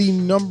have the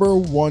number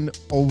 1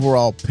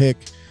 overall pick.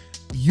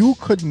 You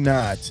could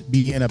not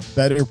be in a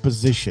better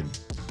position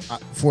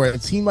for a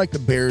team like the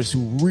Bears,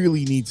 who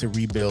really need to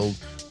rebuild,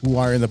 who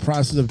are in the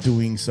process of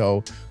doing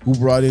so, who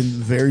brought in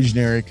very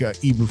generic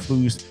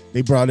Eberflus.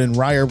 They brought in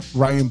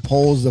Ryan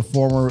Poles, the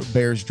former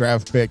Bears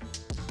draft pick.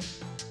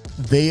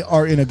 They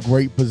are in a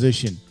great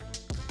position.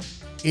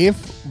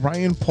 If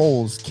Ryan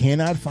Poles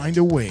cannot find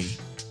a way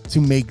to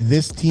make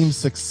this team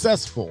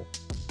successful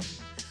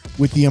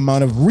with the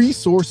amount of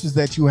resources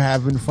that you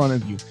have in front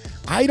of you,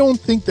 I don't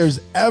think there's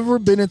ever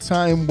been a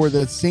time where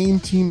the same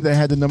team that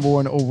had the number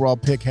 1 overall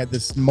pick had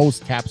this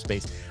most cap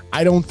space.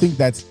 I don't think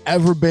that's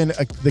ever been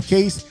the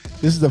case.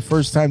 This is the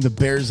first time the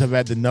Bears have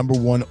had the number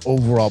 1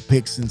 overall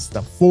pick since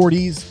the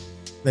 40s,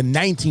 the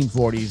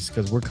 1940s,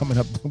 because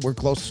we're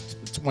close to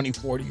the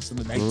 2040s and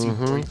the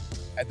 1940s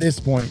at this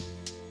point.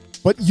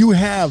 But you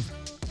have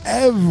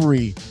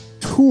every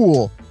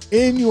tool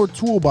in your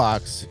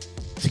toolbox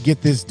to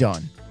get this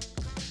done.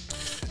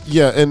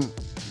 Yeah, and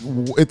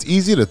it's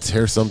easy to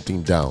tear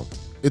something down.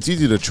 It's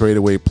easy to trade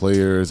away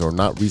players or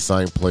not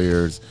re-sign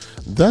players.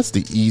 That's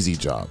the easy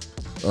job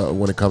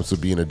when it comes to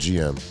being a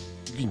GM.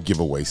 You can give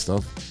away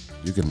stuff.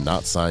 You can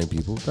not sign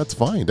people. That's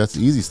fine. That's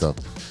the easy stuff.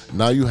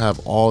 Now you have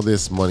all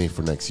this money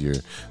for next year.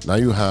 Now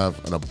you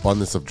have an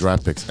abundance of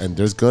draft picks, and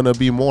there's going to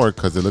be more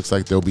because it looks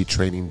like they'll be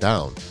trading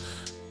down.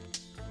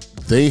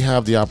 They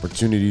have the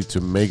opportunity to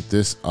make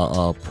this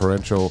a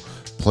parental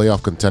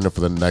playoff contender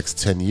for the next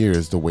 10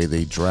 years the way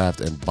they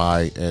draft and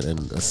buy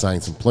and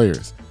assign some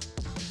players.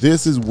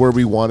 This is where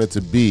we want it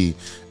to be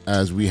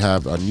as we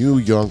have a new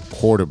young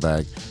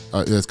quarterback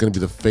that's going to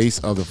be the face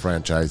of the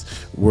franchise.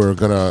 We're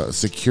going to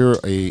secure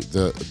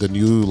the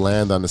new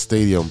land on the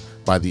stadium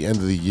by the end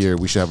of the year.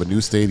 We should have a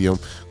new stadium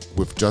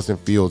with Justin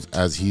Fields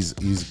as he's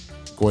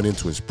going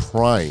into his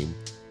prime.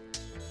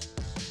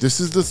 This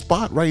is the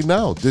spot right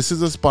now. This is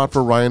the spot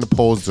for Ryan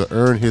Poles to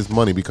earn his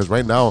money, because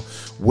right now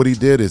what he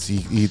did is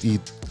he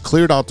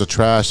cleared out the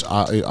trash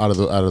out of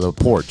the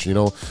porch. You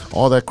know,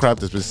 all that crap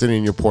that's been sitting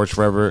in your porch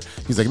forever.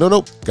 He's like, no,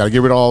 gotta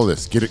get rid of all of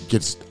this.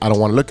 I don't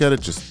want to look at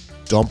it. Just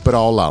dump it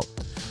all out.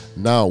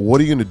 Now,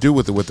 what are you gonna do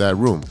with that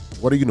room?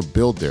 What are you gonna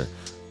build there?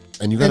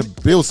 And you gotta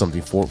build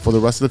something for the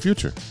rest of the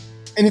future.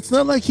 And it's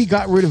not like he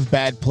got rid of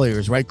bad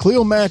players, right?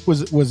 Khalil Mack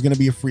was going to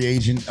be a free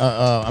agent.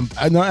 I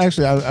don't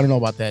know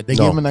about that. They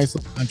gave him a nice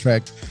little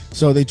contract,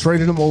 so they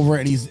traded him over,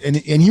 and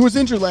he was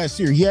injured last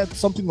year. He had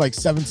something like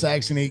 7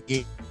 sacks in 8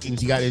 games.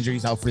 He got injured.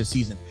 He's out for the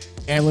season.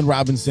 Allen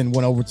Robinson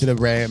went over to the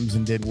Rams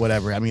and did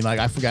whatever. I mean, like,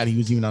 I forgot he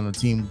was even on the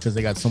team because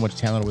they got so much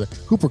talent over there.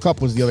 Cooper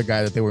Kupp was the other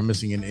guy that they were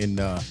missing in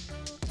LA,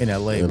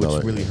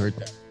 which really hurt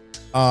them.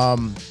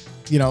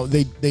 You know,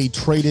 they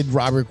traded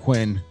Robert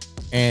Quinn.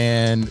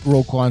 And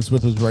Roquan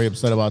Smith was very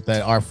upset about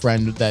that. Our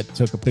friend that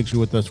took a picture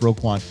with us,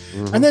 Roquan.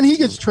 And then he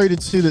gets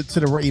traded to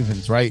the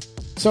Ravens, right?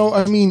 So,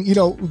 I mean, you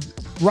know,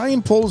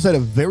 Ryan Poles had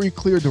a very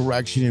clear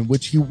direction in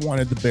which he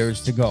wanted the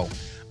Bears to go.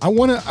 I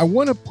want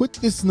to put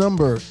this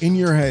number in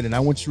your head, and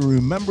I want you to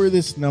remember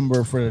this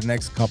number for the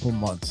next couple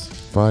months.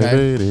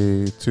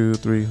 580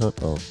 2300.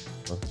 Oh.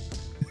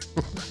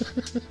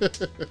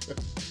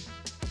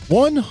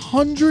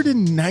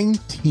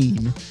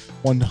 119.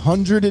 Okay,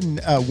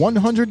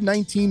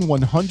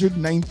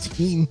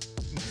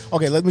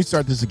 let me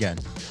start this again.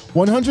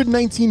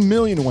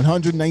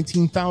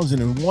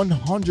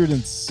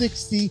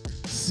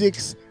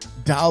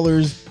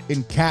 $119,119,166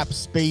 in cap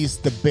space.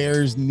 The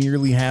Bears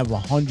nearly have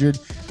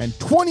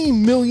 $120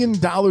 million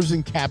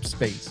in cap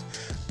space.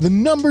 The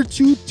number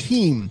 2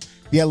 team,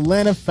 the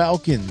Atlanta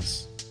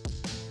Falcons,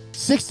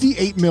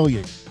 $68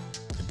 million.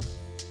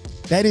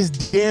 That is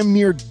damn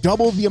near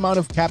double the amount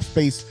of cap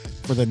space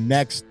for the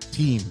next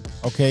team.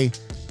 Okay,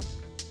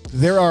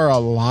 there are a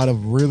lot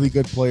of really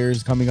good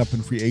players coming up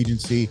in free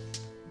agency.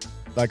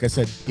 Like I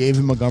said,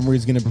 David Montgomery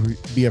is going to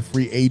be a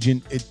free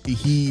agent.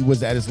 He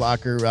was at his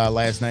locker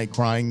last night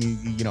crying.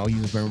 You know,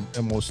 he's a very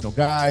emotional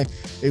guy.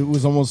 It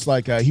was almost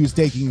like he was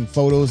taking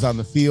photos on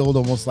the field,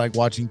 almost like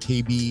watching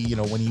KB, you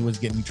know, when he was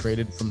getting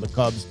traded from the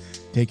Cubs,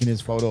 taking his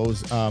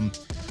photos. But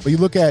you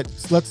look at,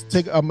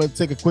 I'm going to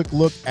take a quick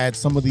look at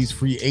some of these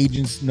free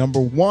agents. Number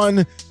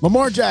 1,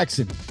 Lamar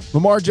Jackson.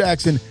 Lamar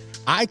Jackson,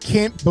 I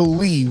can't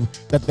believe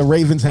that the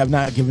Ravens have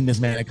not given this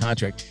man a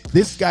contract.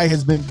 This guy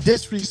has been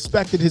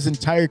disrespected his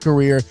entire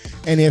career,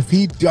 and if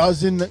he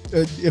doesn't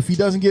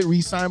get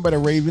re-signed by the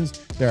Ravens,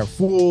 they're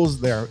fools,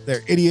 they're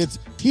idiots.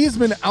 He has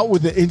been out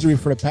with the injury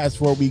for the past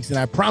 4 weeks, and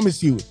I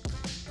promise you,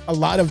 a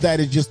lot of that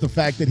is just the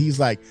fact that he's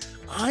like,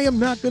 I am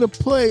not going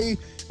to play,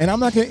 and I'm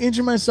not going to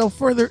injure myself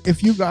further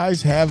if you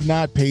guys have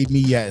not paid me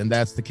yet, and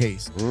that's the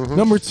case.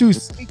 Number 2,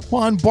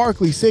 Saquon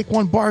Barkley.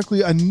 Saquon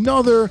Barkley,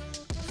 another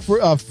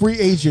free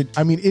agent.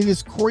 I mean, it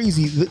is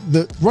crazy.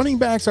 The running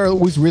backs are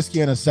always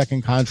risky on a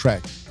second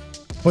contract,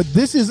 but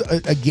this is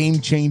a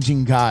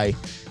game-changing guy,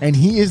 and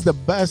he is the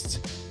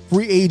best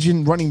free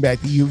agent running back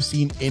that you've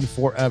seen in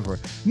forever.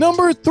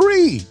 Number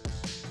 3,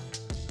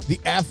 the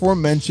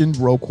aforementioned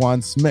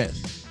Roquan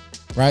Smith,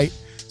 right?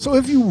 So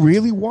if you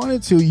really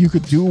wanted to, you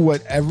could do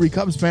what every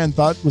Cubs fan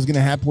thought was going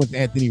to happen with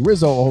Anthony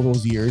Rizzo all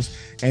those years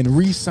and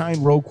re-sign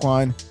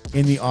Roquan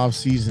in the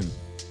offseason.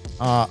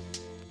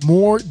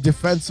 More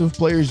defensive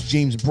players.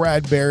 James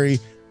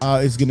Bradbury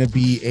is going to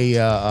be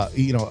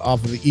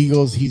off of the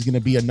Eagles. He's going to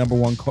be a number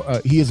one.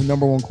 He is a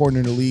number 1 corner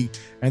in the league,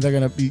 and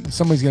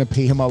somebody's going to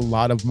pay him a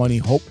lot of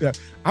money.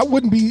 I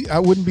wouldn't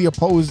be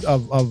opposed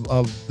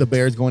of the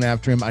Bears going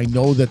after him. I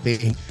know that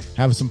they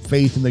have some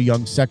faith in the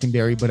young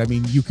secondary, but I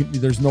mean,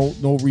 there's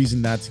no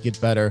reason not to get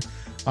better.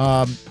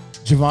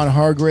 Javon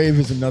Hargrave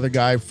is another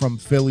guy from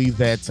Philly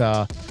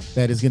that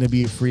is going to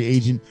be a free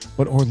agent,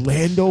 but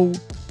Orlando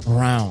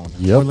Brown.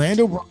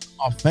 Orlando Brown,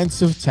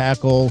 offensive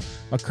tackle,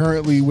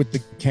 currently with the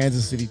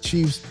Kansas City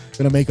Chiefs,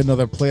 going to make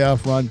another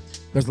playoff run.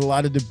 There's a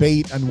lot of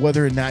debate on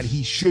whether or not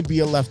he should be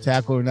a left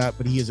tackle or not,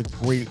 but he is a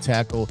great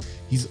tackle.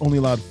 He's only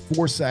allowed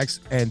 4 sacks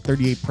and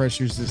 38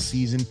 pressures this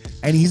season,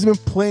 and he's been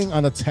playing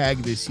on a tag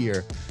this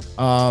year.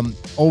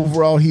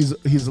 Overall,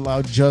 he's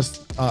allowed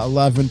just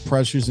 11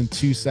 pressures and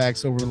 2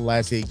 sacks over the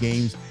last 8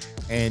 games.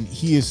 And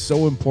he is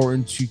so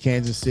important to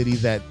Kansas City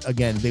that,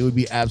 again, they would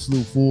be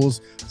absolute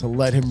fools to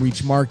let him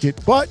reach market.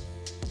 But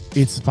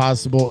it's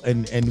possible,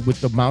 and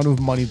with the amount of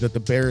money that the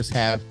Bears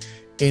have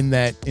in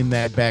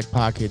that back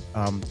pocket,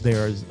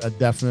 there is a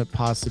definite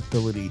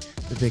possibility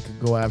that they could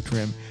go after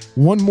him.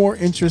 One more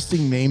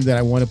interesting name that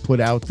I want to put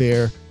out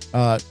there: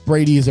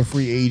 Brady is a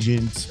free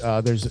agent.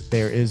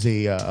 There is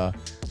a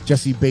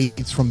Jesse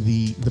Bates from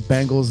the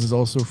Bengals is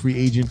also a free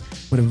agent,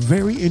 but a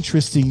very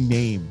interesting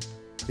name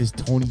is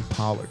Tony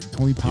Pollard.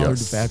 Tony Pollard,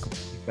 the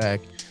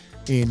back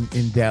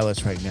in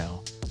Dallas right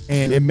now.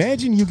 And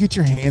imagine you get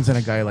your hands on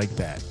a guy like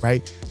that,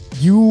 right?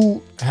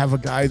 You have a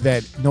guy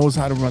that knows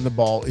how to run the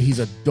ball. He's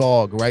a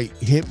dog, right?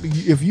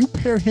 If you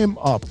pair him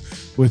up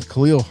with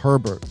Khalil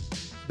Herbert,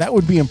 that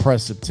would be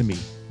impressive to me.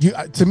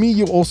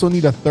 You also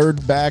need a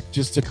third back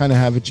just to kind of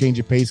have a change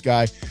of pace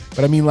guy.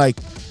 But I mean, like,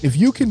 if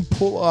you can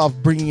pull off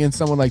bringing in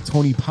someone like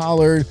Tony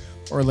Pollard,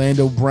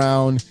 Orlando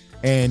Brown,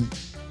 and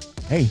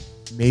hey,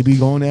 maybe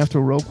going after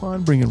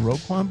Roquan, bringing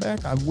Roquan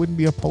back, I wouldn't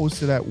be opposed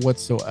to that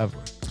whatsoever.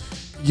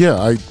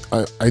 Yeah,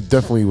 I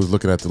definitely was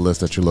looking at the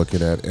list that you're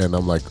looking at, and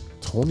I'm like,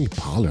 Tony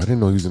Pollard, I didn't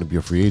know he was going to be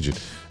a free agent.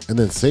 And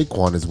then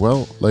Saquon as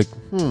well. Like,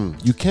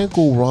 you can't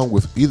go wrong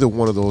with either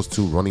one of those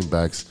 2 running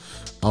backs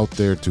out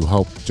there to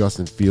help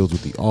Justin Fields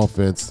with the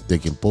offense. They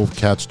can both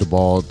catch the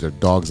ball. They're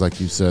dogs,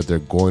 like you said. They're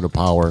going to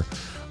power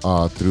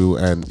through.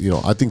 And,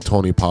 I think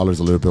Tony Pollard's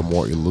a little bit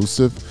more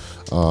elusive,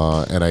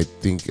 and I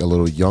think a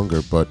little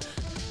younger. But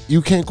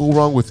you can't go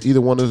wrong with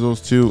either one of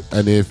those 2.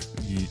 And if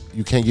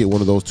you can't get one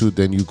of those 2,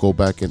 then you go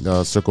back and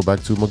circle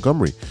back to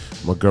Montgomery.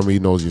 Montgomery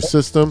knows your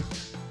system.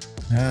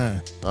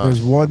 There's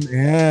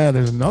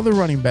another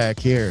running back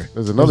here.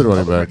 There's another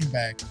running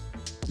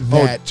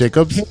back.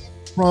 Jacobs?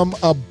 From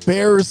a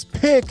Bears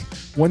pick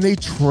when they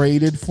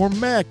traded for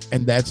Mack,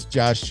 and that's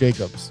Josh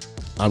Jacobs.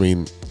 I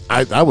mean,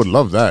 I would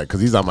love that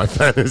because he's on my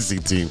fantasy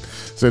team.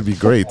 So it'd be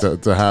great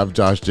to have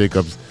Josh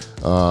Jacobs.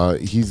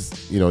 He's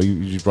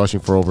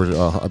rushing for over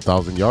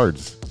 1,000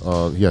 yards.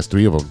 He has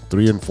 3 of them,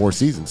 3 in 4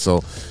 seasons.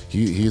 So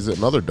he's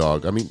another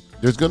dog. I mean,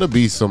 there's going to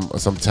be some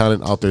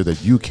talent out there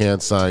that you can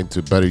sign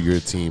to better your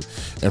team.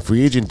 And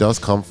free agent does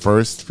come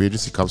first. Free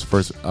agency comes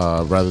first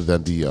rather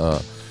than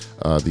the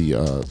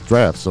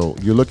draft. So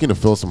you're looking to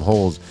fill some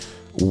holes.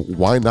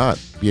 Why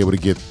not be able to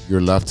get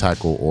your left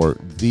tackle or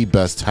the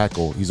best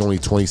tackle? He's only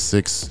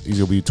 26. He's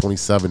going to be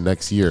 27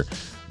 next year.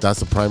 That's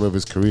the prime of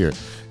his career.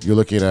 You're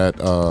looking at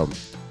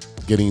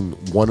getting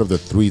one of the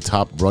 3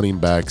 top running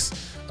backs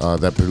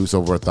that produce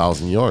over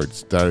 1,000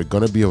 yards that are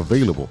going to be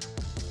available.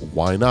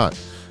 Why not?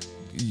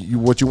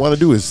 What you want to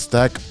do is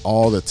stack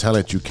all the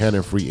talent you can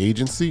in free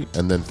agency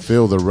and then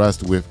fill the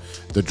rest with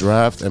the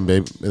draft, and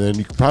then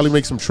you can probably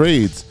make some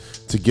trades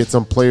to get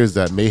some players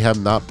that may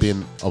have not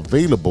been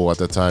available at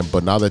the time,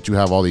 but now that you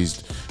have all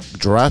these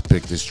draft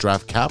picks, this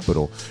draft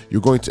capital, you're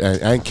going to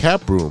and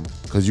cap room,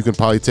 because you can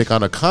probably take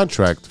on a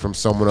contract from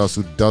someone else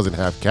who doesn't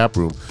have cap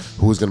room,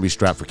 who is going to be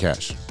strapped for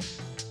cash.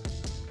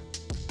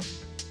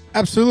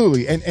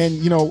 Absolutely. And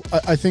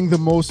I think the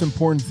most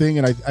important thing,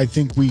 and I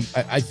think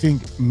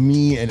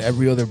me and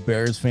every other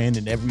Bears fan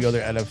and every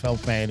other NFL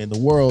fan in the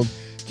world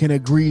can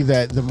agree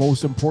that the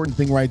most important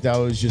thing right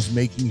now is just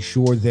making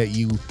sure that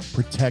you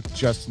protect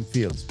Justin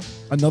Fields.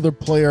 Another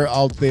player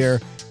out there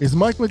is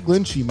Mike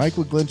McGlinchey. Mike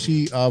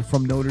McGlinchey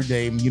from Notre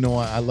Dame. You know,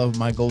 I love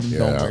my Golden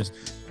Domers.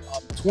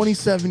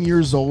 27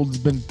 years old, has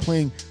been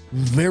playing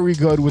very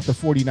good with the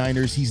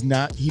 49ers.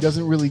 He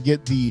doesn't really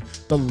get the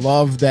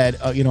love that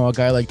a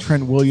guy like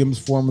Trent Williams,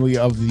 formerly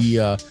of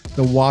the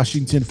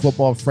Washington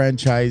football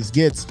franchise,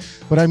 gets.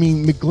 But I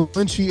mean,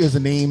 McGlinchey is a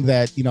name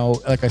that,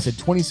 like I said,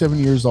 27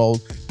 years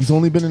old. He's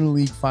only been in the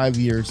league 5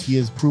 years. He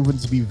has proven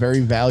to be very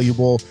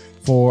valuable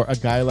for a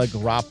guy like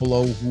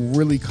Garoppolo, who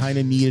really kind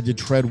of needed to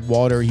tread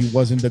water. He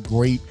wasn't a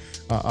great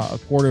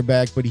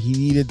quarterback, but he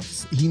needed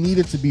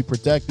to be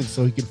protected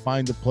so he could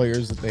find the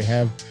players that they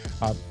have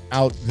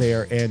out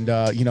there. And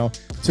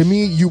to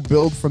me, you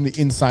build from the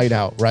inside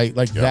out, right?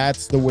 Like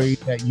that's the way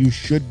that you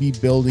should be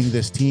building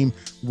this team.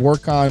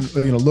 Work on,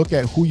 look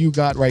at who you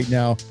got right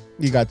now.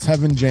 You got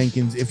Tevin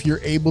Jenkins. If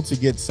you're able to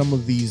get some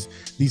of these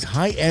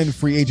high-end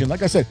free agent,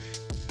 like I said,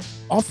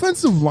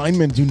 offensive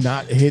linemen do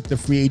not hit the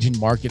free agent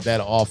market that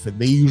often.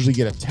 They usually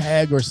get a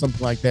tag or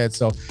something like that.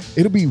 So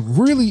it'll be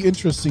really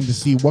interesting to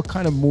see what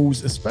kind of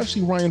moves,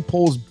 especially Ryan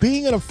Poles,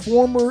 being a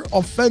former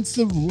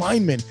offensive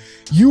lineman,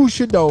 you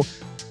should know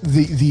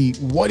the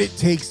what it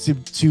takes to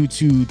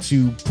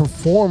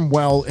perform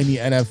well in the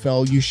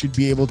NFL. You should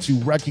be able to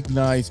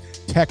recognize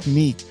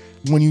technique.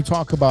 When you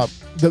talk about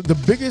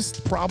the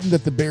biggest problem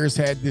that the Bears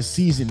had this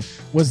season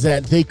was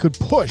that they could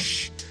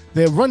push.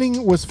 Their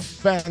running was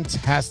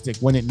fantastic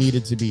when it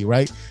needed to be,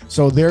 right?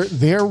 So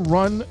their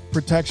run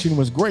protection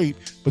was great,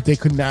 but they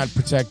could not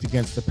protect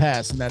against the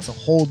pass, and that's a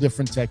whole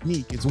different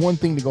technique. It's one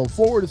thing to go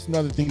forward, it's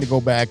another thing to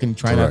go back and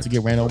try not to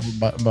get ran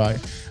over by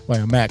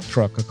a Mack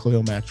truck, a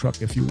Khalil Mack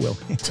truck, if you will.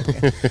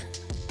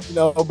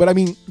 But I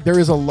mean, there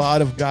is a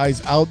lot of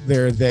guys out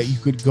there that you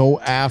could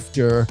go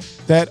after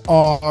that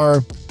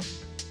are,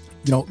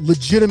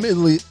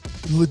 legitimate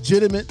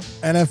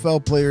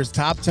NFL players,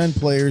 top 10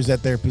 players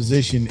at their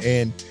position.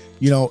 And,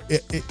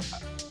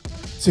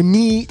 to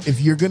me, if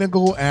you're going to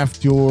go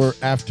after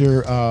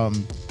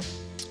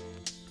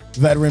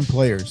veteran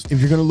players,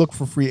 if you're going to look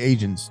for free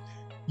agents,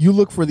 you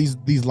look for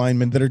these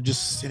linemen that are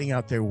just sitting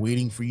out there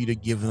waiting for you to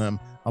give them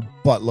a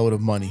buttload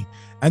of money.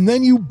 And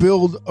then you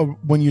build,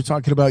 when you're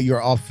talking about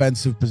your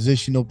offensive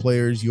positional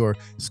players, your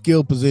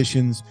skill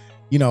positions,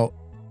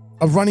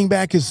 a running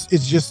back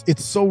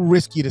it's so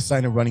risky to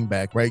sign a running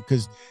back, right?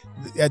 Because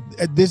at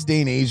this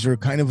day and age, they're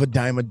kind of a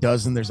dime a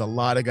dozen. There's a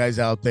lot of guys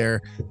out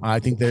there. I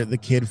think they're the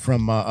kid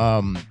from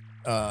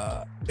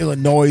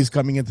Illinois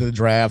coming into the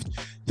draft.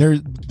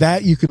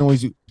 That you can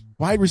always do.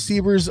 Wide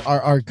receivers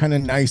are kind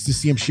of nice to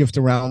see him shift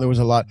around.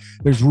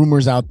 There's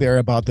rumors out there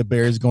about the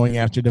Bears going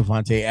after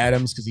Devontae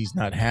Adams because he's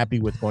not happy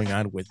with going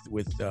on with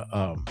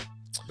the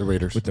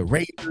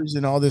Raiders,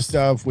 and all this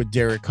stuff with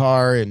Derek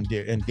Carr and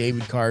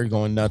David Carr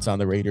going nuts on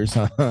the Raiders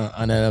on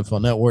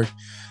NFL Network.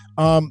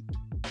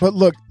 But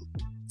look,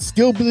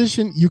 skill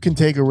position, you can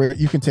take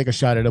a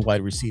shot at a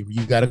wide receiver.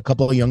 You got a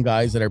couple of young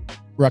guys that are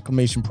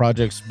reclamation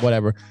projects,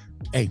 whatever.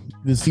 Hey,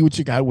 let's see what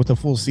you got with a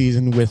full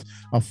season, with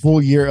a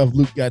full year of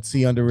Luke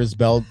Getsy under his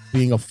belt,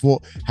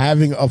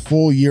 having a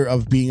full year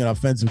of being an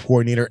offensive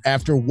coordinator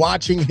after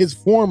watching his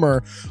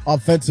former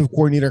offensive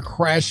coordinator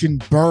crash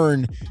and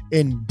burn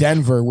in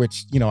Denver,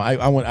 which,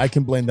 I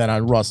can blame that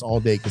on Russ all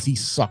day because he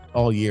sucked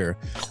all year.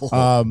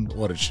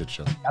 What a shit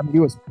show. I mean,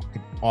 it was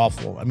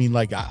awful. I mean,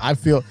 like, I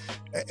feel,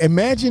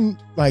 imagine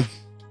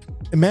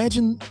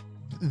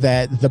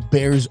that the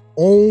Bears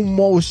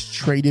almost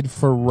traded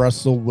for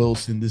Russell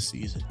Wilson this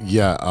season.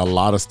 Yeah, a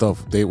lot of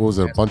stuff. A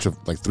bunch of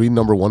 3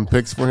 number 1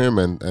 picks for him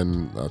and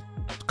a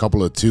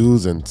couple of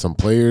 2s and some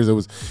players.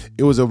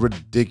 It was a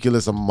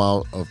ridiculous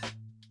amount of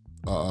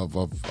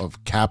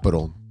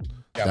capital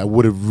that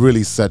would have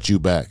really set you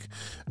back.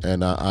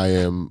 And I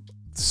am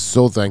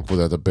so thankful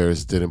that the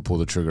Bears didn't pull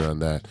the trigger on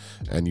that.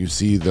 And you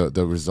see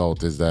the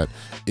result is that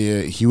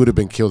he would have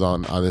been killed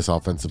on this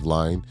offensive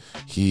line.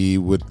 He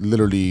would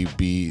literally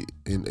be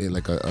in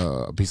like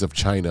a piece of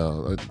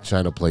china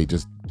plate,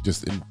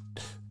 just in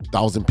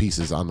 1,000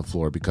 pieces on the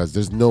floor, because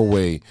there's no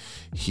way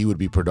he would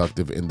be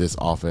productive in this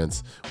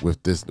offense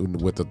with this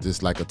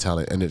lack of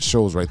talent. And it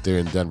shows right there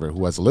in Denver,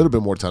 who has a little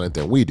bit more talent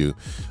than we do,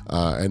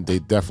 and they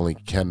definitely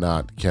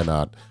cannot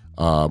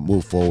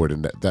move forward,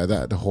 and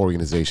that whole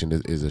organization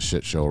is a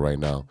shit show right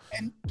now.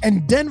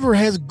 And Denver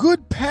has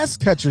good pass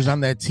catchers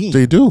on that team.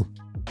 They do.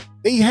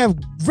 They have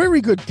very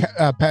good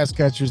pass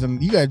catchers,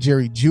 and you got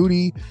Jerry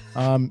Jeudy,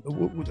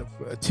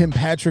 Tim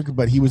Patrick,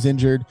 but he was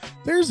injured.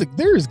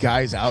 There's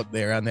guys out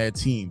there on that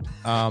team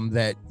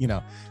that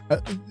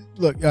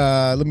look.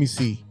 Let me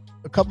see.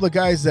 A couple of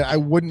guys that I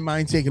wouldn't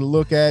mind taking a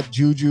look at.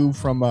 Juju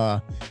from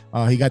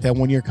he got that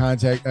 1-year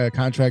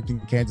contract in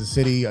Kansas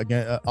City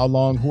again.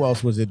 Along, who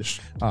else was it?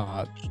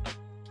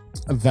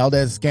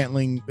 Valdez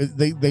Scantling.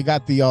 They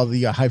got the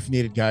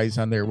hyphenated guys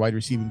on their wide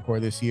receiving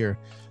core this year.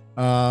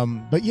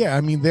 But yeah,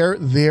 I mean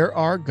there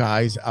are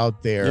guys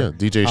out there. Yeah,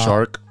 DJ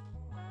Shark.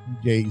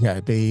 Yeah,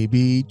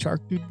 baby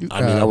Shark.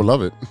 I mean, I would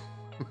love it.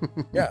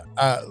 Yeah.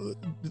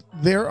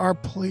 There are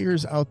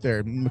players out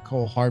there,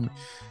 Nicole Hardman.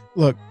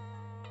 Look,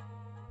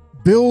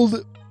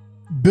 build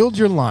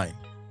your line,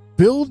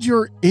 build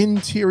your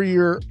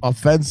interior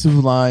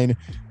offensive line,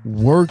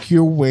 work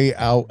your way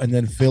out, and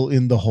then fill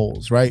in the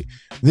holes, right?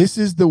 This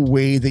is the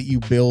way that you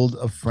build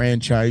a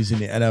franchise in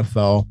the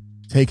NFL.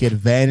 Take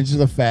advantage of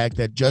the fact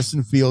that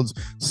Justin Fields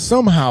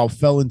somehow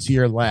fell into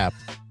your lap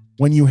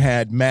when you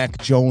had Mac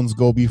Jones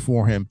go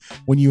before him,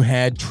 when you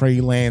had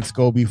Trey Lance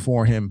go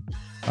before him,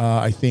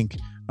 I think,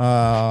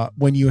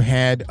 when you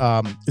had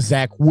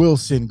Zach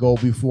Wilson go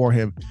before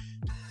him.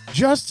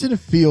 Justin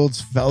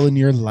Fields fell in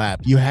your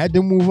lap. You had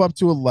to move up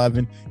to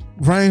 11.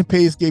 Ryan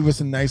Pace gave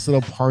us a nice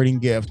little parting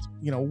gift.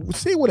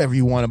 Say whatever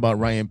you want about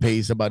Ryan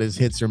Pace, about his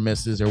hits or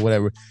misses or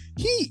whatever.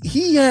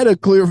 He had a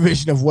clear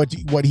vision of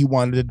what he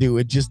wanted to do.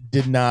 It just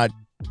did not.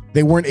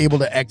 They weren't able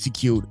to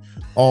execute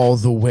all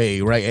the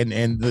way, right?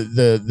 And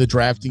the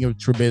drafting of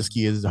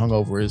Trubisky is hung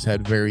over his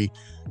head very,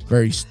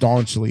 very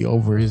staunchly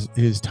over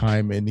his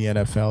time in the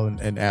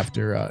NFL and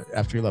after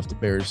he left the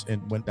Bears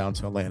and went down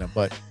to Atlanta.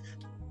 But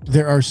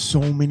there are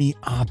so many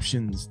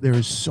options. There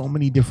are so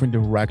many different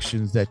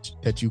directions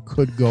that you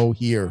could go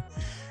here.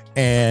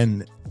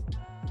 And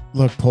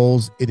look,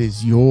 Poles,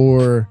 it's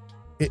your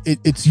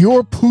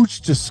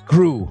pooch to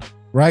screw,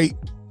 right?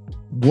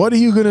 What are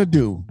you gonna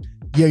do?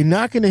 You're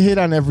not gonna hit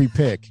on every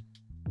pick.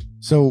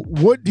 So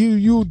what do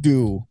you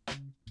do,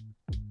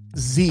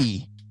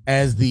 Z,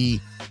 as the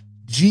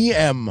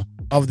GM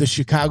of the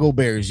Chicago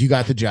Bears? You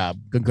got the job.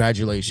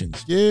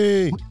 Congratulations.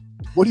 Yay.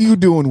 What are you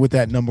doing with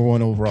that number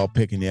 1 overall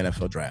pick in the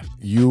NFL draft?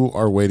 You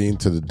are waiting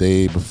to the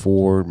day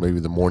before,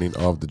 maybe the morning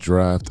of the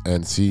draft,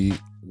 and see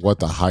what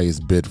the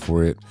highest bid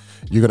for it.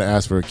 You're going to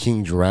ask for a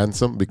king's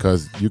ransom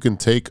because you can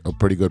take a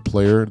pretty good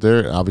player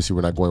there. Obviously,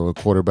 we're not going with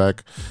a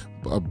quarterback,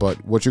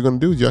 but what you're going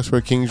to do is you ask for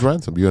a king's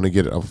ransom. You're going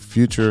to get a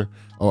future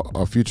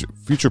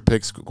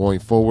picks going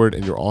forward,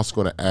 and you're also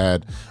going to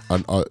add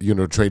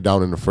trade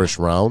down in the first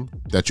round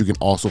that you can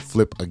also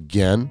flip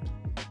again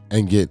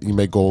and you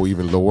may go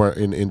even lower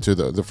into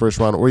the first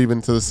round or even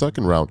to the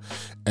second round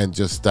and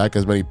just stack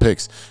as many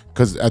picks.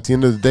 Because at the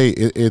end of the day,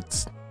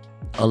 it's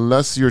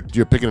unless you're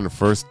picking in the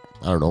first,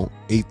 I don't know,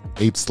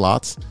 eight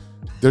slots,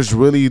 there's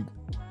really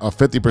a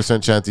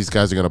 50% chance these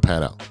guys are going to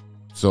pan out.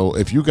 So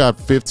if you got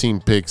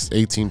 15 picks,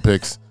 18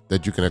 picks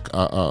that you can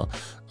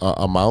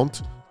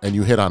amount, and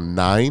you hit on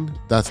 9,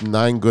 that's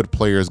 9 good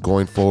players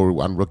going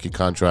forward on rookie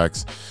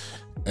contracts,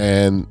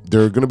 and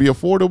they're going to be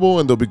affordable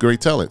and they'll be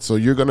great talent. So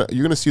you're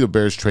gonna see the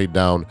Bears trade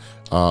down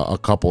a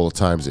couple of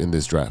times in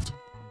this draft.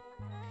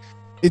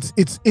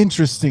 It's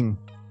interesting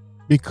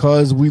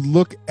because we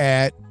look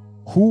at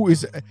who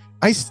is.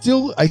 That's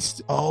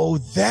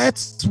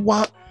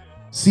what.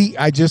 See,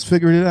 I just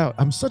figured it out.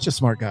 I'm such a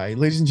smart guy,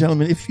 ladies and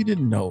gentlemen. If you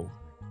didn't know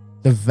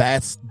the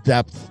vast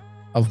depth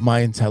of my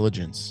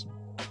intelligence,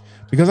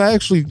 because I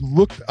actually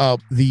looked up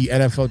the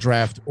NFL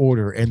draft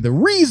order, and the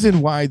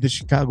reason why the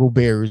Chicago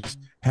Bears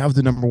have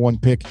the number 1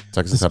 pick,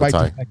 Texans have a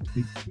tie.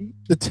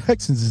 The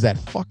Texans is that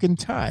fucking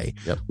tie,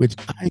 yep, which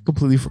I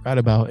completely forgot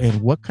about.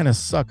 And what kind of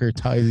sucker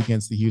ties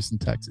against the Houston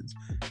Texans?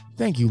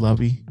 Thank you,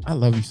 Lovey. I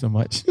love you so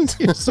much.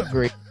 You're so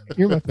great.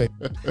 You're my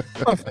favorite.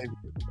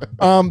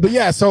 But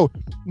yeah, so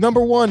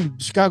number 1,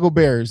 Chicago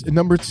Bears, and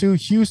number 2,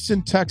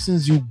 Houston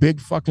Texans. You big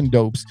fucking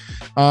dopes.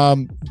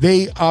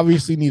 They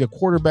obviously need a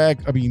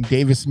quarterback. I mean,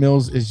 Davis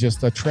Mills is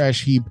just a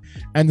trash heap.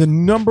 And the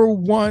number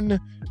 1,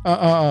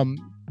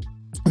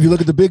 if you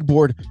look at the big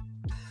board,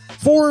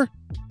 for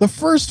the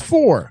first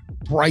 4,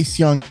 Bryce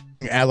Young,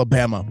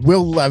 Alabama,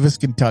 Will Levis,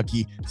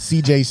 Kentucky,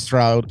 CJ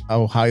Stroud,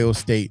 Ohio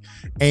State.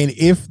 And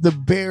if the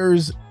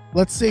Bears,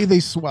 let's say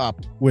they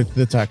swap with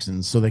the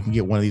Texans so they can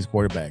get one of these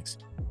quarterbacks,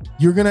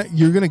 you're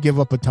gonna give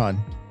up a ton.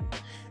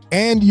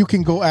 And you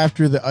can go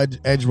after the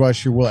edge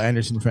rusher Will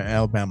Anderson from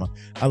Alabama.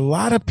 A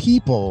lot of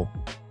people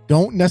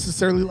don't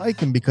necessarily like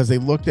him because they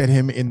looked at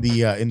him in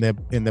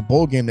the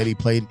bowl game that he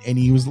played and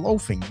he was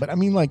loafing. But I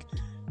mean, like,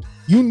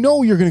 you're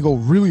going to go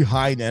really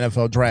high in the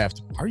NFL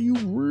draft. Are you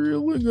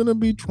really going to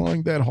be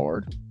trying that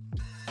hard?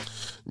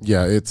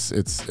 Yeah, it's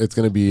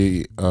going to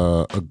be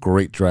a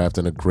great draft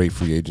and a great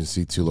free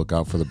agency to look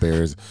out for the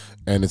Bears,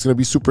 and it's going to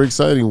be super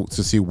exciting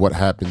to see what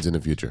happens in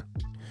the future.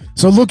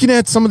 So looking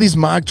at some of these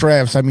mock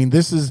drafts, I mean,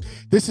 this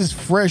is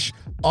fresh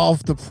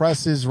off the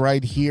presses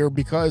right here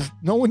because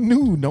no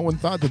one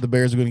thought that the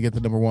Bears were going to get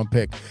the number 1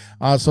 pick.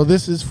 So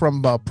this is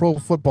from Pro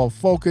Football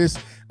Focus.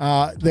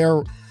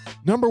 Their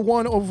number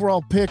 1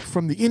 overall pick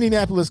from the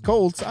Indianapolis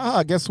Colts.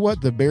 Guess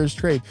what? The Bears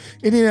trade.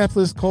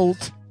 Indianapolis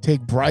Colts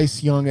take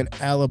Bryce Young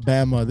at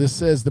Alabama. This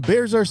says the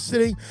Bears are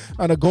sitting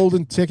on a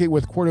golden ticket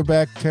with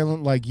quarterback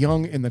talent like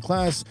Young in the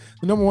class.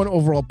 The number 1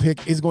 overall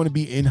pick is going to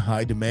be in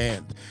high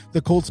demand. The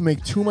Colts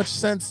make too much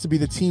sense to be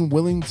the team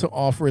willing to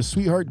offer a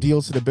sweetheart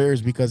deal to the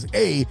Bears because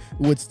A, it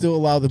would still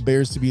allow the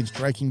Bears to be in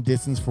striking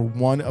distance for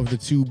one of the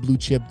 2 blue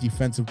chip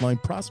defensive line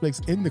prospects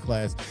in the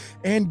class,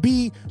 and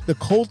B, the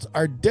Colts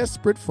are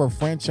desperate for a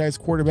franchise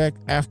quarterback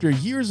after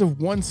years of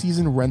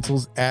 1-season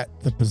rentals at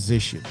the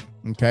position.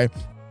 Okay.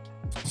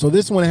 So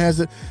this one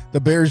has the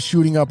Bears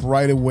shooting up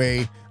right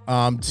away.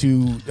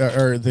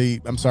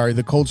 the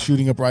Colts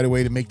shooting up right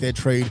away to make that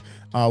trade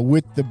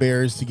with the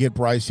Bears to get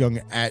Bryce Young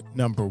at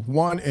number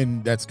 1.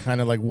 And that's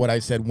kind of like what I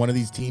said. One of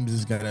these teams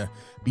is going to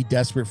be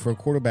desperate for a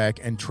quarterback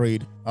and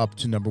trade up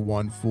to number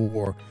 1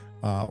 for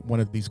one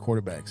of these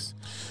quarterbacks.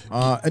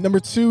 At number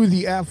 2,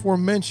 the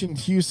aforementioned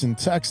Houston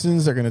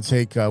Texans are going to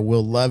take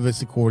Will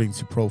Levis, according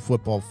to Pro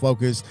Football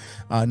Focus.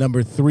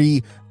 Number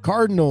 3,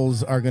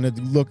 Cardinals are going to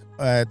look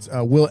at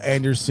Will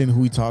Anderson,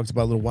 who we talked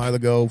about a little while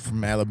ago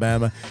from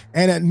Alabama.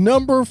 And at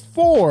number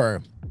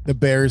 4, the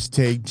Bears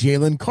take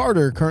Jalen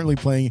Carter, currently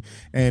playing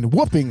and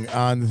whooping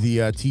on the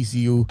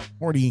TCU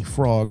Horny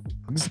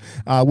Frogs.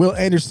 Will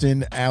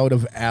Anderson out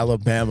of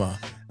Alabama.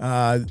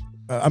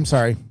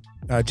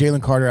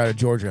 Jalen Carter out of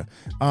Georgia.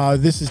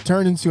 This has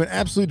turned into an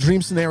absolute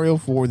dream scenario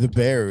for the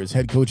Bears.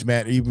 Head coach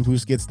Matt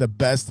Eberflus gets the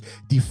best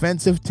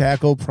defensive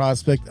tackle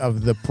prospect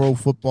of the Pro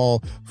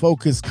Football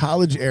Focus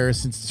college era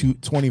since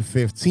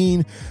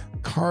 2015.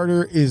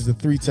 Carter is the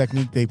 3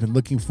 technique they've been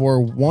looking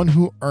for, one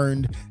who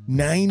earned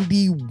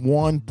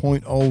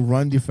 91.0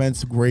 run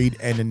defense grade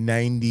and a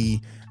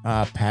 90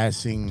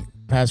 pass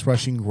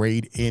rushing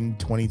grade in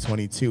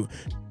 2022.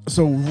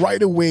 So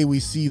right away, we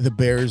see the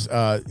Bears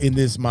in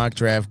this mock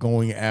draft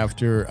going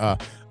after a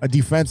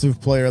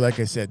defensive player, like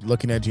I said,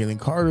 looking at Jalen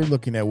Carter,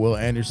 looking at Will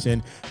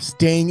Anderson,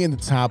 staying in the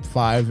top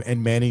 5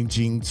 and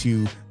managing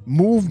to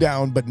move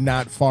down, but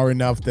not far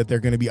enough that they're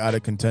going to be out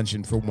of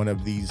contention for one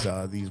of these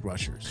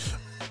rushers.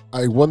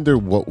 I wonder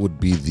what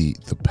would be the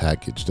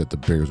package that the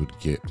Bears would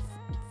get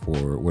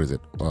for, what is it?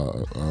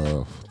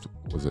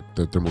 Was it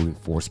that they're moving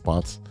 4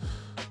 spots?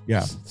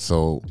 Yeah.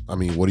 So, I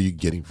mean, what are you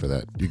getting for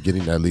that? You're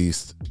getting at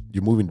least,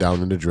 you're moving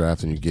down in the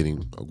draft and you're getting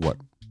what?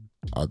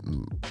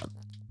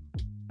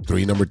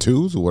 3 number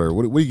 2s? Or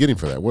what are you getting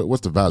for that?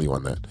 What's the value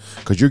on that?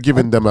 Because you're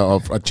giving them a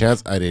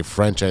chance at a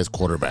franchise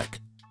quarterback.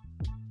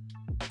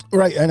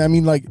 Right. And I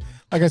mean, like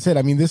I said,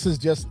 I mean, this is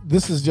just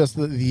this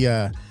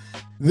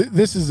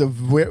is a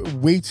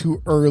way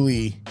too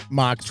early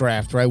mock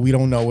draft, right? We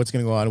don't know what's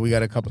going to go on. We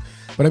got a couple,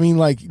 but I mean,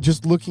 like,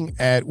 just looking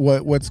at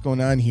what's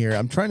going on here,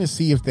 I'm trying to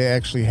see if they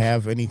actually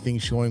have anything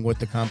showing what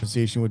the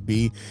compensation would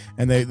be,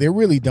 and they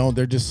really don't.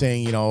 They're just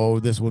saying, you know,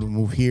 this would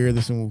move here,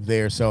 this would move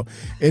there. So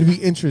it'd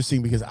be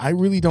interesting because I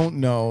really don't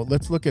know.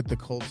 Let's look at the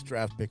Colts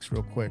draft picks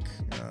real quick.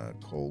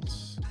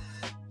 Colts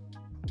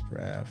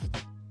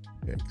draft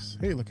picks.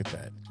 Hey, look at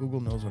that.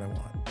 Google knows what I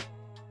want.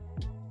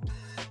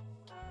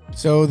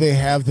 So they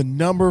have the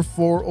number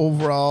 4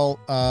 overall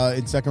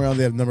in second round.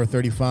 They have number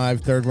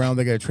 35. Third round,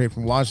 they got a trade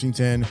from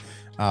Washington.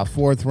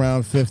 4th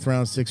round, 5th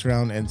round, 6th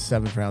round, and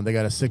 7th round. They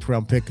got a 6th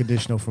round pick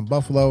conditional from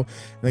Buffalo.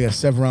 They got a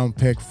 7th round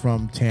pick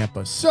from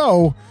Tampa.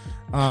 So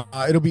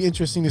it'll be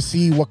interesting to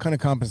see what kind of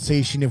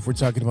compensation if we're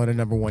talking about a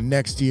number 1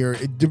 next year.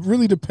 It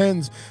really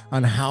depends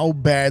on how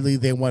badly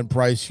they want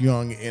Bryce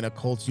Young in a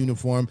Colts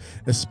uniform,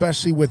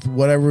 especially with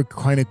whatever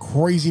kind of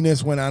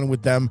craziness went on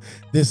with them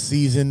this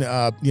season.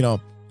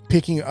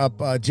 Picking up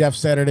Jeff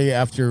Saturday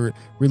after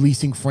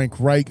releasing Frank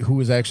Reich, who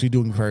is actually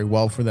doing very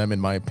well for them,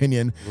 in my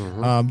opinion.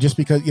 Mm-hmm. Just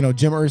because,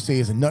 Jim Irsay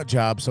is a nut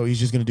job, so he's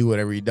just going to do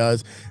whatever he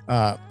does.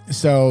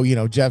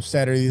 Jeff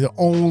Saturday is the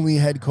only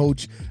head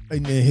coach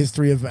in the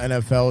history of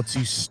NFL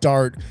to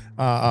start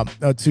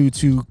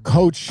to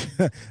coach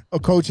a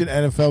coach an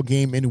NFL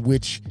game in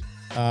which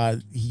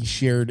he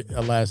shared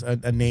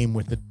a name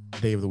with the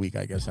day of the week,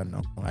 I guess. I don't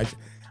know.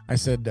 I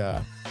said,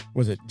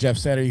 was it Jeff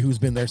Saturday, who's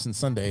been there since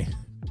Sunday?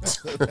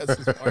 That's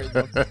as far as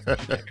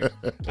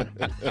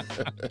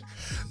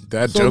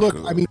that so joke.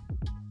 Look, I mean,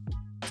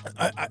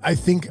 I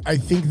think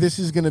this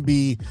is going to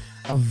be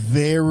a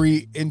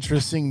very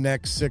interesting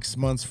next 6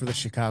 months for the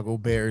Chicago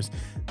Bears,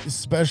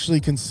 especially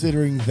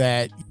considering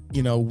that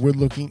we're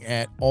looking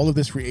at all of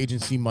this free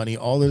agency money,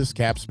 all of this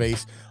cap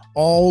space,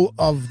 all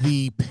of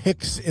the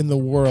picks in the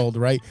world,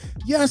 right?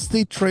 Yes,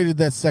 they traded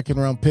that 2nd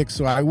round pick,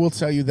 so I will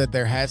tell you that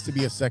there has to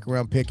be a 2nd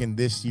round pick in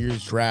this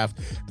year's draft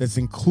that's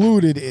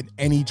included in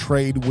any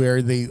trade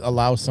where they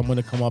allow someone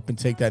to come up and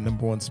take that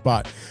number 1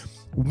 spot.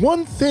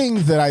 One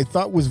thing that I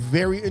thought was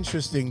very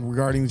interesting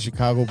regarding the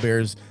Chicago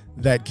Bears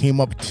that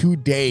came up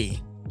today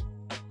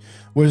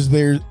was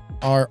there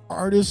are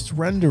artist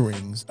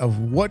renderings of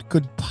what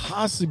could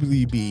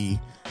possibly be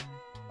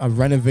a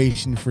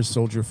renovation for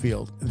Soldier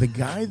Field. The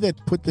guy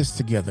that put this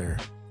together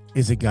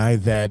is a guy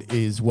that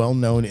is well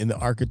known in the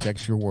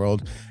architecture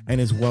world and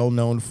is well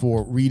known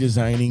for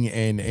redesigning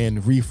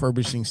and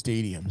refurbishing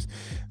stadiums.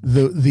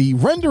 The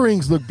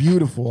renderings look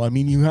beautiful. I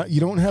mean,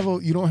 you don't have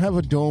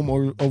a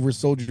dome over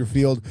Soldier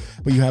Field,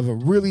 but you have a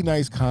really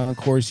nice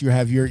concourse. You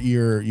have your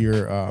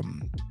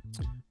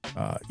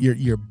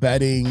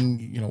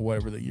betting,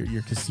 whatever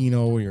your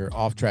casino, your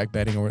off-track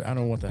betting, or I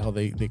don't know what the hell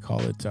they call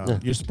it.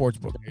 Your sports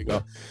book. There you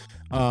go.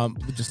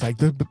 Just like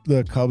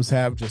the Cubs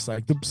have, just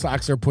like the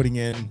Sox are putting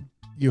in.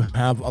 You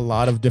have a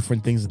lot of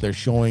different things that they're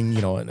showing,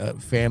 in a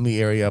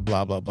family area,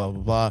 blah, blah, blah,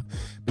 blah, blah.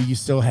 But you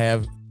still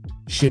have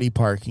shitty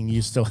parking.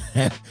 You still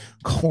have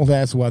cold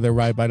ass weather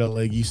right by the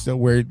lake. You still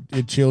where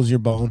it chills your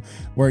bone,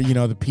 where,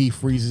 the pee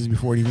freezes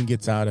before it even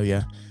gets out of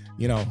you.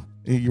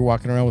 You're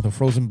walking around with a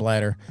frozen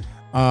bladder.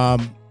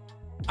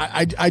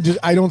 I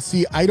don't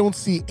see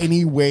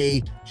any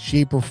way,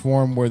 shape, or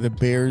form where the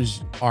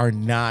Bears are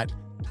not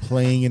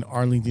playing in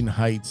Arlington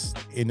Heights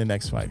in the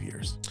next 5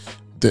 years.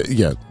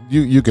 Yeah,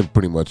 you can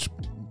pretty much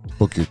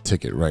book your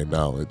ticket right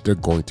now. They're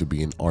going to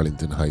be in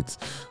Arlington Heights.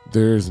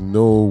 There's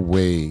no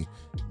way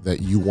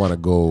that you want to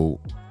go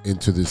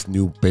into this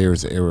new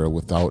Bears era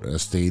without a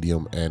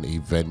stadium and a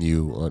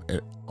venue,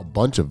 a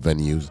bunch of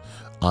venues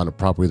on a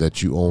property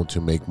that you own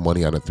to make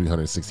money on a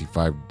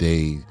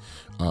 365-day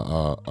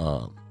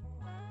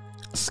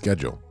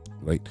schedule,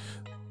 right?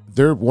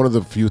 They're one of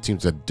the few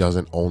teams that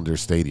doesn't own their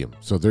stadium.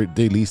 So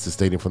they lease the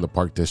stadium from the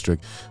Park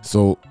District.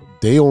 So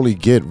they only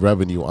get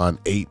revenue on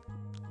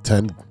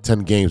 10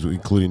 games,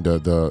 including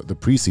the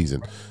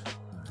preseason.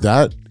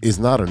 That is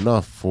not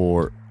enough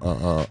for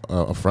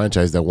a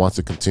franchise that wants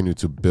to continue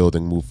to build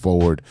and move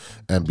forward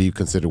and be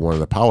considered one of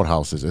the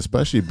powerhouses,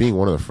 especially being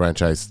one of the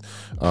franchise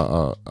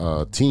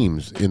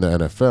teams in the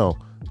NFL,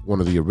 one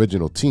of the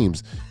original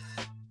teams.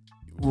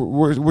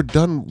 We're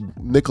done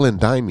nickel and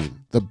diming.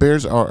 The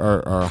Bears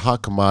are a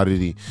hot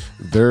commodity.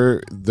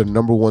 They're the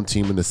number one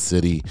team in the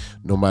city.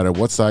 No matter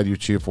what side you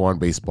cheer for on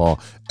baseball,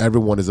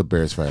 everyone is a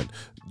Bears fan.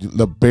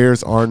 The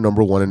Bears are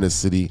number one in the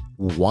city.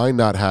 Why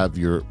not have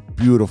your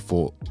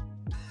beautiful,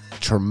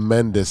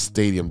 tremendous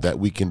stadium that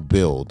we can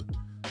build,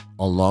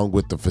 along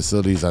with the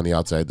facilities on the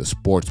outside, the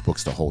sports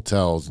books, the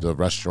hotels, the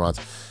restaurants,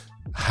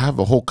 have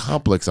a whole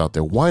complex out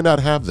there? Why not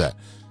have that?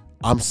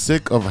 I'm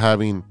sick of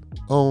having,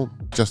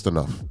 just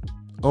enough.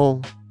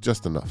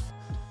 Just enough.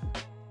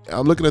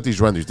 I'm looking at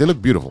these renderings. They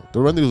look beautiful. The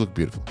renderings look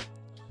beautiful.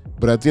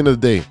 But at the end of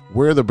the day,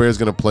 where are the Bears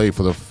going to play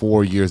for the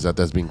 4 years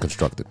that's being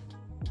constructed?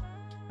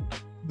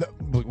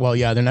 Well,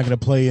 yeah, they're not going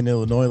to play in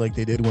Illinois like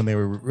they did when they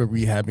were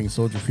rehabbing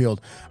Soldier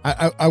Field.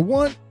 I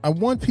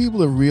want people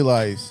to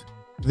realize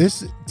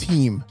this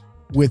team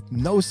with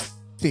no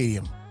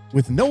stadium,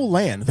 with no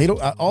land. They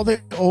don't. All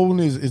they own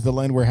is the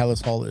land where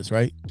Hallis Hall is,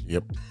 right?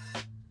 Yep.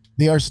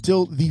 They are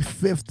still the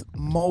 5th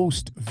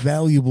most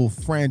valuable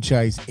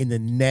franchise in the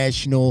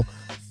National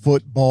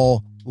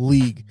Football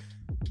League.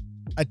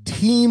 A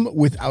team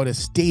without a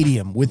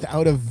stadium,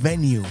 without a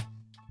venue.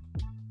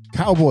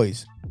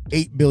 Cowboys,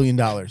 $8 billion.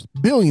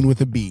 Billion with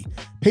a B.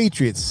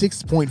 Patriots,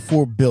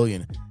 $6.4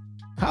 billion.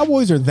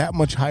 Cowboys are that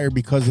much higher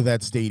because of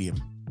that stadium.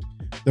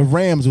 The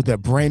Rams with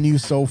that brand new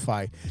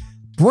SoFi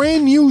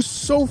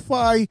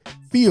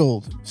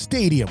Field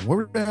Stadium.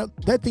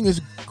 That thing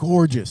is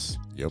gorgeous.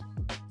 Yep.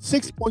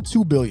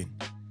 $6.2 billion.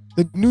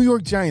 The New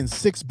York Giants,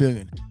 $6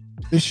 billion.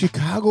 The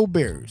Chicago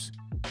Bears,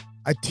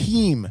 a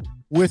team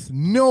with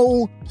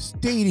no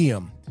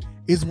stadium,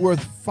 is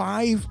worth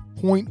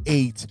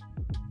 $5.8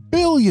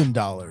 billion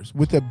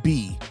with a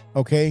B.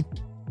 Okay.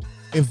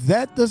 If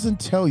that doesn't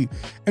tell you,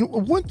 and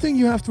one thing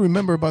you have to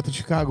remember about the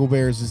Chicago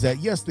Bears is that,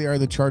 yes, they are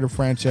the charter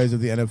franchise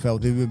of the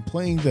NFL. They've been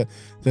playing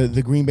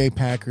the Green Bay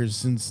Packers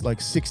since like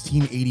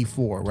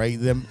 1684, right?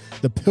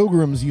 The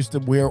Pilgrims used to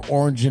wear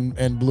orange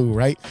and blue,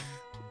 right?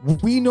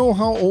 We know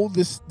how old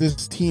this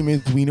team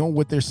is. We know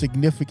what their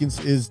significance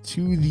is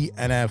to the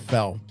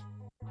NFL.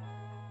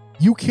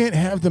 You can't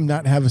have them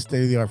not have a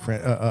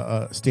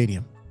state-of-the-art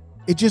stadium.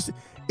 It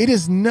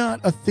is not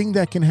a thing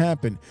that can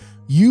happen.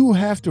 You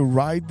have to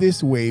ride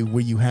this wave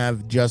where you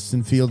have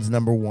Justin Fields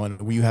number one,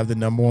 where you have the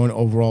number one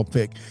overall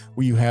pick,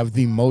 where you have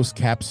the most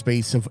cap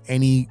space of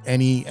any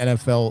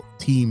NFL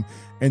team,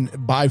 and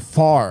by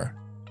far,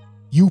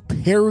 you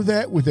pair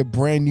that with a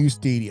brand new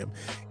stadium.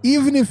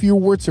 Even if you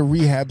were to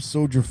rehab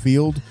Soldier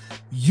Field,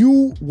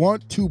 you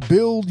want to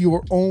build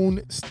your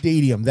own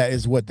stadium. That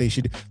is what they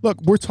should.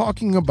 Look, we're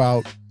talking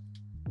about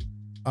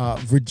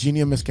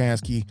Virginia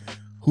Muskowski,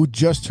 who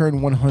just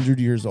turned 100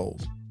 years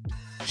old.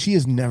 She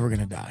is never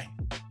going to die.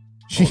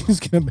 She's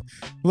going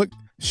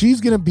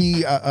to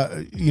be,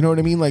 you know what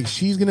I mean? Like,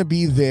 she's going to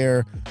be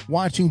there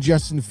watching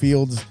Justin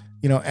Fields,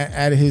 you know,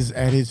 at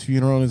his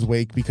funeral and his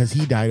wake, because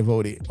he died of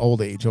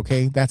old age.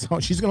 Okay. That's how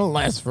she's going to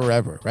last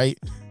forever. Right.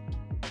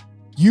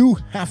 You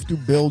have to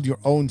build your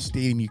own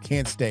stadium. You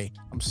can't stay.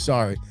 I'm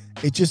sorry.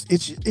 It's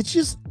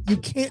just, you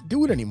can't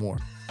do it anymore.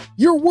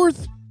 You're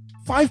worth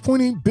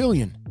 $5.8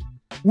 billion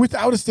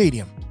without a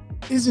stadium.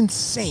 It is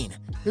insane.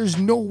 There's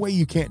no way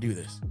you can't do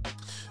this.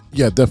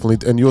 Yeah,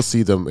 definitely. And you'll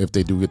see them if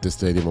they do get the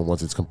stadium, and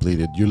once it's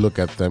completed, you look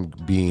at them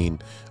being,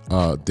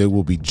 they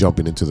will be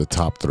jumping into the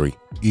top 3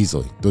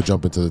 easily. They'll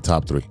jump into the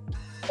top 3.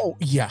 Oh,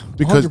 yeah.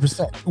 Because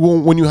 100%.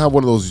 when you have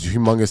one of those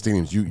humongous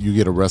stadiums, you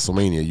get a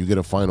WrestleMania, you get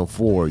a Final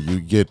Four,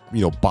 you get,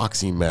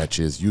 boxing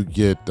matches, you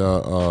get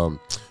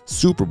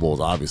Super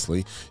Bowls,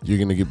 obviously. You're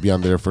going to be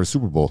on there for a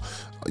Super Bowl.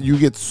 You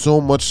get so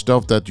much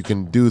stuff that you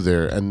can do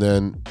there. And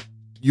then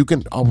you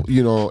can,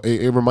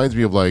 it reminds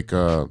me of like,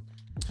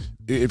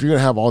 if you're going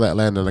to have all that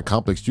land in a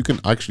complex, you can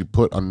actually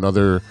put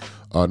another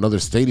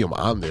stadium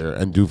on there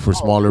and do for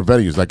smaller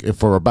venues. Like if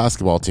for a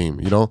basketball team,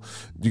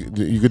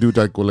 you could do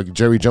like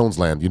Jerry Jones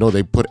land.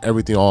 They put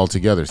everything all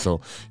together.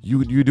 So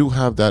you do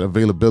have that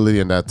availability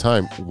and that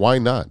time. Why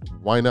not?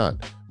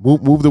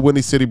 Move the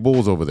Windy City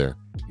Bulls over there.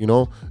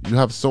 You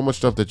have so much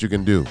stuff that you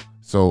can do.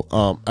 So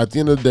at the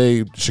end of the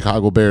day,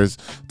 Chicago Bears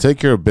take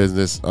care of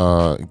business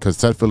because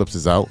Ted Phillips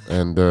is out,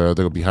 and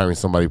they'll be hiring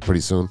somebody pretty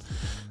soon.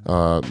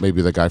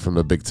 Maybe the guy from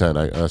the Big Ten.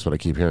 That's what I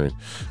keep hearing.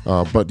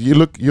 But you're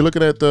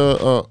looking at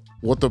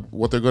what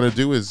they're going to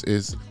do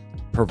is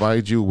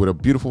provide you with a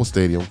beautiful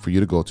stadium for you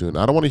to go to. And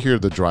I don't want to hear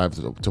the drive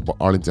to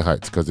Arlington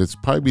Heights, because it's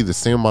probably the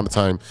same amount of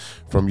time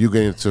from you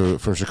getting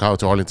from Chicago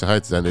to Arlington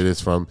Heights than it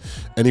is from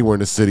anywhere in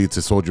the city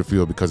to Soldier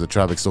Field, because the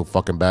traffic's so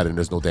fucking bad and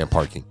there's no damn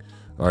parking.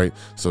 All right,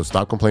 so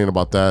stop complaining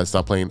about that.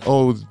 Stop playing.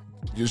 Oh,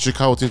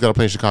 Chicago teams got to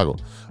play in Chicago.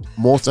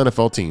 Most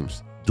NFL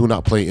teams do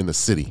not play in the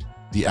city,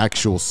 the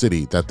actual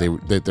city that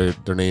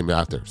they're named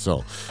after.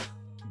 So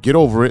get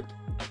over it.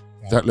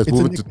 Let's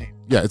move into.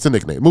 Yeah, it's a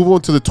nickname. Move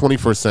on to the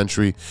 21st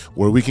century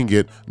where we can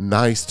get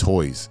nice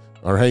toys.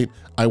 All right.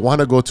 I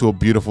want to go to a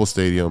beautiful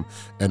stadium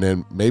and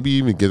then maybe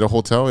even get a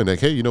hotel and like,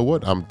 hey, you know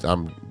what? I'm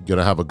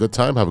gonna have a good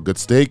time, have a good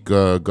steak,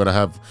 gonna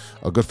have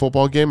a good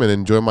football game, and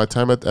enjoy my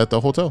time at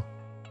the hotel.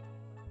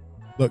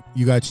 Look,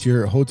 you got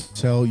your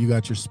hotel, you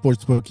got your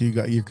sports book, you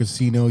got your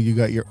casino, you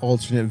got your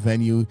alternate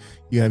venue,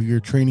 you have your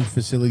training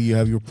facility, you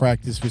have your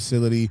practice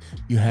facility,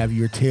 you have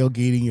your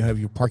tailgating, you have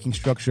your parking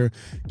structure.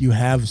 You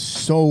have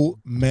so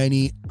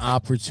many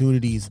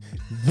opportunities.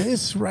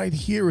 This right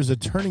here is a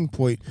turning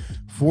point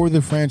for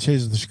the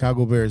franchise of the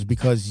Chicago Bears,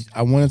 because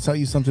I want to tell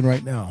you something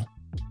right now.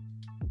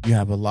 You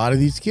have a lot of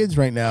these kids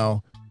right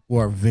now who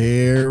are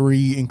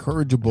very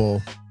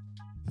incorrigible.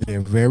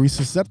 They're very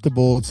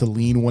susceptible to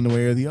lean one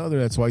way or the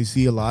other. That's why you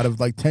see a lot of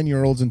like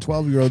 10-year-olds and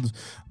 12-year-olds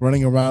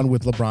running around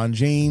with LeBron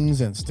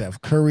James and Steph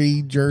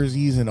Curry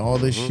jerseys and all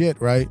this shit,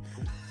 right?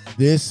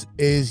 This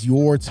is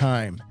your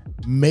time.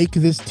 Make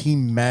this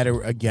team matter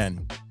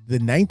again. The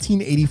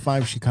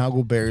 1985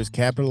 Chicago Bears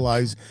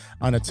capitalized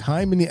on a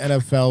time in the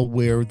NFL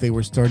where they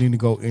were starting to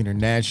go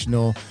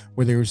international,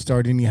 where they were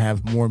starting to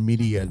have more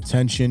media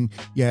attention.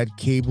 You had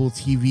cable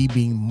TV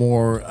being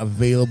more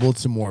available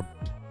to more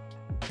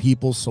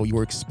people, so you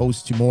were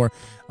exposed to more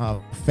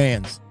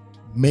fans.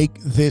 Make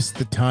this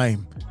the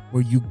time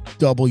where you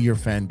double your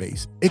fan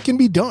base. It can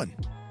be done.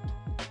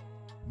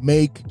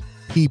 Make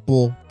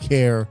people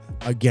care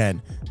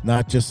again,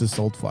 not just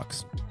the old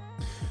fucks.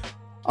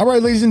 All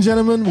right, ladies and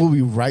gentlemen, we'll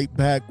be right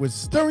back with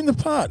Stirring the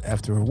Pot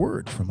after a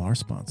word from our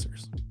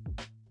sponsors.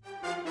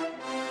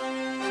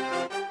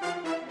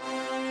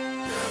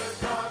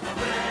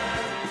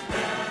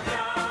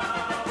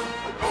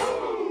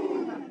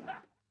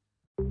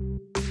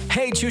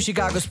 Hey, true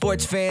Chicago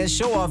sports fans,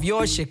 show off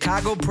your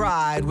Chicago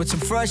pride with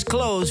some fresh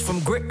clothes from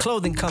Grit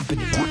Clothing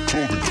Company.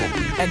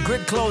 At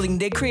Grit Clothing,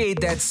 they create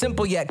that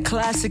simple yet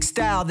classic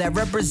style that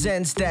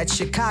represents that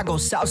Chicago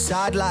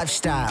Southside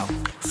lifestyle.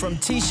 From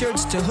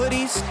t-shirts to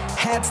hoodies,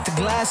 hats to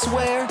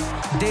glassware,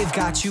 they've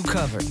got you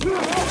covered.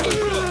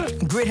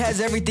 Grit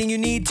has everything you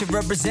need to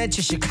represent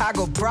your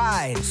Chicago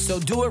pride, so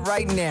do it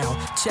right now.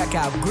 Check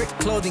out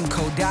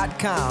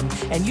gritclothingco.com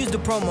and use the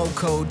promo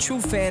code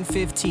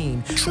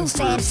TrueFan15.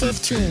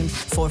 TrueFan15.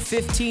 For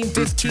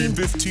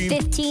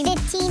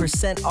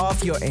 15%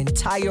 off your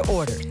entire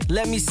order.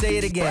 Let me say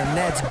it again.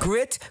 That's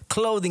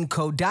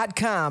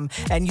gritclothingco.com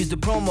and use the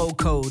promo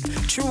code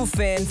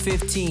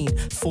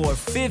TrueFan15 for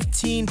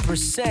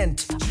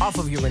 15% off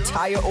of your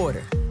entire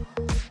order.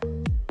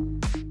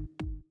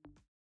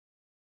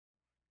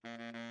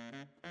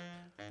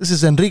 This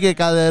is Enrique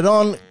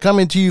Calderon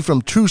coming to you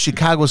from True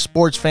Chicago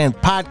Sports Fan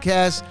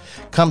Podcast.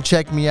 Come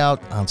check me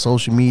out on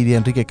social media,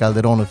 Enrique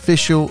Calderon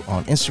Official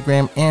on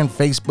Instagram and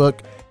Facebook.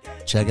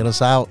 Check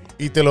us out.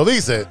 Y te lo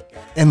dice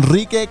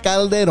Enrique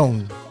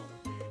Calderon.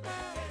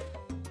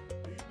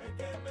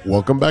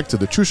 Welcome back to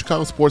the True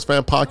Chicago Sports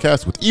Fan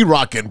Podcast with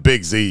E-Rock and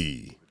Big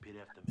Z.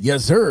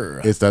 Yes, sir.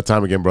 It's that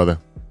time again, brother.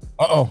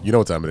 Uh-oh. You know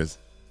what time it is.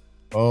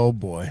 Oh,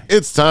 boy.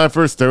 It's time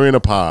for Stirring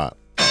the Pot.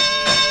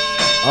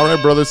 All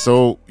right, brother.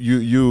 So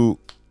you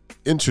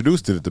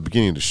introduced it at the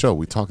beginning of the show.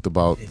 We talked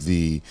about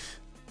the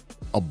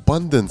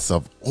abundance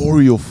of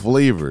Oreo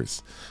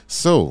flavors.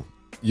 So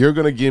you're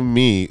going to give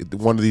me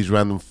one of these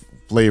random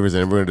flavors,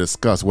 and we're going to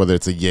discuss whether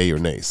it's a yay or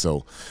nay.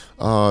 So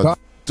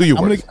do your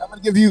work. I'm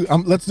gonna give you.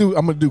 I'm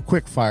gonna do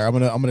quick fire. I'm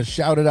gonna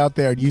shout it out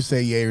there, and you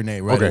say yay or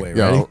nay right away.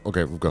 Yeah. Ready?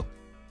 Okay. We'll go.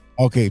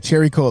 Okay.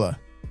 Cherry cola.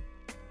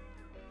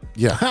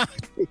 Yeah.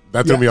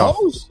 That threw me off.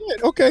 Oh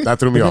shit. Okay. That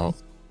threw me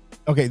off.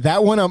 Okay,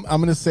 that one I'm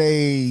gonna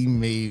say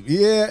maybe.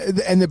 Yeah,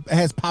 and it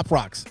has Pop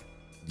Rocks.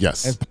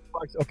 Yes. Pop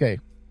Rocks. Okay.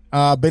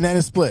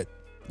 Banana Split.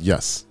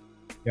 Yes.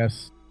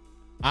 Yes.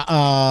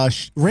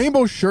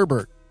 Rainbow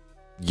Sherbet.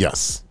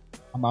 Yes.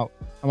 I'm out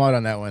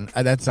on that one.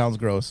 That sounds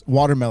gross.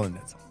 Watermelon.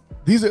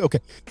 These are okay.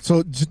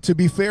 So to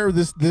be fair,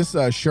 this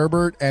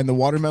sherbet and the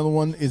watermelon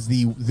one is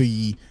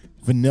the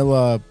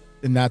vanilla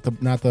and not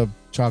the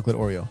chocolate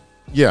Oreo.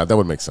 Yeah, that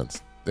would make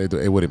sense.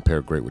 It wouldn't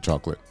pair great with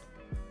chocolate.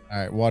 All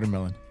right,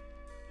 watermelon.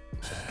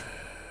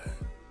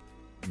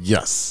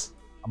 Yes.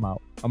 I'm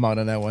out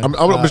on that one. I'm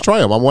gonna try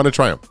them. I want to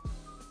try them.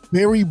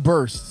 Berry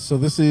Burst. So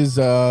this is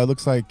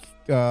looks like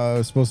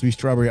supposed to be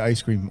strawberry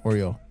ice cream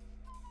Oreo.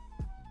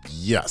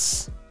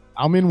 Yes.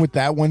 I'm in with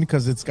that one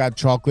because it's got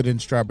chocolate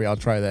and strawberry. I'll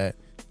try that.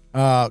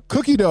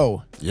 Cookie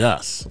dough.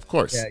 Yes, of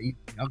course. Yeah,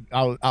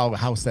 I'll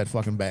house that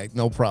fucking bag.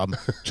 No problem.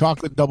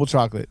 Chocolate, double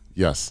chocolate.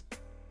 Yes.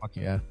 Fuck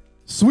yeah.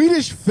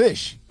 Swedish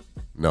fish.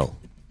 No.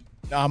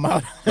 I'm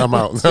out. I'm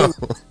out. No.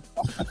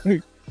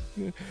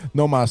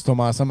 No mas,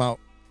 Tomas. I'm out.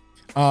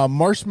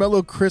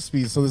 Marshmallow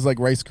Krispies. So there's like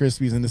Rice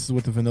Krispies, and this is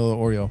with the vanilla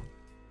Oreo.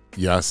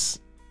 Yes.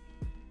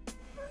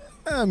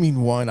 I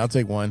mean, one. I'll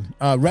take one.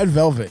 Red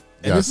velvet.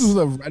 And this is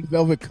a red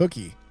velvet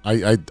cookie.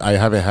 I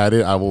haven't had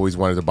it. I've always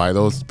wanted to buy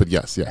those, but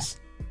yes.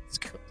 It's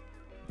good.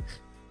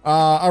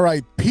 All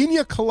right.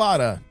 Pina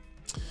colada.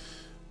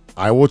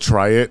 I will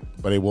try it,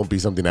 but it won't be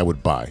something I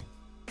would buy.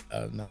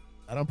 No,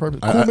 not on purpose.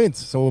 Cool mint.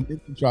 So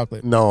mint and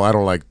chocolate. No, I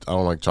don't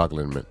like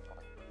chocolate and mint.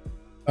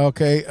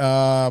 Okay.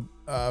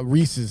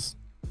 Reese's.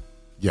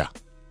 Yeah.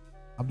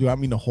 I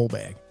mean the whole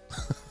bag.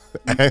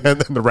 And then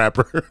the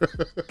wrapper.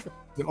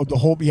 The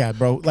whole, yeah,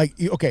 bro. Like,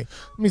 okay,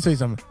 let me tell you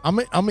something. I'm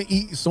gonna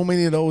eat so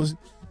many of those.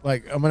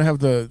 Like, I'm gonna have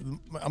the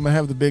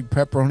big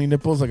pepperoni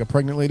nipples like a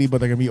pregnant lady, but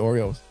they're gonna be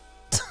Oreos.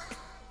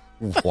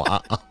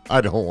 Wow, I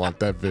don't want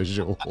that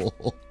visual.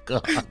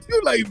 God.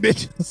 You like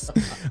bitches.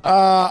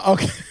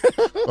 Okay.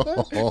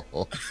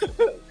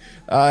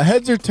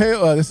 Heads or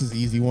tail? This is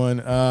easy one.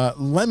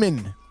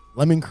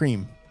 Lemon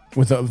cream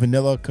with a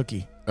vanilla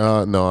cookie.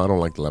 No, I don't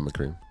like the lemon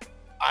cream.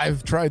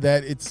 I've tried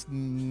that. It's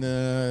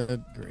not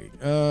great.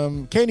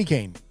 Candy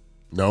cane.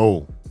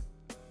 No,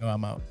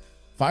 I'm out.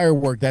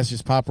 Firework. That's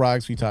just Pop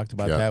Rocks. We talked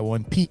about that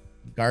one. Peep.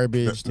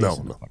 Garbage.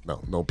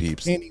 No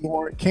peeps.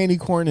 Candy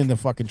corn in the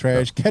fucking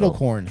trash. Kettle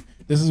corn.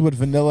 This is with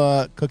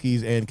vanilla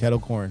cookies and kettle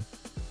corn.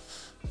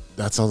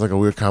 That sounds like a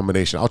weird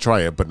combination. I'll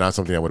try it, but not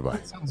something I would buy.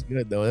 That sounds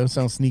good though. That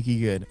sounds sneaky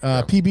good.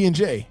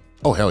 PB&J.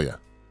 Oh hell yeah.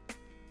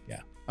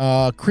 Yeah.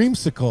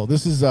 Creamsicle.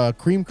 This is a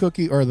cream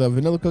cookie or the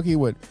vanilla cookie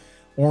with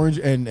orange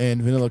and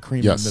vanilla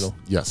cream in the middle.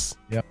 Yes.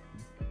 Yep.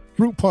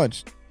 Fruit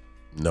punch.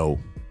 No.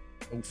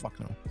 Oh fuck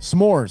no.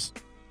 S'mores.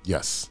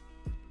 Yes.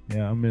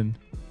 Yeah, I'm in.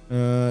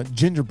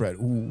 Gingerbread.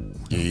 Ooh.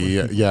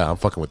 Yeah, I'm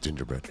fucking with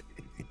gingerbread.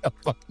 I'm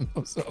fucking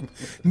those up.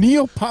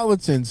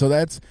 Neapolitan. So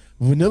that's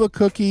vanilla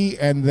cookie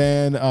and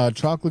then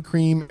chocolate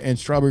cream and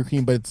strawberry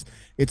cream, but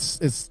it's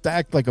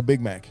stacked like a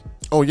Big Mac.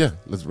 Oh yeah,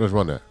 let's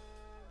run that.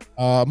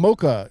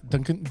 Mocha.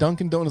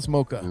 Dunkin' Donuts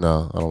mocha.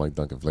 No, I don't like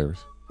Dunkin'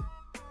 flavors.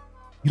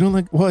 You don't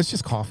like? Well, it's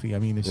just coffee. I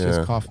mean, it's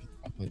just coffee.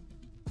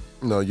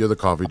 No, you're the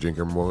coffee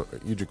drinker.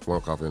 You drink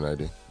more coffee than I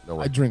do. No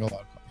way. I drink a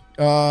lot of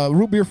coffee.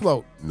 Root beer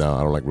float. No,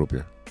 I don't like root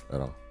beer at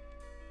all.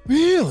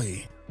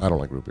 Really? I don't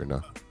like root beer.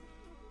 No.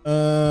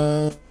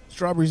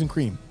 Strawberries and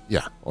cream.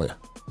 Yeah. Oh yeah.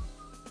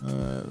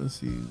 Let's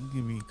see.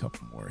 Give me a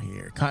couple more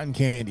here. Cotton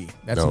candy.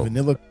 That's a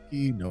vanilla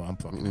cookie. No, I'm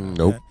fucking.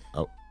 Nope.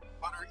 Oh.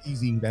 Butter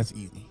easy. That's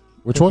easy.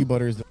 Which cookie one?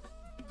 Butter is the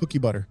cookie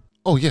butter.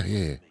 Oh yeah.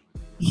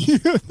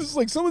 It's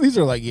like some of these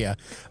are like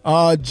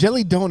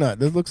jelly donut.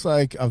 That looks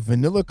like a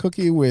vanilla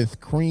cookie with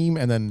cream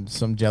and then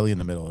some jelly in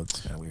the middle. It's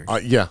kind of weird.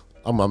 Yeah,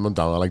 I'm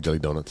down. I like jelly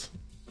donuts.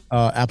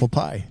 Apple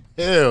pie.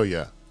 Hell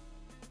yeah.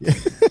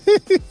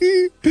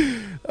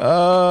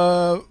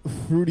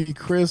 Fruity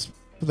crisp.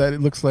 That it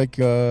looks like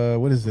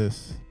what is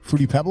this?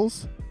 Fruity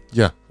Pebbles.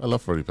 Yeah, I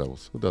love Fruity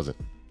Pebbles. Who doesn't?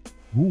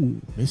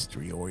 Ooh,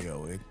 mystery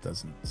Oreo. It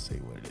doesn't say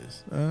what it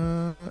is.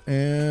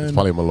 And it's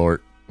probably Malort.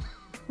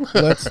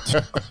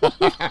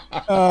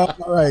 All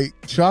right,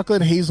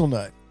 chocolate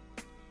hazelnut.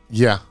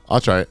 Yeah,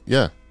 I'll try it.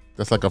 Yeah,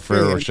 that's like a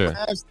Ferrero Rocher.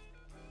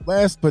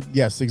 Last, but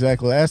yes,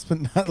 exactly. Last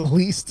but not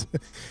least,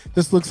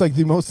 this looks like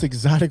the most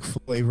exotic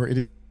flavor.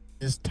 It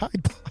is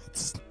Tide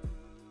Pods.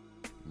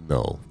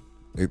 No,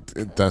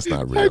 that's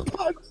not real. Tide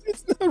Pods,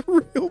 it's not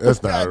real.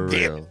 That's not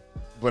real.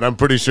 But I'm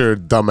pretty sure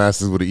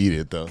dumbasses would eat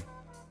it though.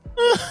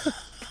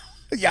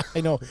 Yeah,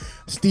 I know.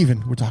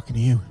 Steven, we're talking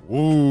to you.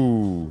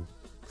 Ooh.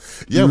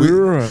 Yeah,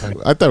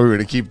 I thought we were going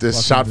to keep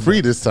this shot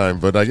free this time,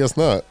 but I guess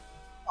not.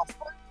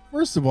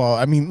 First of all,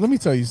 I mean, let me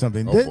tell you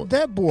something.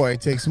 That boy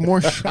takes more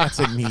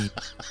shots at me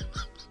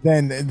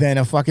than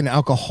a fucking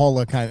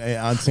alcoholic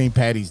on St.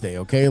 Patty's Day,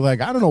 okay? Like,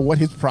 I don't know what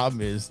his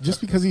problem is.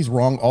 Just because he's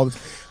wrong all the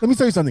time. Let me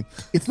tell you something.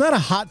 It's not a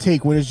hot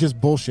take when it's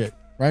just bullshit,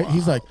 right? Wow.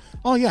 He's like,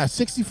 oh, yeah,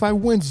 65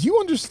 wins. You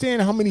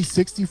understand how many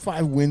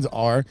 65 wins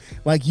are?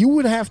 Like, you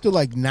would have to,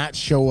 like, not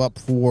show up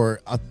for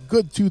a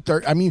good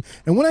 2/3. I mean,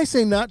 and when I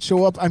say not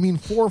show up, I mean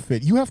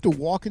forfeit. You have to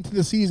walk into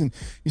the season.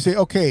 You say,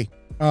 okay,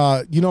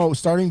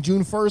 starting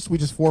June 1st, we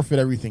just forfeit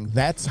everything.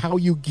 That's how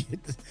you get.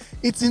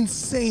 It's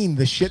insane,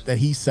 the shit that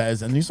he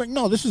says. And he's like,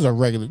 no, this is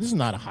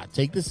not a hot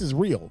take. This is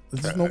real.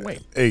 There's no way.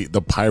 Hey,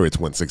 the Pirates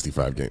won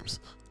 65 games.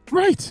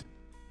 Right.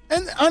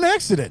 And on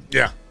accident.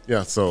 Yeah.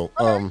 Yeah, so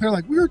they're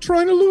like, we were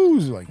trying to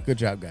lose. Like, good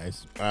job,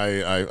 guys.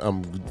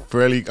 I'm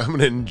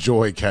gonna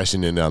enjoy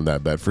cashing in on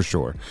that bet for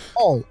sure.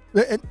 Oh,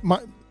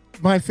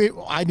 my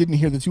favorite. I didn't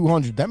hear the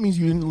 200. That means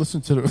you didn't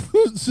listen to the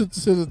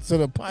to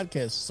the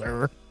podcast,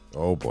 sir.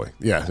 Oh boy,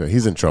 yeah,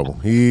 he's in trouble.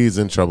 He's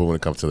in trouble when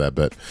it comes to that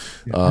bet.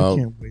 Yeah, I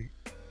can't wait.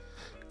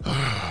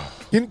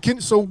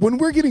 So when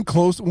we're getting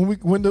close,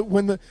 when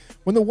the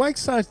White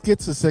Sox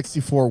gets to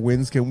 64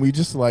 wins, can we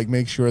just like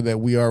make sure that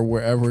we are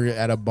wherever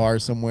at a bar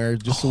somewhere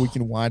just so we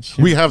can watch?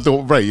 We have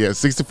to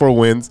 64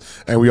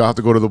 wins, and we all have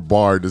to go to the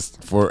bar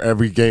just for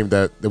every game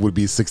that would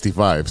be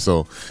 65.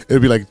 So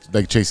it'd be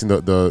like chasing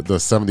the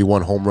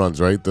 71 home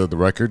runs, right? The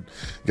record.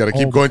 You got to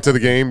keep going to the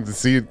game to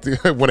see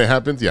it when it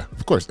happens. Yeah,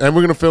 of course. And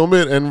we're gonna film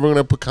it, and we're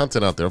gonna put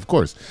content out there. Of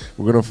course,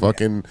 we're gonna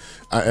fucking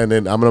and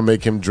then I'm gonna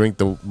make him drink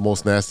the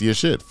most nastiest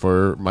shit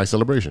for my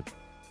celebration.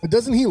 But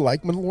doesn't he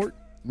like Malort?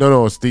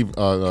 No, Steve.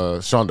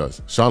 Sean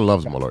does. Sean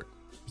loves Malort.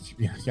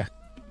 Yeah.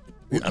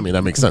 I mean,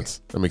 that makes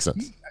sense.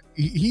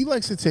 He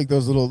likes to take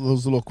those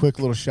little quick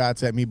little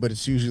shots at me, but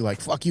it's usually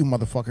like "fuck you,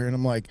 motherfucker," and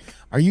I'm like,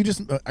 "Are you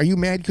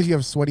mad because you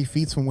have sweaty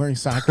feet from wearing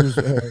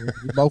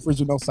loafers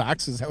with no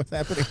socks? Is that what's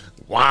happening?"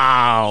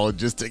 Wow,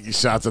 just taking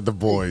shots at the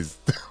boys.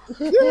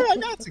 Yeah, I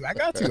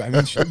got to. I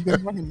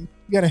mean,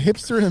 you got a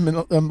hipster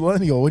and a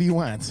millennial. What do you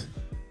want?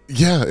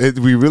 Yeah,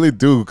 we really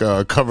do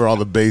cover all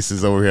the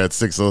bases over here at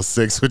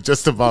 606 with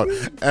just about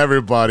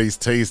everybody's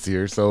taste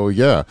here. So,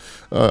 yeah,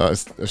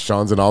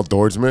 Sean's an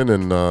outdoorsman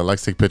and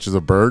likes to take pictures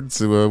of birds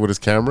with his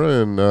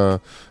camera, and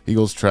he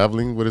goes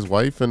traveling with his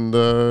wife. And,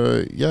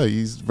 yeah,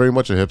 he's very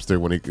much a hipster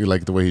when he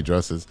like the way he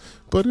dresses.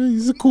 But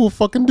he's a cool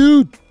fucking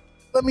dude.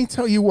 Let me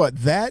tell you what,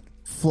 that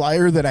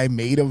flyer that I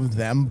made of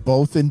them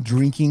both in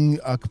drinking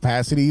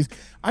capacities,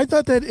 I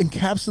thought that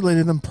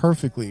encapsulated them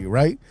perfectly,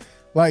 right?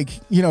 Like,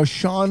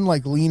 Sean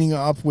like leaning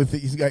up with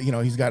he's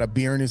got a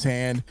beer in his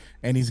hand,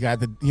 and he's got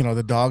the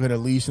dog on a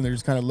leash, and they're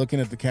just kind of looking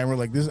at the camera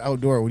like, this is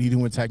outdoor. What are you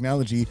doing with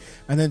technology?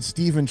 And then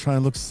Steven trying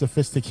to look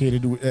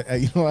sophisticated,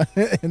 and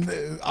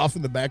off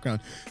in the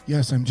background.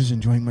 Yes, I'm just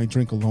enjoying my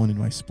drink alone in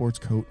my sports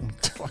coat.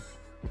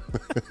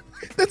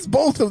 That's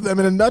both of them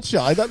in a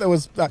nutshell. I thought that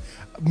was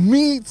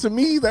to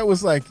me that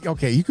was like,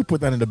 okay, you could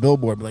put that in a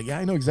billboard, but like, yeah,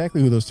 I know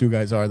exactly who those two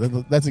guys are.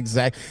 That's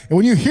exact. And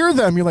when you hear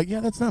them, you're like,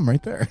 yeah, that's them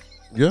right there.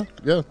 Yeah,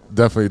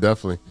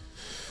 definitely.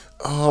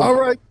 All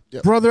right,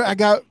 brother, I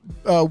got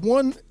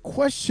one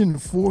question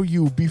for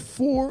you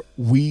before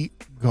we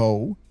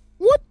go.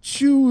 What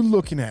you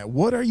looking at?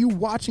 What are you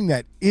watching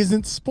that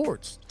isn't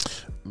sports?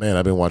 Man,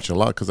 I've been watching a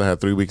lot because I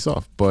had 3 weeks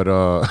off. But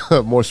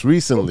most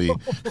recently,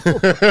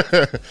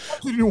 I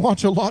didn't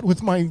watch a lot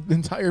with my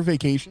entire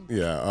vacation.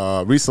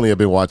 Yeah, recently I've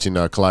been watching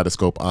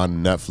Kaleidoscope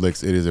on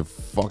Netflix. It is a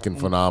fucking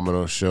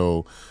phenomenal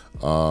show.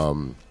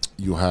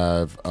 You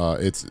have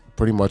it's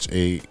pretty much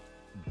a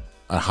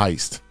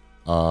heist.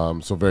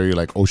 So very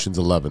like Ocean's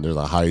 11. There's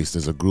a heist.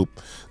 There's a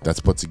group that's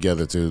put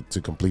together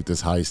to complete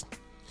this heist.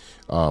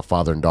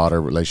 Father and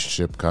daughter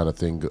relationship kind of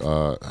thing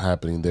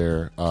happening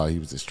there. He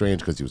was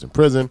estranged because he was in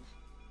prison,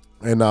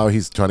 and now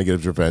he's trying to get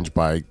his revenge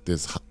by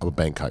this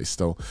bank heist.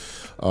 So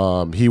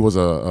he was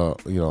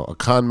a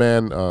con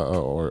man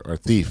or a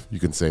thief, you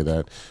can say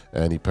that,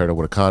 and he paired up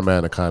with a con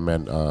man. A con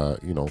man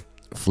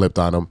flipped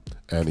on him,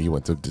 and he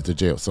went to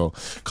jail. So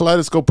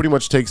Kaleidoscope pretty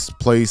much takes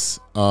place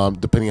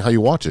depending on how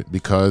you watch it,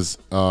 because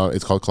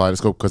it's called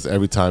Kaleidoscope because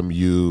every time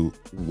you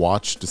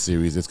watch the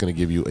series, it's going to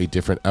give you a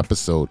different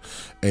episode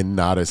and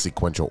not a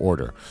sequential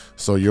order.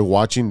 So you're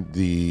watching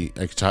the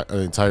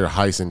entire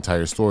heist,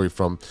 entire story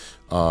from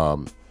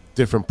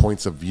different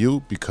points of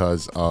view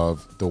because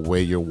of the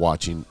way you're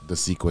watching the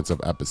sequence of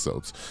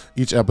episodes.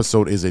 Each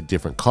episode is a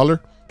different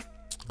color.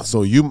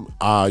 So you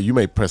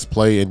may press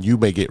play and you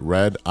may get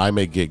red, I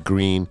may get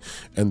green,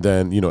 and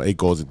then it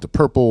goes into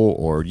purple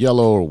or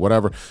yellow or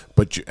whatever.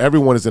 But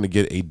everyone is going to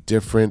get a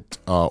different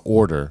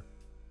order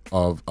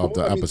of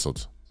the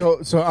episodes.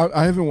 So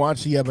I haven't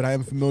watched it yet, but I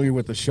am familiar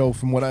with the show.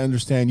 From what I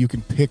understand, you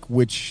can pick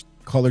which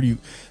color you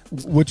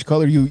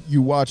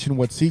watch in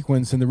what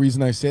sequence. And the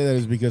reason I say that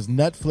is because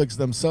Netflix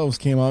themselves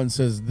came out and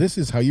says, this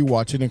is how you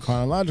watch it in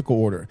chronological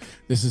order.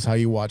 This is how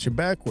you watch it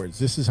backwards.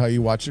 This is how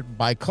you watch it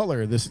by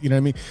color. This, you know what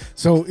I mean?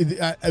 So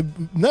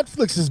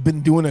Netflix has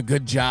been doing a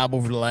good job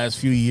over the last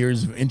few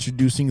years of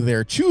introducing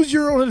their choose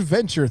your own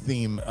adventure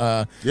theme,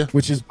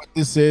 which is what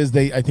this is.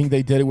 I think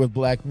they did it with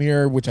Black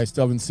Mirror, which I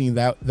still haven't seen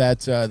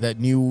that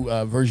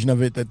new version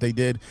of it that they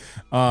did.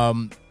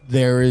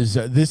 There is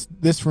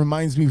this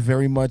reminds me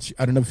very much.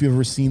 I don't know if you've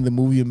ever seen the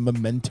movie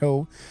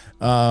Memento.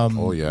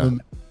 Where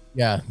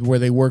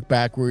they work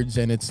backwards,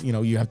 and it's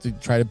you have to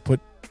try to put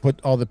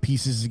all the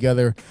pieces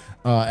together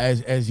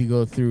as you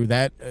go through.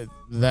 That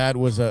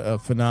was a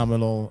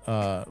phenomenal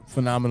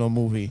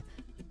movie.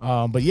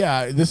 But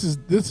yeah, this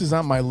is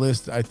on my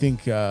list. I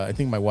think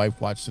my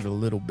wife watched it a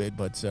little bit,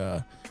 but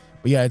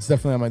yeah, it's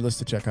definitely on my list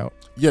to check out.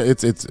 Yeah,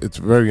 it's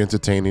very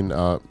entertaining.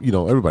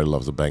 Everybody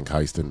loves a bank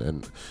heist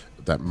and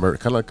that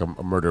kind of like a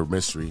murder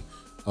mystery.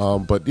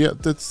 But yeah,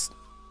 that's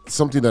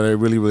something that I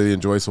really, really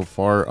enjoy so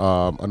far.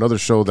 Another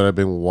show that I've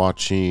been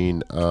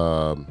watching.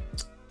 I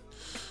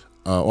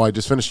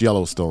just finished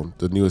Yellowstone,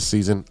 the newest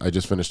season. I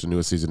just finished the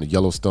newest season of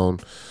Yellowstone.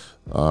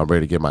 I'm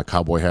ready to get my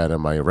cowboy hat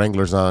and my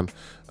Wranglers on.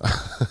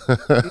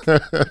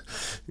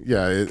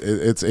 Yeah,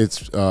 it's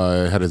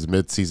had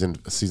its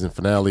season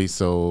finale,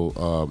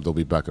 so they'll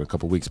be back in a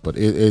couple weeks. But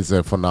it is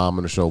a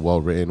phenomenal show, well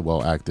written,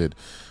 well acted.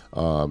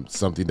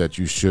 Something that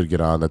you should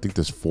get on. I think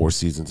there's 4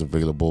 seasons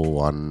available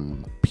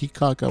on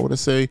Peacock, I want to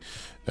say.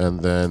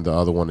 And then the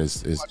other one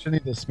is Watch any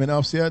of the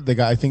spin-offs yet? The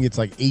guy, I think it's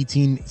like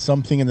 18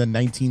 something and then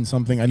 19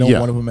 something. I know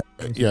one of them.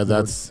 Yeah,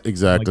 that's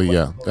exactly,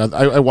 yeah.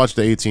 I watched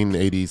the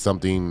 1880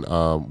 something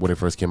when it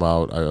first came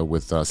out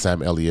with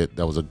Sam Elliott.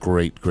 That was a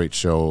great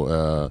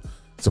show.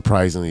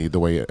 Surprisingly, the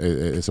way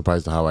it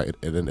surprised how it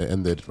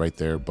ended right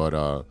there. But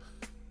the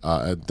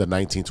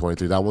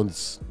 1923,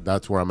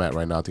 that's where I'm at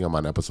right now. I think I'm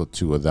on episode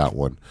 2 of that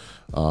one.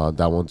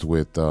 That one's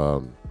with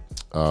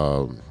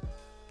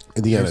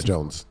Indiana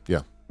Jones.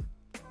 Yeah.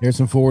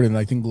 Harrison Ford and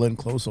I think Glenn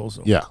Close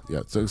also. Yeah.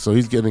 So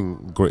he's getting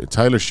great.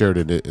 Taylor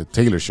Sheridan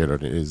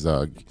is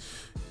I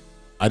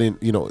didn't,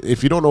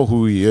 if you don't know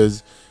who he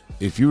is,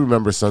 if you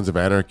remember Sons of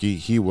Anarchy,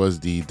 he was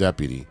the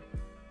deputy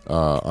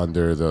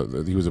under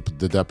he was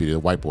the deputy, the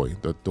white boy,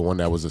 the one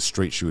that was a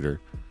straight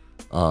shooter.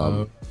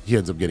 He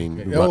ends up getting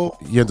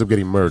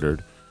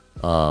murdered.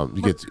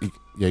 He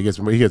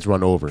gets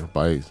run over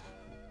by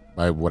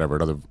whatever,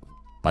 another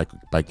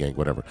bike gang,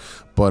 whatever.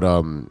 But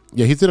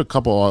he did a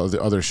couple of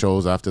the other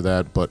shows after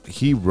that, but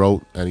he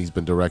wrote and he's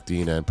been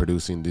directing and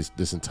producing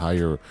this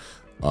entire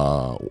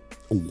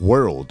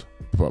world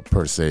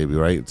per se,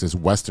 right? It's this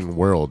Western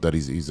world that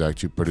he's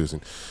actually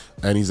producing,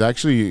 and he's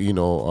actually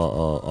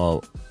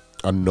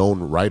a known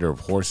rider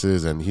of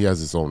horses, and he has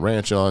his own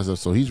ranch and all that stuff.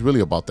 So he's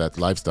really about that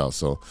lifestyle.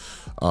 So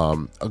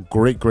a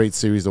great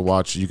series to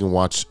watch. You can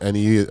watch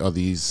any of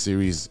these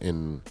series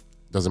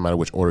doesn't matter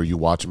which order you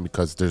watch them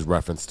because there's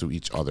reference to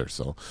each other.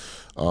 So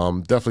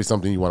definitely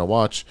something you want to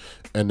watch.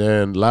 And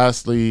then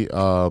lastly,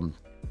 what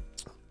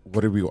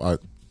did we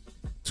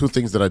 2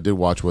 things that I did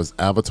watch was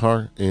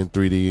Avatar in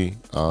 3D.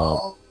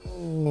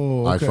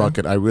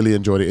 Okay. I really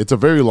enjoyed it. It's a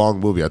very long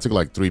movie. I took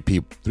like 3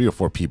 or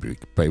 4 pee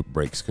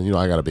breaks because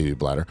I got a baby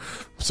bladder.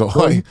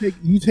 So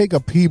you take a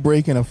pee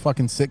break in a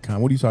fucking sitcom.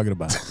 What are you talking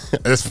about?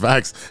 It's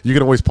facts. You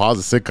can always pause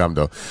the sitcom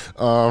though.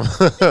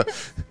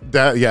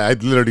 I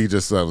literally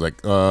just was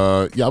like,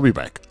 I'll be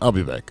back.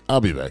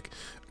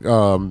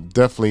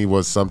 Definitely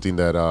was something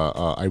that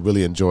I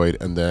really enjoyed.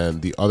 And then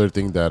the other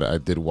thing that I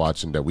did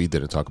watch and that we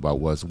didn't talk about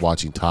was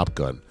watching Top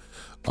Gun.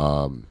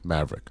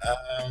 Maverick.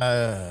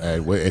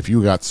 And if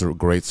you got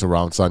great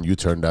surround sound, you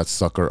turn that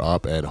sucker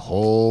up and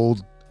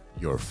hold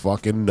your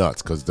fucking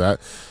nuts, because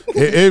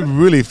it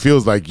really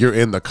feels like you're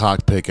in the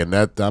cockpit and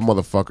that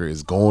motherfucker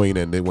is going,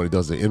 and then when it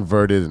does the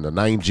inverted and the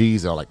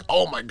 9Gs, they're like,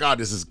 oh my god,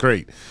 this is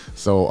great.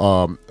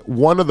 So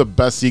one of the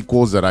best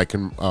sequels that I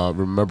can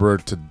remember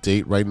to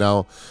date right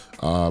now,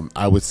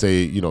 I would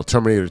say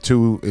Terminator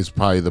 2 is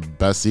probably the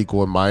best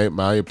sequel in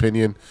my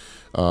opinion.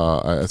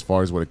 As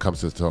far as when it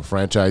comes to a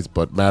franchise,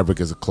 but Maverick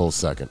is a close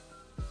second.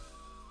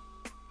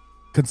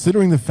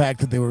 Considering the fact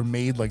that they were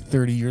made like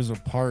 30 years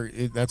apart,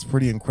 that's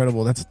pretty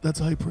incredible. That's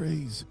high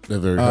praise. They're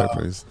very high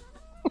praise.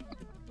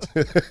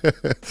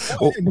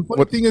 The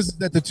funny thing is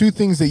that the 2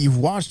 things that you've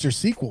watched are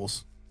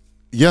sequels.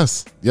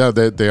 Yes, yeah,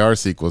 they are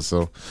sequels.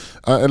 So,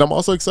 and I'm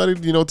also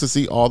excited, to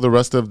see all the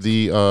rest of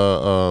the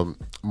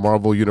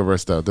Marvel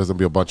universe. There's gonna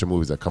be a bunch of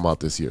movies that come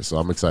out this year, so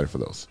I'm excited for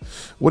those.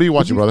 What are you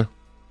watching, brother?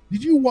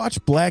 Did you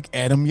watch Black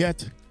Adam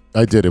yet?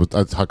 I did.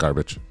 It's hot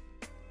garbage.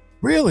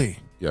 Really?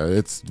 Yeah,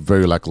 it's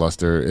very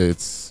lackluster.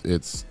 It's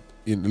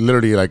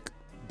literally like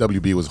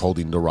WB was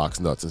holding The Rock's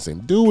nuts and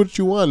saying, "Do what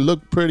you want.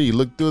 Look pretty.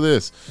 Do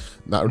this."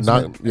 Don't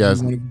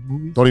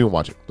even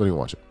watch it.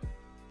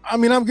 I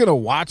mean, I'm gonna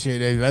watch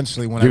it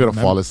eventually when you're gonna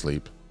fall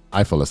asleep.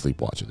 I fell asleep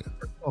watching it.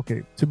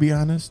 Okay, to be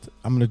honest,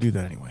 I'm gonna do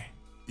that anyway.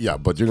 Yeah,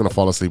 but you're gonna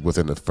fall asleep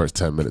within the first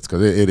 10 minutes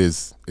because it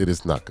is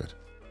not good.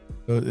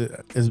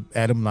 Is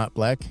Adam not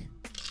black?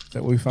 Is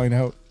that what we find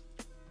out?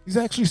 He's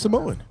actually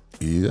Samoan.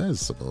 He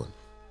is Samoan.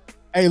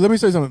 Hey, let me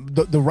say something.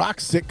 The Rock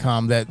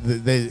sitcom that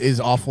is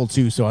awful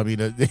too. So I mean,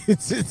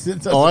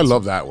 it's I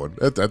love that one.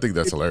 I think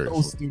that's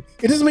hilarious. So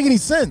it doesn't make any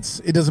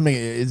sense.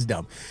 It's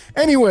dumb.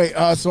 Anyway,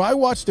 so I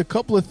watched a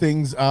couple of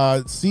things.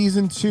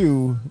 Season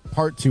 2,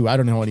 part 2. I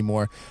don't know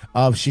anymore.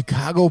 Of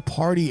Chicago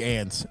Party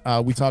Ants.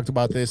 We talked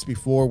about this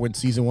before when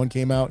season 1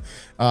 came out.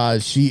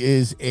 She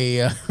is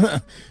a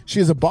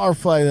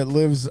barfly that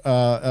lives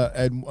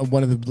at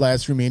one of the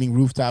last remaining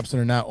rooftops that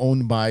are not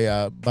owned by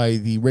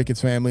the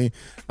Ricketts family.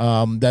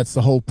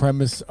 That's the whole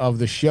premise of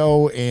the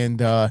show. And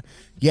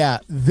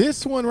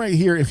this one right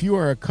here, if you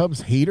are a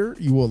Cubs hater,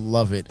 you will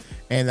love it.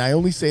 And I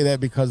only say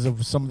that because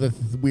of some of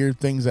the weird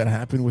things that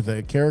happen with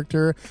a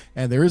character.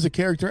 And there is a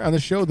character on the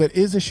show that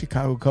is a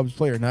Chicago Cubs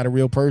player, not a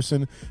real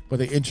person, but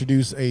they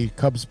introduce a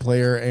Cubs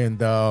player. And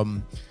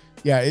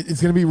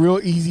it's going to be real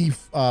easy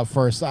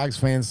for Sox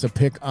fans to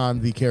pick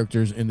on the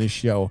characters in this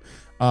show.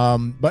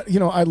 But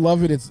I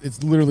love it.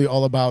 It's literally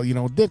all about,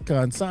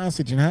 Ditka and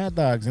sausage and hot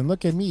dogs, and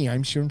look at me,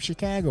 I'm from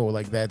Chicago.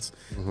 Like that's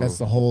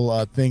the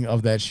whole thing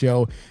of that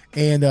show.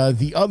 And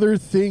the other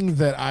thing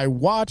that I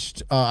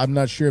watched, I'm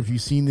not sure if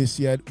you've seen this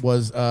yet,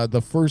 was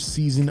the first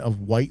season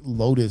of White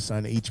Lotus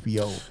on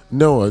HBO.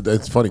 No,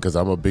 it's funny because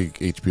I'm a big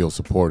HBO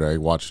supporter. I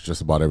watch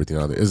just about everything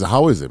on there.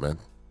 How is it, man?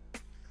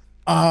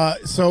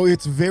 So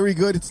it's very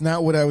good. It's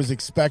not what I was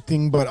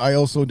expecting, but I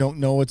also don't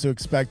know what to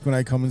expect when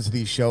I come into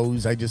these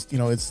shows. I just,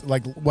 it's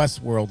like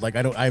Westworld. Like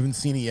I haven't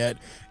seen it yet,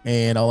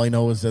 and all I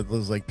know is that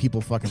there's like people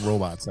fucking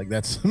robots. Like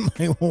that's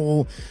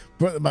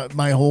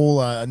my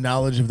whole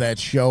knowledge of that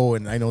show,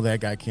 and I know that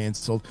got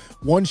canceled.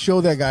 One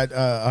show that got,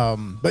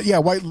 but yeah,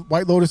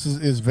 White Lotus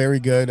is very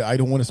good. I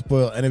don't want to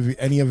spoil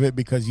any of it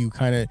because you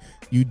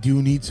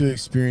do need to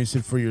experience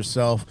it for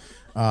yourself.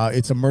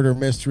 It's a murder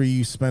mystery.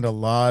 You spend a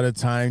lot of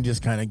time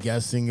just kind of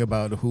guessing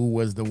about who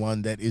was the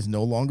one that is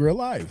no longer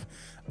alive.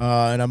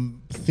 And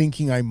I'm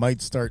thinking I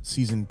might start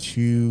season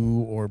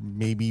 2 or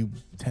maybe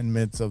 10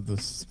 minutes of the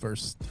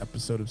first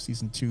episode of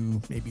season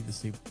 2, maybe the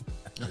same.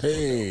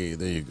 Hey,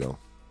 there you go.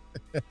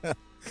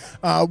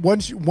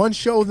 One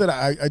show that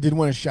I did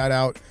want to shout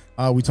out.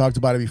 We talked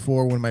about it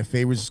before. One of my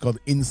favorites is called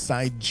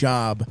Inside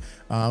Job.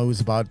 It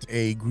was about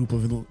a group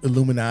of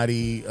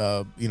Illuminati,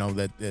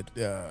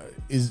 that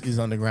is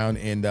underground.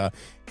 And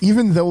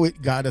even though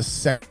it got a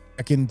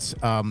second,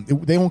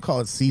 they won't call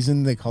it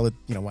season. They call it,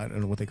 I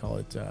don't know what they call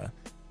it.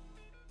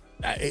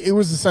 It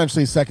was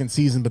essentially a second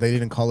season, but they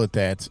didn't call it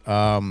that.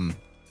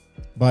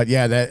 But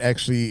yeah, that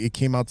actually, it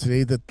came out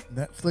today that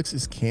Netflix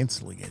is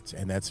canceling it,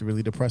 and that's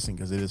really depressing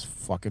because it is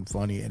fucking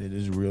funny and it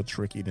is real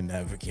tricky to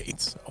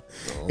navigate. So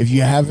if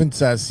you haven't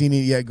seen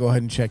it yet, go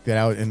ahead and check that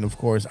out. And of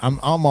course, I'm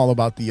all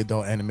about the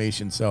adult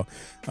animation, so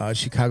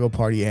Chicago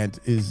Party Ant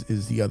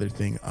is the other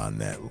thing on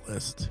that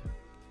list.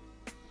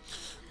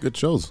 Good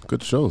shows.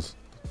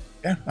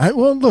 Yeah.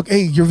 Well, look,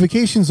 hey, your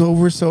vacation's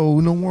over, so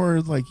no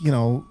more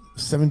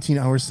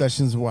 17-hour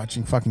sessions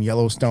watching fucking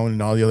Yellowstone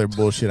and all the other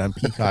bullshit on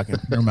Peacock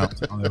and Paramount.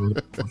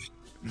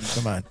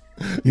 Come on.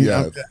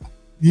 Yeah.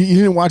 You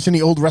didn't watch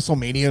any old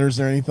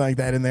WrestleManias or anything like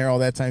that in there all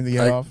that time to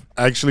get off?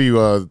 Actually,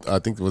 I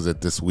think was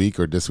it this week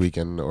or this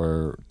weekend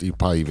or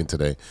probably even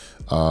today.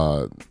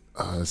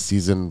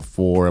 Season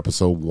 4,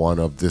 episode 1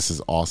 of This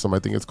Is Awesome, I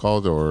think it's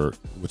called,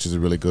 which is a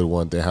really good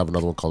one. They have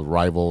another one called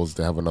Rivals.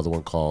 They have another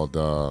one called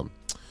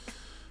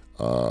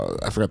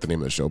I forgot the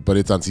name of the show, but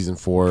it's on season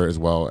 4 as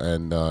well,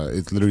 and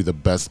it's literally the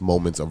best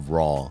moments of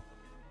Raw.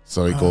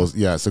 So it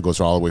goes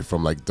all the way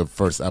from like the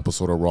first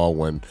episode of Raw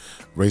when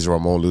Razor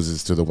Ramon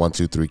loses to the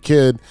 1-2-3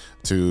 Kid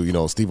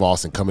to Steve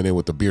Austin coming in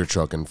with the beer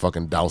truck and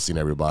fucking dousing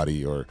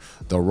everybody, or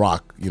The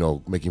Rock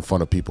making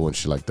fun of people and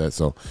shit like that.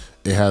 So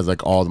it has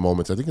like all the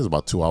moments. I think it's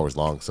about 2 hours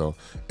long, so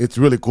it's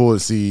really cool to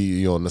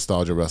see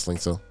nostalgia wrestling.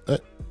 So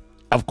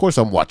of course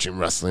I'm watching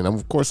wrestling.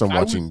 Of course I'm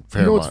watching Paramount.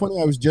 You know what's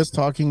funny? I was just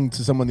talking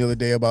to someone the other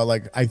day about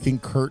I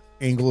think Kurt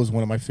Angle is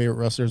one of my favorite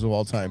wrestlers of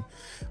all time.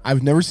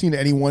 I've never seen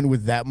anyone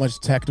with that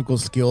much technical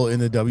skill in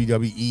the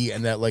WWE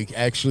and that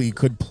actually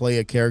could play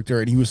a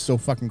character. And he was so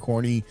fucking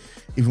corny,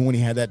 even when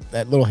he had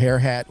that little hair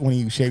hat when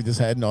he shaved his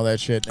head and all that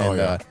shit. And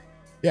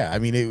I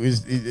mean,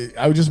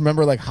 I would just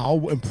remember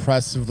how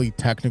impressively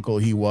technical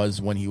he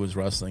was when he was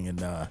wrestling.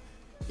 And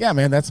yeah,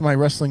 man, that's my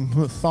wrestling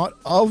thought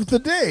of the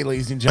day,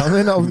 ladies and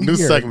gentlemen. Of the New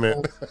year.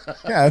 segment.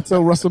 Yeah,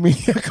 until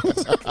WrestleMania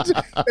comes out.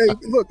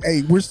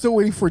 Hey, we're still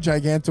waiting for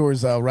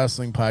Gigantor's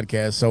wrestling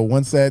podcast. So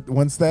once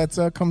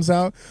that comes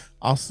out,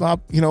 I'll stop,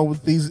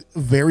 with these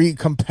very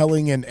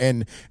compelling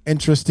and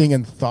interesting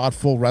and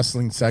thoughtful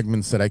wrestling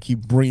segments that I keep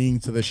bringing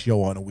to the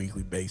show on a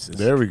weekly basis.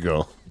 There we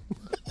go.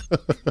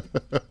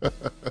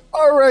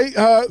 All right.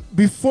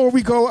 Before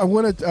we go, I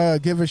want to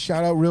give a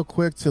shout out real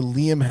quick to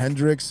Liam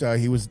Hendricks.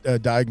 He was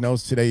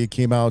diagnosed today. It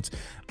came out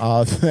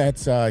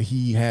that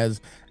he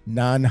has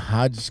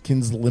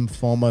non-Hodgkin's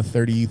lymphoma,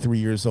 33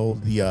 years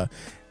old. The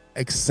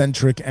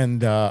eccentric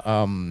and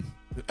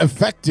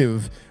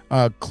effective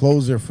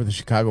closer for the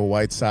Chicago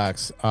White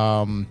Sox.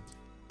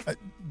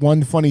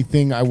 One funny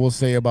thing I will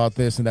say about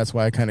this, and that's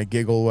why I kind of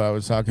giggled when I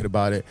was talking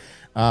about it,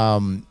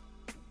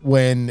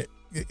 when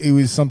it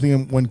was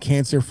something when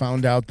cancer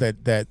found out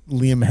that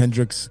Liam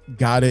Hendricks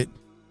got it,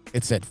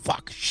 it said,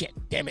 fuck, shit,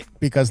 damn it,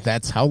 because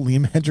that's how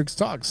Liam Hendricks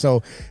talks.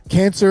 So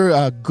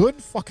cancer,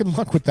 good fucking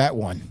luck with that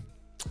one.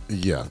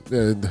 Yeah,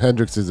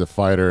 Hendricks is a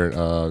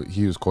fighter.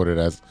 He was quoted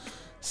as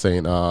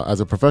saying, as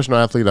a professional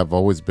athlete, I've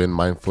always been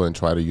mindful and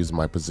try to use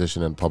my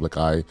position in public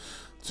eye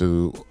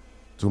to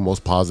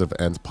most positive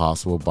ends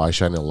possible by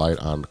shining a light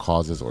on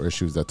causes or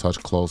issues that touch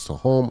close to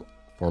home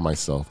for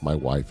myself, my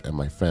wife, and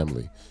my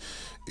family.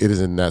 It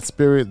is in that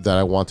spirit that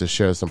I want to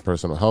share some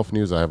personal health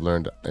news I have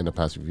learned in the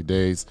past few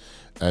days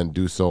and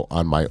do so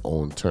on my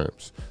own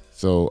terms.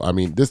 So, I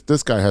mean,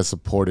 this guy has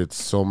supported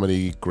so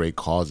many great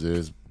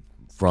causes,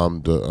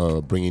 from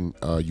the bringing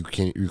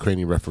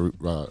Ukrainian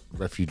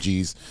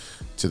refugees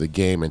to the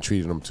game and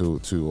treating them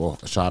to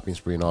a shopping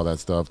spree and all that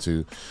stuff,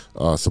 to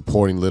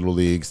supporting little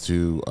leagues,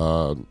 to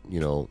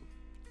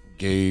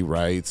gay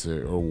rights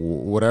or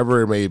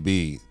whatever it may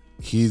be.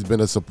 He's been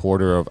a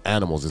supporter of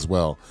animals as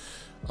well.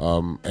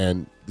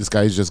 And this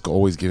guy is just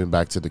always giving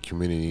back to the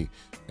community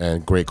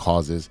and great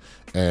causes.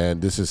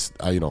 And this is,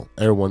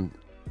 everyone,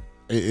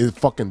 it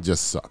fucking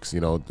just sucks.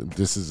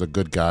 This is a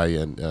good guy,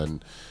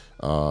 and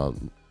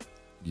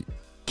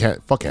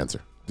fuck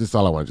cancer. This is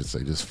all I wanted to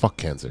say. Just fuck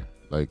cancer.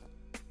 I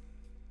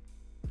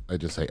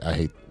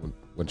hate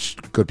when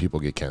good people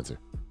get cancer.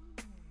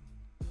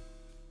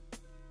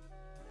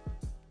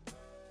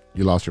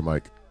 You lost your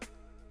mic.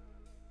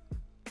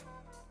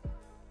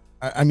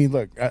 I mean,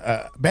 look,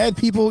 bad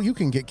people, you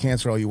can get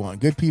cancer all you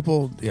want. Good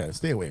people, yeah,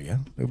 stay away. Yeah,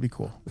 that would be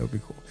cool. That would be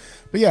cool.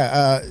 But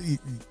yeah,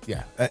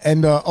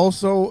 and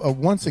also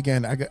once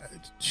again, I got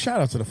shout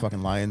out to the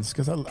fucking Lions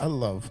because I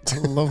love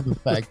the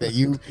fact that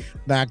you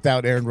knocked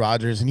out Aaron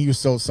Rodgers and he was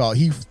so solid.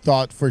 He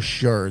thought for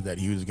sure that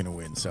he was gonna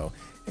win. So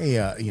hey,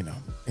 hey,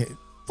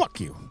 fuck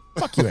you, Aaron.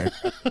 I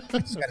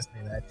just gotta say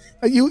that.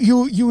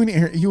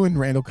 You and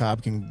Randall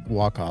Cobb can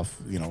walk off,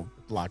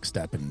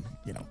 lockstep and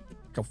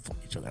go fuck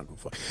each other. Go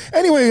fuck.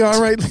 Anyway,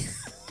 all right.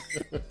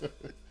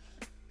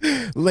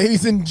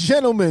 Ladies and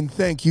gentlemen,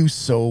 thank you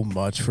so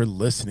much for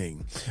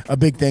listening. A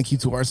big thank you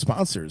to our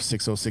sponsors,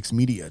 606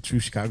 Media, True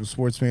Chicago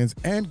Sports Fans,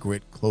 and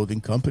Grit Clothing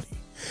Company.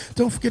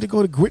 Don't forget to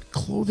go to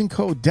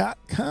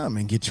gritclothingco.com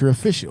and get your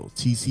official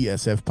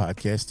TCSF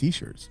podcast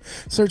t-shirts.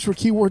 Search for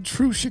keyword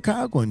True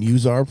Chicago and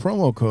use our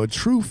promo code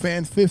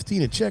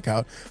TrueFan15 at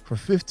checkout for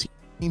 15%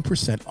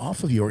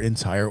 off of your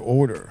entire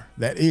order.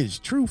 That is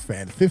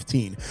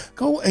TrueFan15.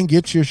 Go and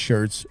get your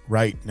shirts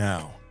right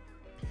now.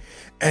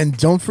 And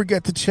don't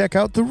forget to check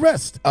out the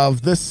rest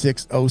of the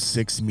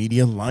 606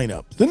 Media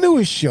lineup. The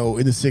newest show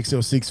in the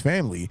 606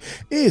 family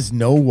is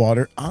No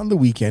Water on the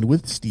Weekend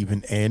with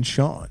Stephen and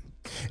Sean.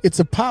 It's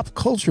a pop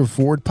culture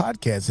forward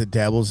podcast that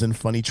dabbles in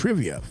funny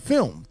trivia,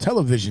 film,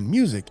 television,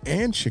 music,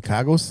 and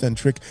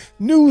Chicago-centric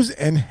news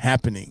and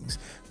happenings.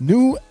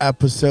 New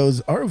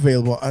episodes are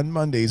available on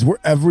Mondays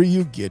wherever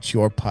you get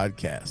your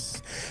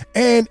podcasts.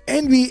 And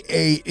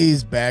NBA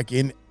is back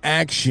in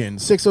action.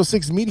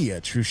 606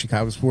 Media, True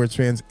Chicago Sports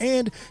Fans,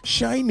 and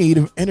Shy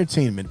Native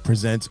Entertainment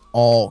presents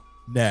All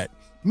Net.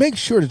 Make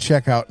sure to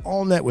check out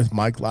All Net with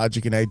Mike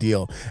Logic and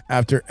Ideal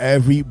after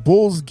every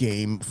Bulls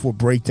game for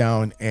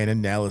breakdown and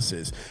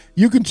analysis.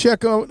 You can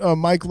check out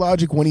Mike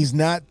Logic when he's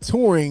not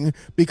touring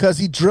because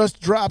he just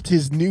dropped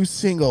his new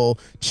single,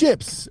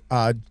 Chips.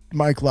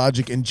 Mike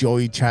Logic and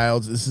Joey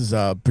Childs. This is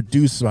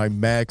produced by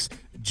Max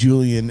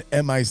Julian,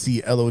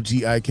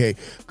 MICLOGIK.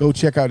 Go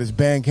check out his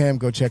Bandcamp.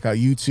 Go check out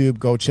YouTube.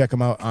 Go check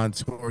him out on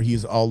tour.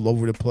 He's all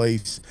over the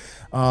place.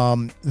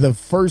 It's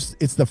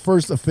the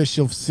first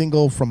official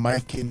single from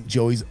Mike and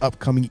Joey's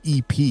upcoming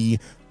EP,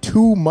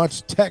 Too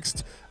Much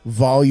Text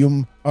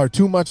Volume, or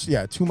Too Much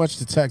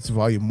to Text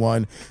Volume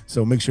 1.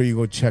 So make sure you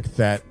go check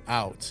that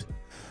out.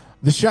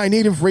 The Shy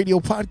Native Radio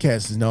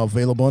Podcast is now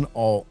available on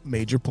all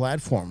major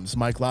platforms.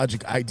 Mike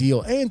Logic,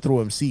 Ideal, and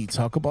Throw MC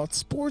talk about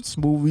sports,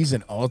 movies,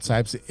 and all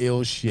types of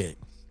ill shit.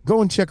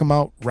 Go and check them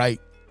out right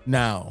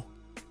now.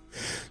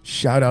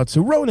 Shout out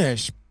to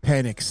Ronesh,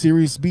 Panic,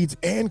 Serious Beats,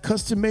 and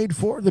custom made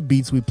for the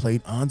beats we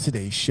played on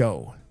today's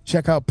show.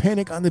 Check out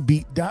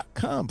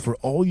paniconthebeat.com for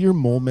all your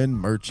Moleman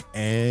merch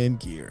and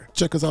gear.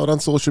 Check us out on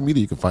social media.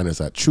 You can find us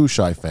at True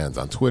Shy Fans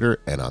on Twitter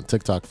and on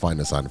TikTok.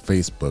 Find us on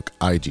Facebook,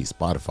 IG,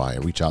 Spotify,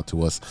 and reach out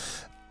to us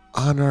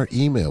on our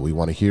email. We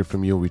want to hear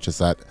from you. Reach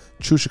us at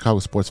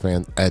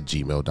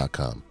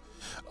truechicagosportsfans@gmail.com.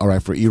 All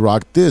right, for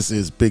E-Rock, this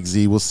is Big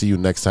Z. We'll see you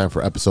next time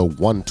for episode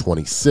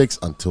 126.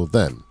 Until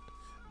then,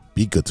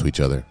 be good to each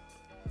other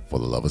for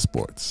the love of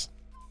sports.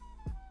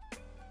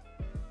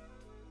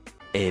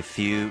 A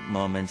few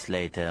moments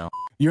later.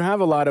 You have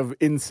a lot of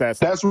incest.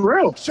 That's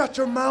real. Shut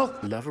your mouth.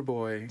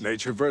 Loverboy.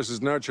 Nature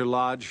versus nurture,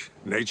 Lodge.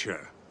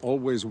 Nature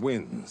always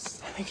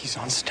wins. I think he's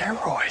on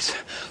steroids.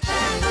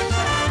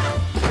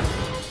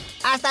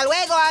 Hasta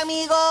luego,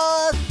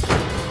 amigos.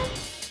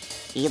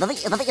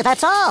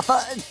 That's all.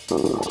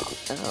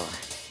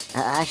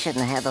 I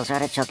shouldn't have had those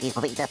artichoke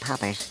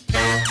poppers.